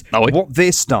first. Oh, what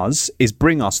this does is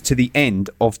bring us to the end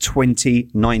of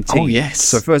 2019. Oh, yes.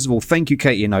 So first of all, thank you,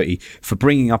 Katie Inotti, for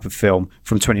bringing up a film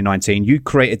from 2019. You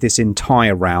created this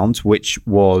entire round, which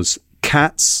was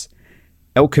Cats,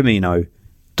 El Camino,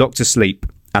 Dr. Sleep,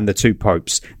 and the Two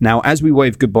Popes. Now, as we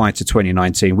wave goodbye to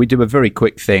 2019, we do a very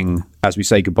quick thing as we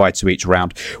say goodbye to each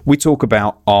round. We talk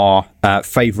about our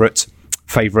favourite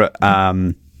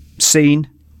scene,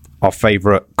 our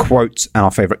favourite quote, and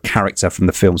our favourite character from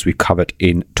the films we've covered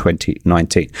in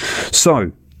 2019.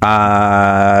 So,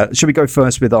 should we go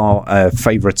first with our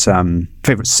favourite scene,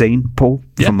 Paul,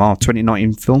 from our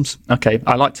 2019 films? Okay,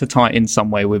 I like to tie it in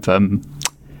some way with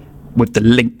the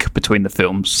link between the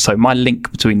films. So my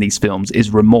link between these films is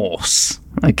Remorse.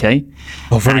 Okay.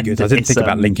 Oh, very And good. I didn't think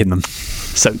about linking them.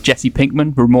 So Jesse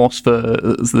Pinkman, Remorse for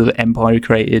the empire he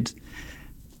created.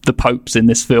 The Popes in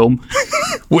this film,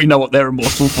 we know what they're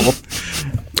remorseful for.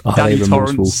 Danny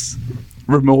Torrance,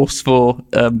 remorse for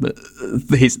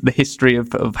the history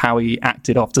of how he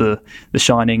acted after The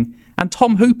Shining, and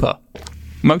Tom Hooper,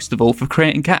 most of all, for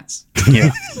creating Cats.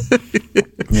 Yeah.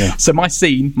 Yeah. So my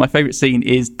favourite scene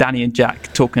is Danny and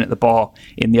Jack talking at the bar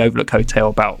in the Overlook Hotel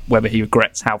about whether he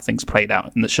regrets how things played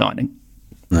out in The Shining.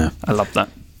 Yeah. I love that.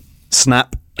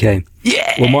 Snap. Okay.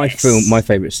 Yes! Well, my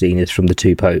favourite scene is from The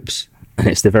Two Popes, and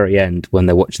it's the very end when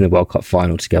they're watching the World Cup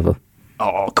final together.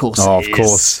 Oh, of course. Oh, it of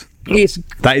course.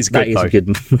 That is good, though.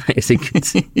 That is a good.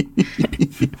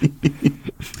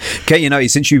 Okay, you know,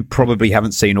 since you probably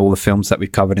haven't seen all the films that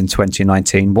we've covered in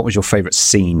 2019, what was your favourite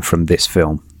scene from this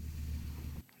film?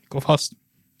 Go first.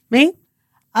 Me?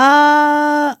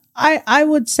 I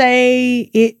would say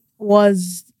it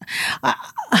was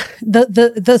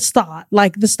the start,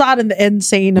 like the start and the end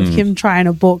scene of him trying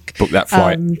to book that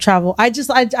flight. travel. I just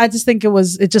think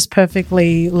it just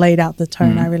perfectly laid out the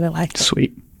tone. I really liked it.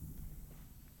 Sweet.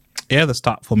 Yeah, the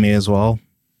start for me as well.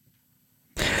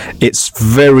 It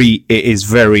is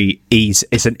very easy.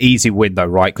 It's an easy window,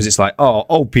 right? Because it's like, oh,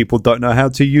 old people don't know how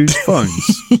to use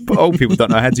phones, but old people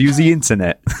don't know how to use the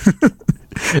internet.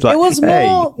 Like, It was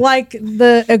more like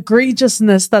the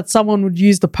egregiousness that someone would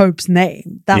use the Pope's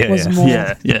name. That was more.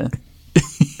 Yeah.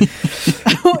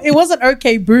 It wasn't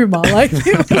okay boomer. Like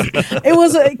it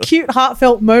was a cute,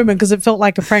 heartfelt moment because it felt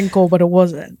like a prank call, but it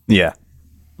wasn't. Yeah.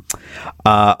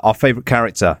 Our favourite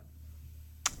character.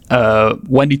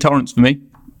 Wendy Torrance for me,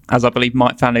 as I believe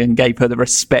Mike Flanagan gave her the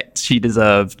respect she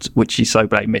deserved, which she so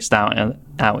badly missed out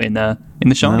in The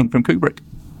Shining from Kubrick.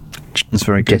 That's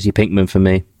very good. Jesse Pinkman for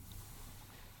me.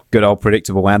 Good old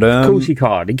predictable Adam. Of course he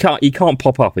can't. He can't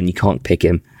pop up and you can't pick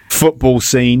him. Football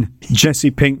scene.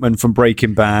 Jesse Pinkman from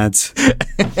Breaking Bad.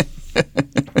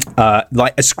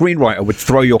 like a screenwriter would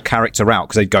throw your character out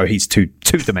because they'd go, he's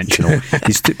two-dimensional.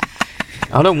 He's too...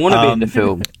 I don't want to be in the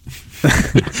film.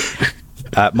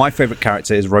 My favourite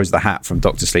character is Rose the Hat from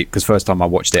Doctor Sleep, because first time I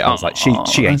watched it, I was like, she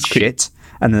ain't shit.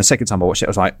 And then the second time I watched it, I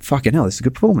was like, fucking hell, this is a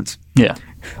good performance. Yeah.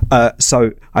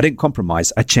 So I didn't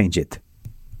compromise. I changed it.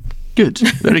 Good.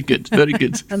 Very good. Very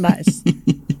good. Nice.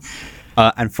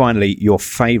 And finally, your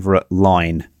favourite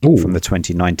line from the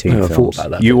 2019 I films. thought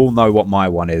about that. You all know what my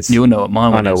one is. You'll know what my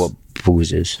one I know is. what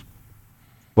Paul's is.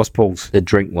 What's Paul's? The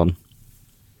drink one.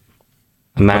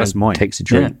 A man that's mine. takes a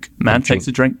drink. Yeah. Man takes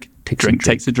a drink. Drink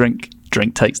takes a drink.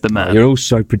 Drink takes the man. You're all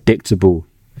so predictable.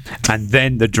 And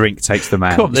then the drink takes the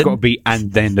man. Come on, It's then. got to be,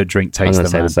 and then the drink I'm takes going the to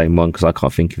say man. the same one because I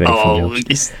can't think of anything Oh, else.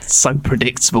 it's so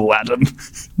predictable, Adam.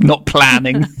 Not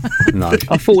planning. No,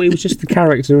 I thought it was just the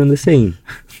character in the scene.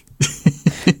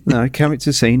 no,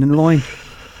 character, scene, and line.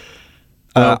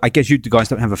 I guess you guys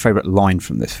don't have a favourite line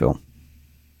from this film.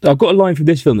 I've got a line from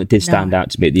this film that did stand out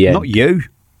to me at the end. Not you.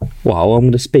 Well, I'm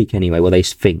going to speak anyway. Well, they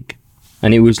think,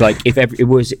 and it was like he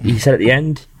said at the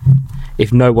end,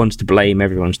 if no one's to blame,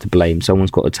 everyone's to blame.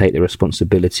 Someone's got to take the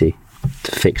responsibility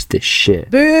to fix this shit.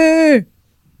 Boo!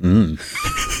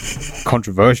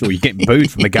 Controversial. You're getting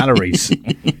booed from the galleries.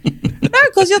 No,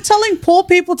 because you're telling poor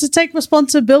people to take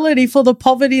responsibility for the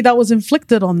poverty that was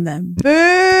inflicted on them. Boo!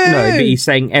 No, but he's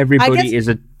saying everybody I guess- is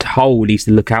a whole needs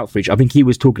to look out for each other. I think he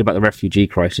was talking about the refugee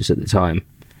crisis at the time.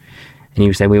 And he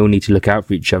was saying we all need to look out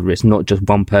for each other. It's not just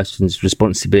one person's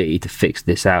responsibility to fix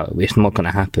this out. It's not going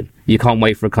to happen. You can't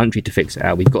wait for a country to fix it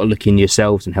out. We've got to look in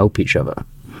yourselves and help each other.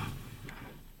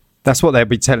 That's what they'll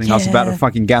be telling us about the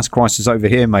fucking gas crisis over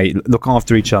here, mate. Look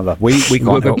after each other. We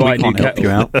can't help, buy a new help you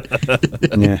out.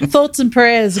 Yeah, Thoughts and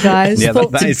prayers, guys. yeah,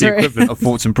 Thoughts that and is the prayers. equivalent of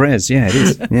thoughts and prayers. Yeah, it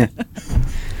is. Yeah.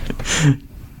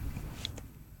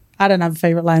 I don't have a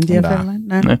favourite line. Do you have a favourite line?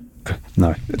 No.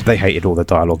 No, they hated all the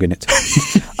dialogue in it.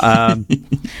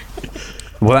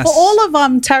 Well, that's For all of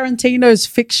Tarantino's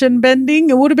fiction bending,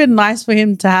 it would have been nice for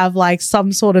him to have like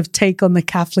some sort of take on the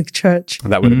Catholic Church.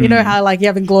 that would have You been. know how like you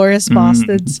have Inglourious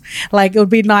Bastards? Like it would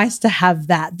be nice to have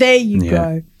that. There you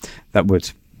go. That would.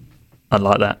 I'd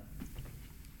like that.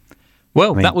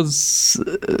 Well, mean- that was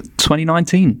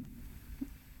 2019.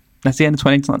 That's the end of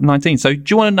 2019. So do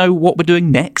you want to know what we're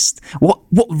doing next? What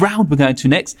round we're going to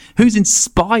next? Who's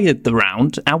inspired the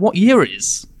round and what year it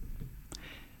is?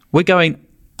 We're going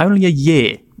only a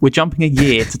year. We're jumping a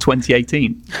year to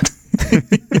 2018.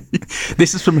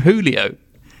 This is from Julio,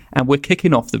 and we're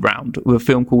kicking off the round with a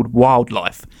film called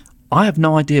Wildlife. I have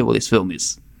no idea what this film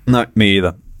is. No, me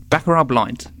either. Baccarat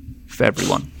Blind for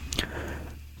everyone.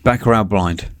 Baccarat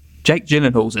Blind. Jake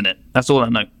Gyllenhaal's in it. That's all I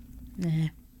know.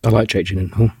 I like Jake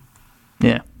Gyllenhaal.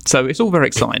 Yeah. So it's all very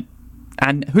exciting.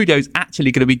 And Julio's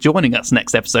actually going to be joining us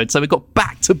next episode. So we've got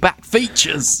back-to-back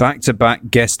features.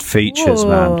 Back-to-back guest features,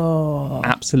 man.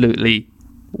 Absolutely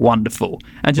wonderful.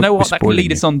 And you know We're what? That can spoiling lead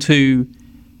you. us on to,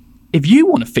 if you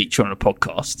want to feature on a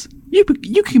podcast, you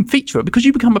can feature it because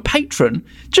you become a patron,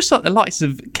 just like the likes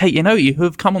of Katie and Odie who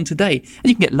have come on today, and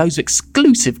you can get loads of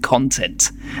exclusive content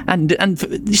and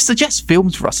suggest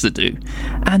films for us to do.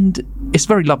 And it's a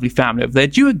very lovely family over there.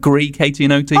 Do you agree, Katie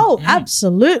and Odie? Oh,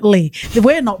 absolutely.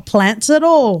 We're not plants at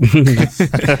all. What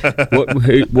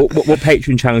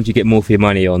Patreon channel do you get more for your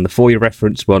money on? The For Your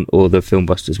Reference one or the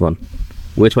Filmbusters one?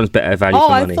 Which one's better value for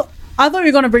I money? thought we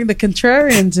were going to bring the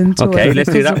contrarians into it. Okay, let's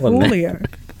do because that of one then. Julio.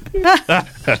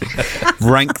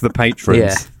 Rank the patrons.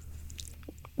 Yeah.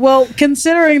 Well,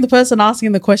 considering the person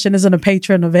asking the question isn't a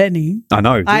patron of any, I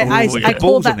know. I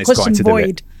call Balls on that this guy question to do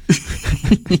it.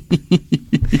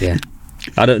 void. Yeah.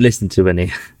 I don't listen to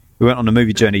any. We went on a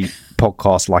Movie Journey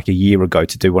podcast like a year ago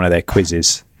to do one of their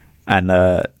quizzes, and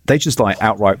they just like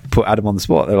outright put Adam on the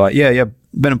spot. They're like, yeah,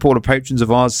 Ben and Paul are patrons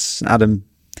of ours. Adam,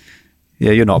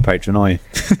 yeah, you're not a patron, are you?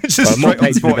 Just I'm not straight on the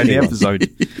patron spot of in the anyone.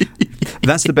 episode.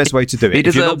 That's the best way to do it. He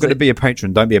If you're not deserves going to it. be a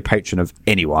patron, don't be a patron of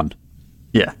anyone.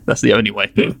 Yeah, that's the only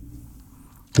way.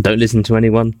 I don't listen to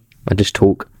anyone. I just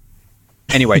talk.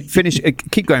 Anyway, finish.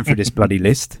 Keep going through this bloody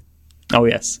list. Oh,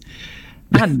 yes.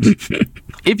 And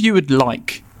if you would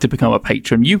like to become a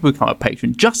patron, you become a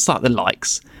patron just like the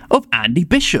likes of Andy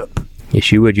Bishop.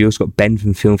 Yes, you would. You also got Ben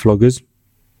from Film Vloggers.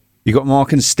 You got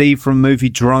Mark and Steve from Movie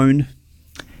Drone.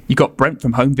 You got Brent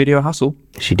from Home Video Hustle.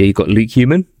 Yes, you do. You got Luke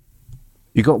Human.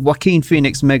 You got Joaquin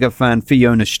Phoenix mega fan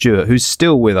Fiona Stewart, who's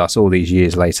still with us all these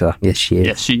years later. Yes, she is.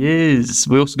 Yes, she is.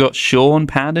 We also got Sean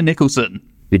Panda Nicholson.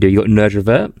 You do. You got Nerd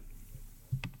Revert.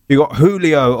 You got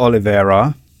Julio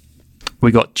Oliveira.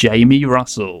 We got Jamie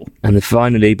Russell. And then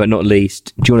finally, but not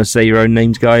least, do you want to say your own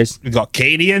names, guys? We got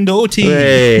Katie and Oti.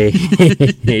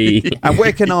 Hey. And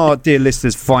where can our dear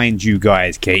listeners find you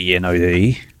guys, Katie and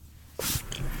Odie?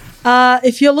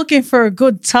 If you're looking for a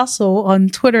good tussle on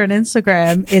Twitter and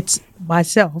Instagram, it's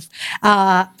myself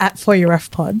at For Your Ref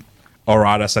Pod. Or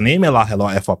write us an email at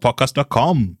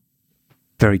hello@f4podcast.com.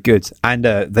 Very good. And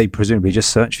they presumably just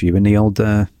search for you in the old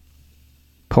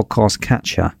podcast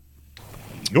catcher.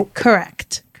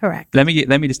 Correct. Let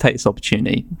me just take this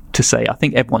opportunity to say I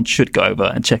think everyone should go over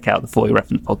and check out the For Your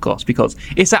Reference podcast because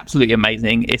it's absolutely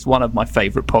amazing. It's one of my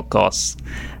favourite podcasts,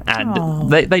 and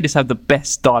they just have the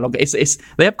best dialogue. It's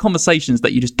they have conversations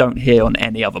that you just don't hear on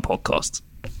any other podcast.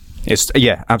 It's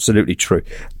absolutely true,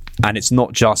 and it's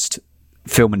not just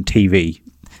film and TV.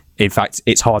 In fact,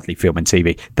 it's hardly film and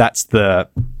TV. That's the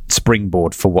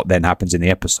springboard for what then happens in the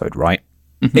episode, right?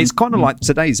 Mm-hmm. It's kind of like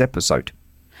today's episode.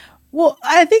 Well,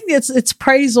 I think it's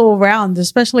praise all around,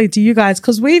 especially to you guys,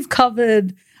 because we've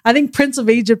covered, I think Prince of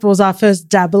Egypt was our first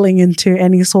dabbling into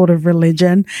any sort of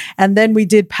religion. And then we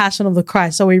did Passion of the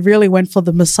Christ. So we really went for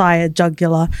the Messiah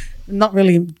jugular, not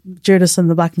really Judas and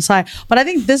the Black Messiah. But I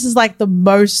think this is like the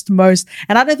most, and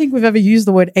I don't think we've ever used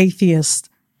the word atheist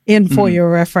in For Your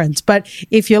Reference. But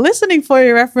if you're listening For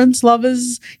Your Reference,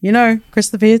 lovers,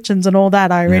 Christopher Hitchens and all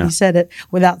that, I already said it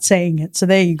without saying it. So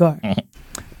there you go.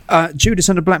 Judas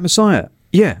and the Black Messiah.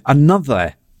 Yeah,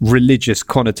 another religious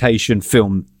connotation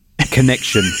film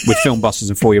connection with Film Busters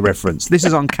and For Your Reference. This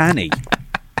is uncanny.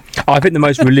 I think the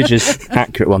most religious,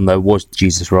 accurate one, though, was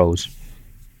Jesus Rolls.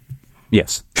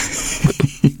 Yes.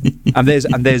 and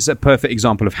there's a perfect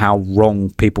example of how wrong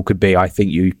people could be. I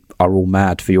think you are all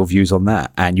mad for your views on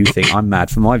that, and you think I'm mad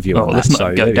for my view on that. Let's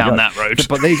not go down that road.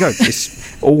 But there you go.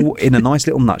 It's all in a nice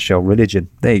little nutshell. Religion.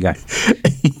 There you go.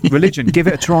 Religion. Give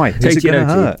it a try. Is it going to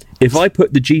hurt? If I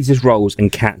put the Jesus Rolls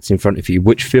and Cats in front of you,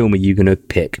 which film are you going to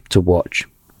pick to watch?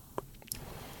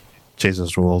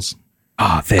 Jesus Rolls.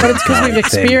 Ah, there But you it's because go. we've There you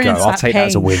experienced go. I'll that take pain. that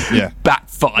as a win. Yeah.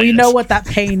 Backfired. We know what that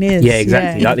pain is. Yeah,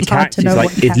 exactly. Like the it's hard Cats to is know like,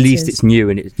 what the at Cats least is. it's new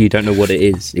and you don't know what it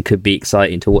is. It could be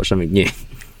exciting to watch something new.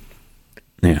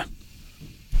 Yeah.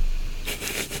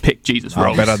 Pick Jesus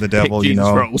Rolls. better the devil, Pick you Jesus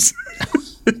know. Rolls.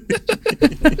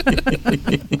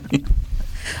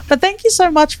 But thank you so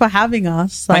much for having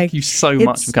us. Thank you so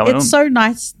much for coming on. It's so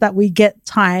nice that we get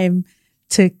time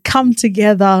to come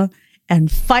together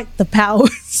and fight the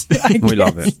powers. We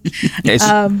love it. It's,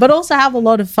 But also have a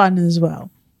lot of fun as well.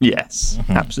 Yes,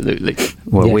 absolutely.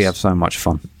 well, we Yes. have so much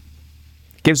fun.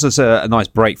 Gives us a nice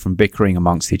break from bickering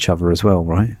amongst each other as well,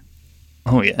 right?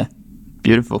 Oh yeah,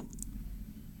 beautiful.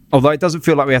 Although it doesn't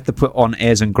feel like we have to put on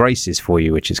airs and graces for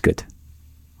you, which is good. Do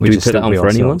we just put that still on be for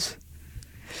anyone? ourselves.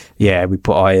 Yeah, we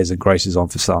put our airs and graces on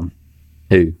for some.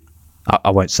 Who? I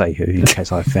won't say who in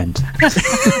case I offend.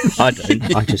 I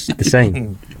don't. I just the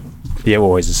same. Yeah, we're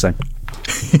always the same.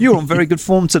 You're on very good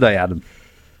form today, Adam.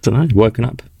 Don't know. Woken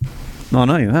up. I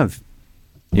know you have.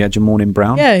 You had your morning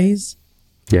brown. Yeah, he's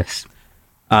Yes.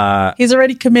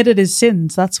 already committed his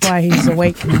sins. That's why he's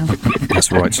awake now.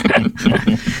 That's right.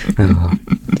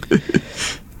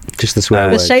 Just the swear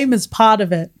The words. shame is part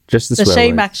of it. Just the The swear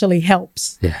shame words. actually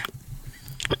helps. Yeah.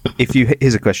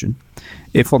 Here's a question: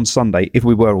 if on Sunday, if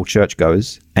we were all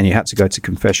churchgoers and you had to go to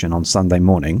confession on Sunday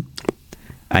morning,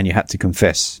 and you had to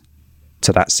confess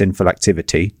to that sinful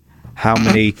activity, how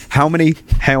many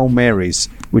Hail Marys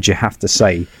would you have to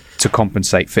say to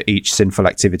compensate for each sinful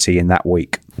activity in that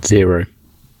week? 0.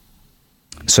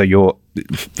 So you're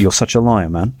such a liar,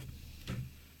 man.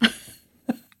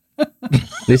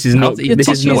 This is not. Your This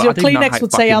is tissues, not. your I don't know how Kleenex it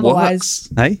would say fucking otherwise. works.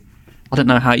 Hey, I don't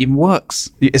know how it even works.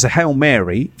 it's a Hail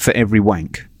Mary for every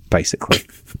wank, basically.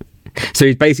 So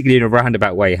he's basically in a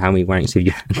roundabout way. How many wanks have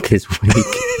you had this week?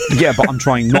 Yeah, but I'm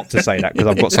trying not to say that because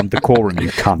I've got some decorum, you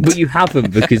cunt. But you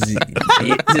haven't because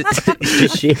it's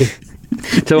just shit.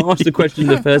 So ask the question in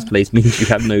the first place means you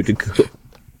have no decor.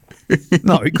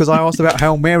 No, because I asked about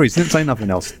Hail Marys, didn't say nothing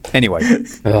else. Anyway,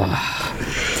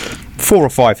 4 or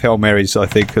 5 Hail Marys, I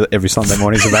think, every Sunday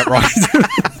morning is about right.